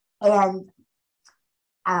 And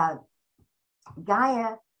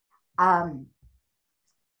Gaia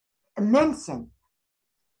mentioned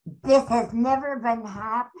this has never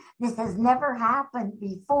happened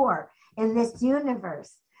before in this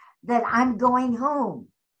universe, that I'm going home.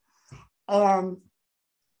 And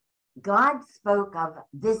God spoke of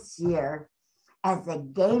this year as a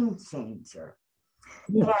game changer.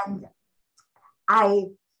 Yeah. And I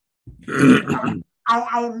am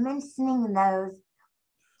mentioning those,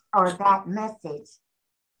 or that message.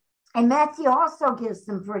 And Matthew also gives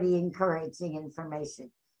some pretty encouraging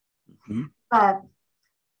information. Mm-hmm. But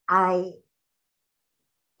I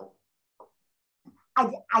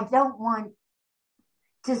don't want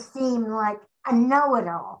to seem like a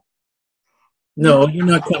know-it-all. No, you're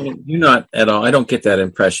not coming. You're not at all. I don't get that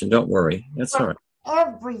impression. Don't worry. That's all right.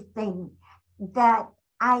 Everything that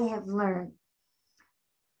I have learned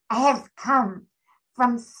has come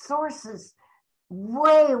from sources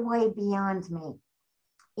way, way beyond me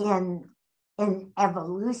in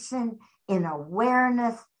evolution, in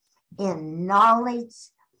awareness, in knowledge,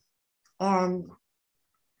 and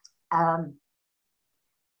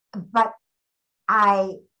but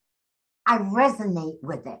I resonate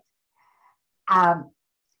with it. I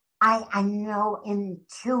know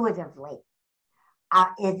intuitively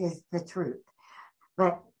it is the truth,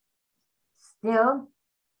 but still,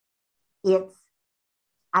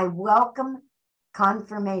 I welcome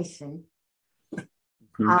confirmation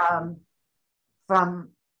from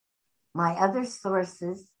my other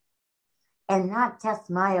sources, and not just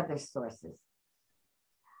my other sources.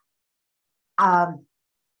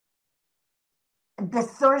 The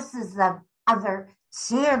sources of other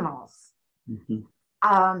channels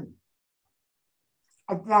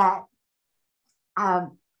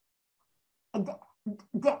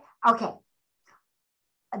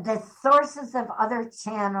the sources of other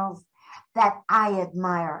channels that I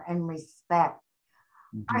admire and respect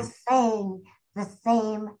are saying the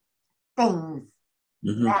same things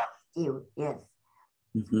that you is.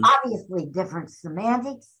 Obviously different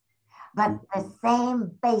semantics, but the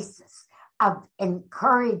same basis of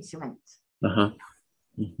encouragement.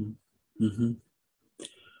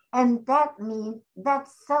 And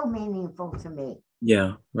that's so meaningful to me.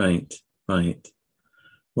 Yeah, right.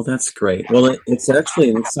 Well, that's great. Well, it's actually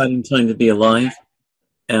an exciting time to be alive.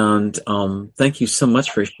 And thank you so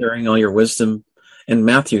much for sharing all your wisdom, and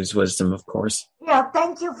Matthew's wisdom, of course. Yeah,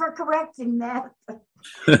 thank you for correcting that.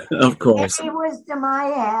 Of course. Any wisdom I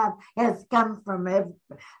have has come from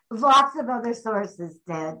lots of other sources,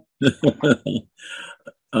 Ted.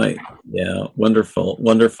 Yeah,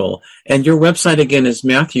 wonderful. And your website again is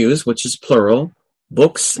Matthew's, which is plural,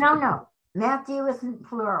 books. No. Matthew isn't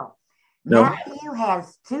plural. No. Matthew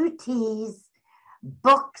has 2 T's.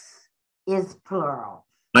 Books is plural.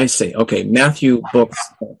 I see. Okay,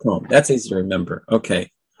 MatthewBooks.com. That's easy to remember. Okay.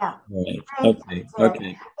 Yeah. Right.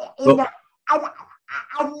 Okay. You know, I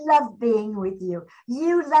love being with you.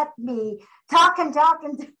 You let me talk and talk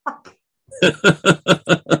and talk.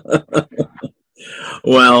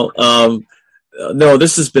 Well, no,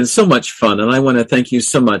 this has been so much fun, and I want to thank you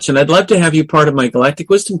so much. And I'd love to have you part of my Galactic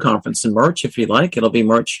Wisdom Conference in March, if you like. It'll be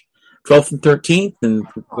March 12th and 13th. And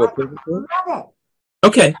love it.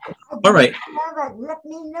 Okay. All right. Love it. Let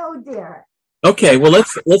me know, dear. Okay. Well,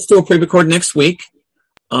 let's do a pre-record next week.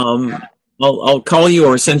 I'll call you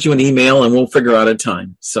or send you an email, and we'll figure out a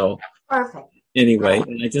time. So perfect. Anyway,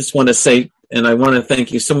 and I just want to say, and I want to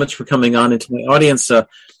thank you so much for coming on into my audience.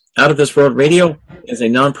 Out of This World Radio is a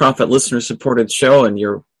nonprofit listener-supported show, and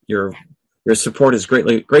your support is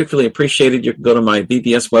gratefully appreciated. You can go to my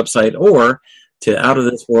BBS website or to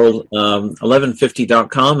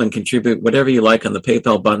outofthisworld1150.com and contribute whatever you like on the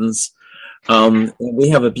PayPal buttons. We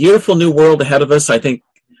have a beautiful new world ahead of us. I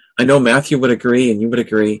know Matthew would agree, and you would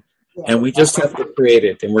agree, and we just have to create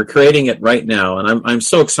it, and we're creating it right now. And I'm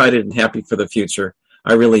so excited and happy for the future.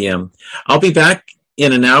 I really am. I'll be back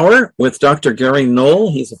in an hour with Dr. Gary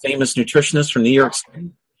Knoll. He's a famous nutritionist from New York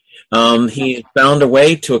City. He found a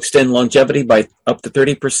way to extend longevity by up to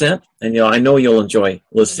 30%. And I know you'll enjoy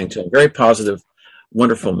listening to him. Very positive,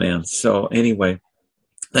 wonderful man. So anyway,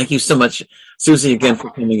 thank you so much, Susie, again for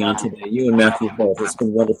coming on today. You and Matthew both. It's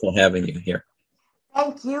been wonderful having you here.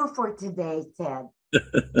 Thank you for today, Ted.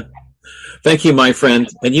 Thank you, my friend.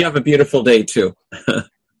 And you have a beautiful day, too.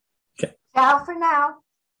 Okay. Ciao for now.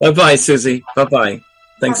 Bye-bye, Susie. Bye-bye.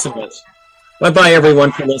 Thanks so much. Bye-bye,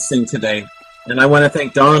 everyone, for listening today. And I want to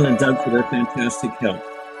thank Don and Doug for their fantastic help.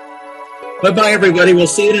 Bye-bye, everybody. We'll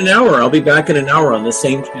see you in an hour. I'll be back in an hour on the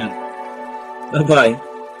same channel. Bye-bye.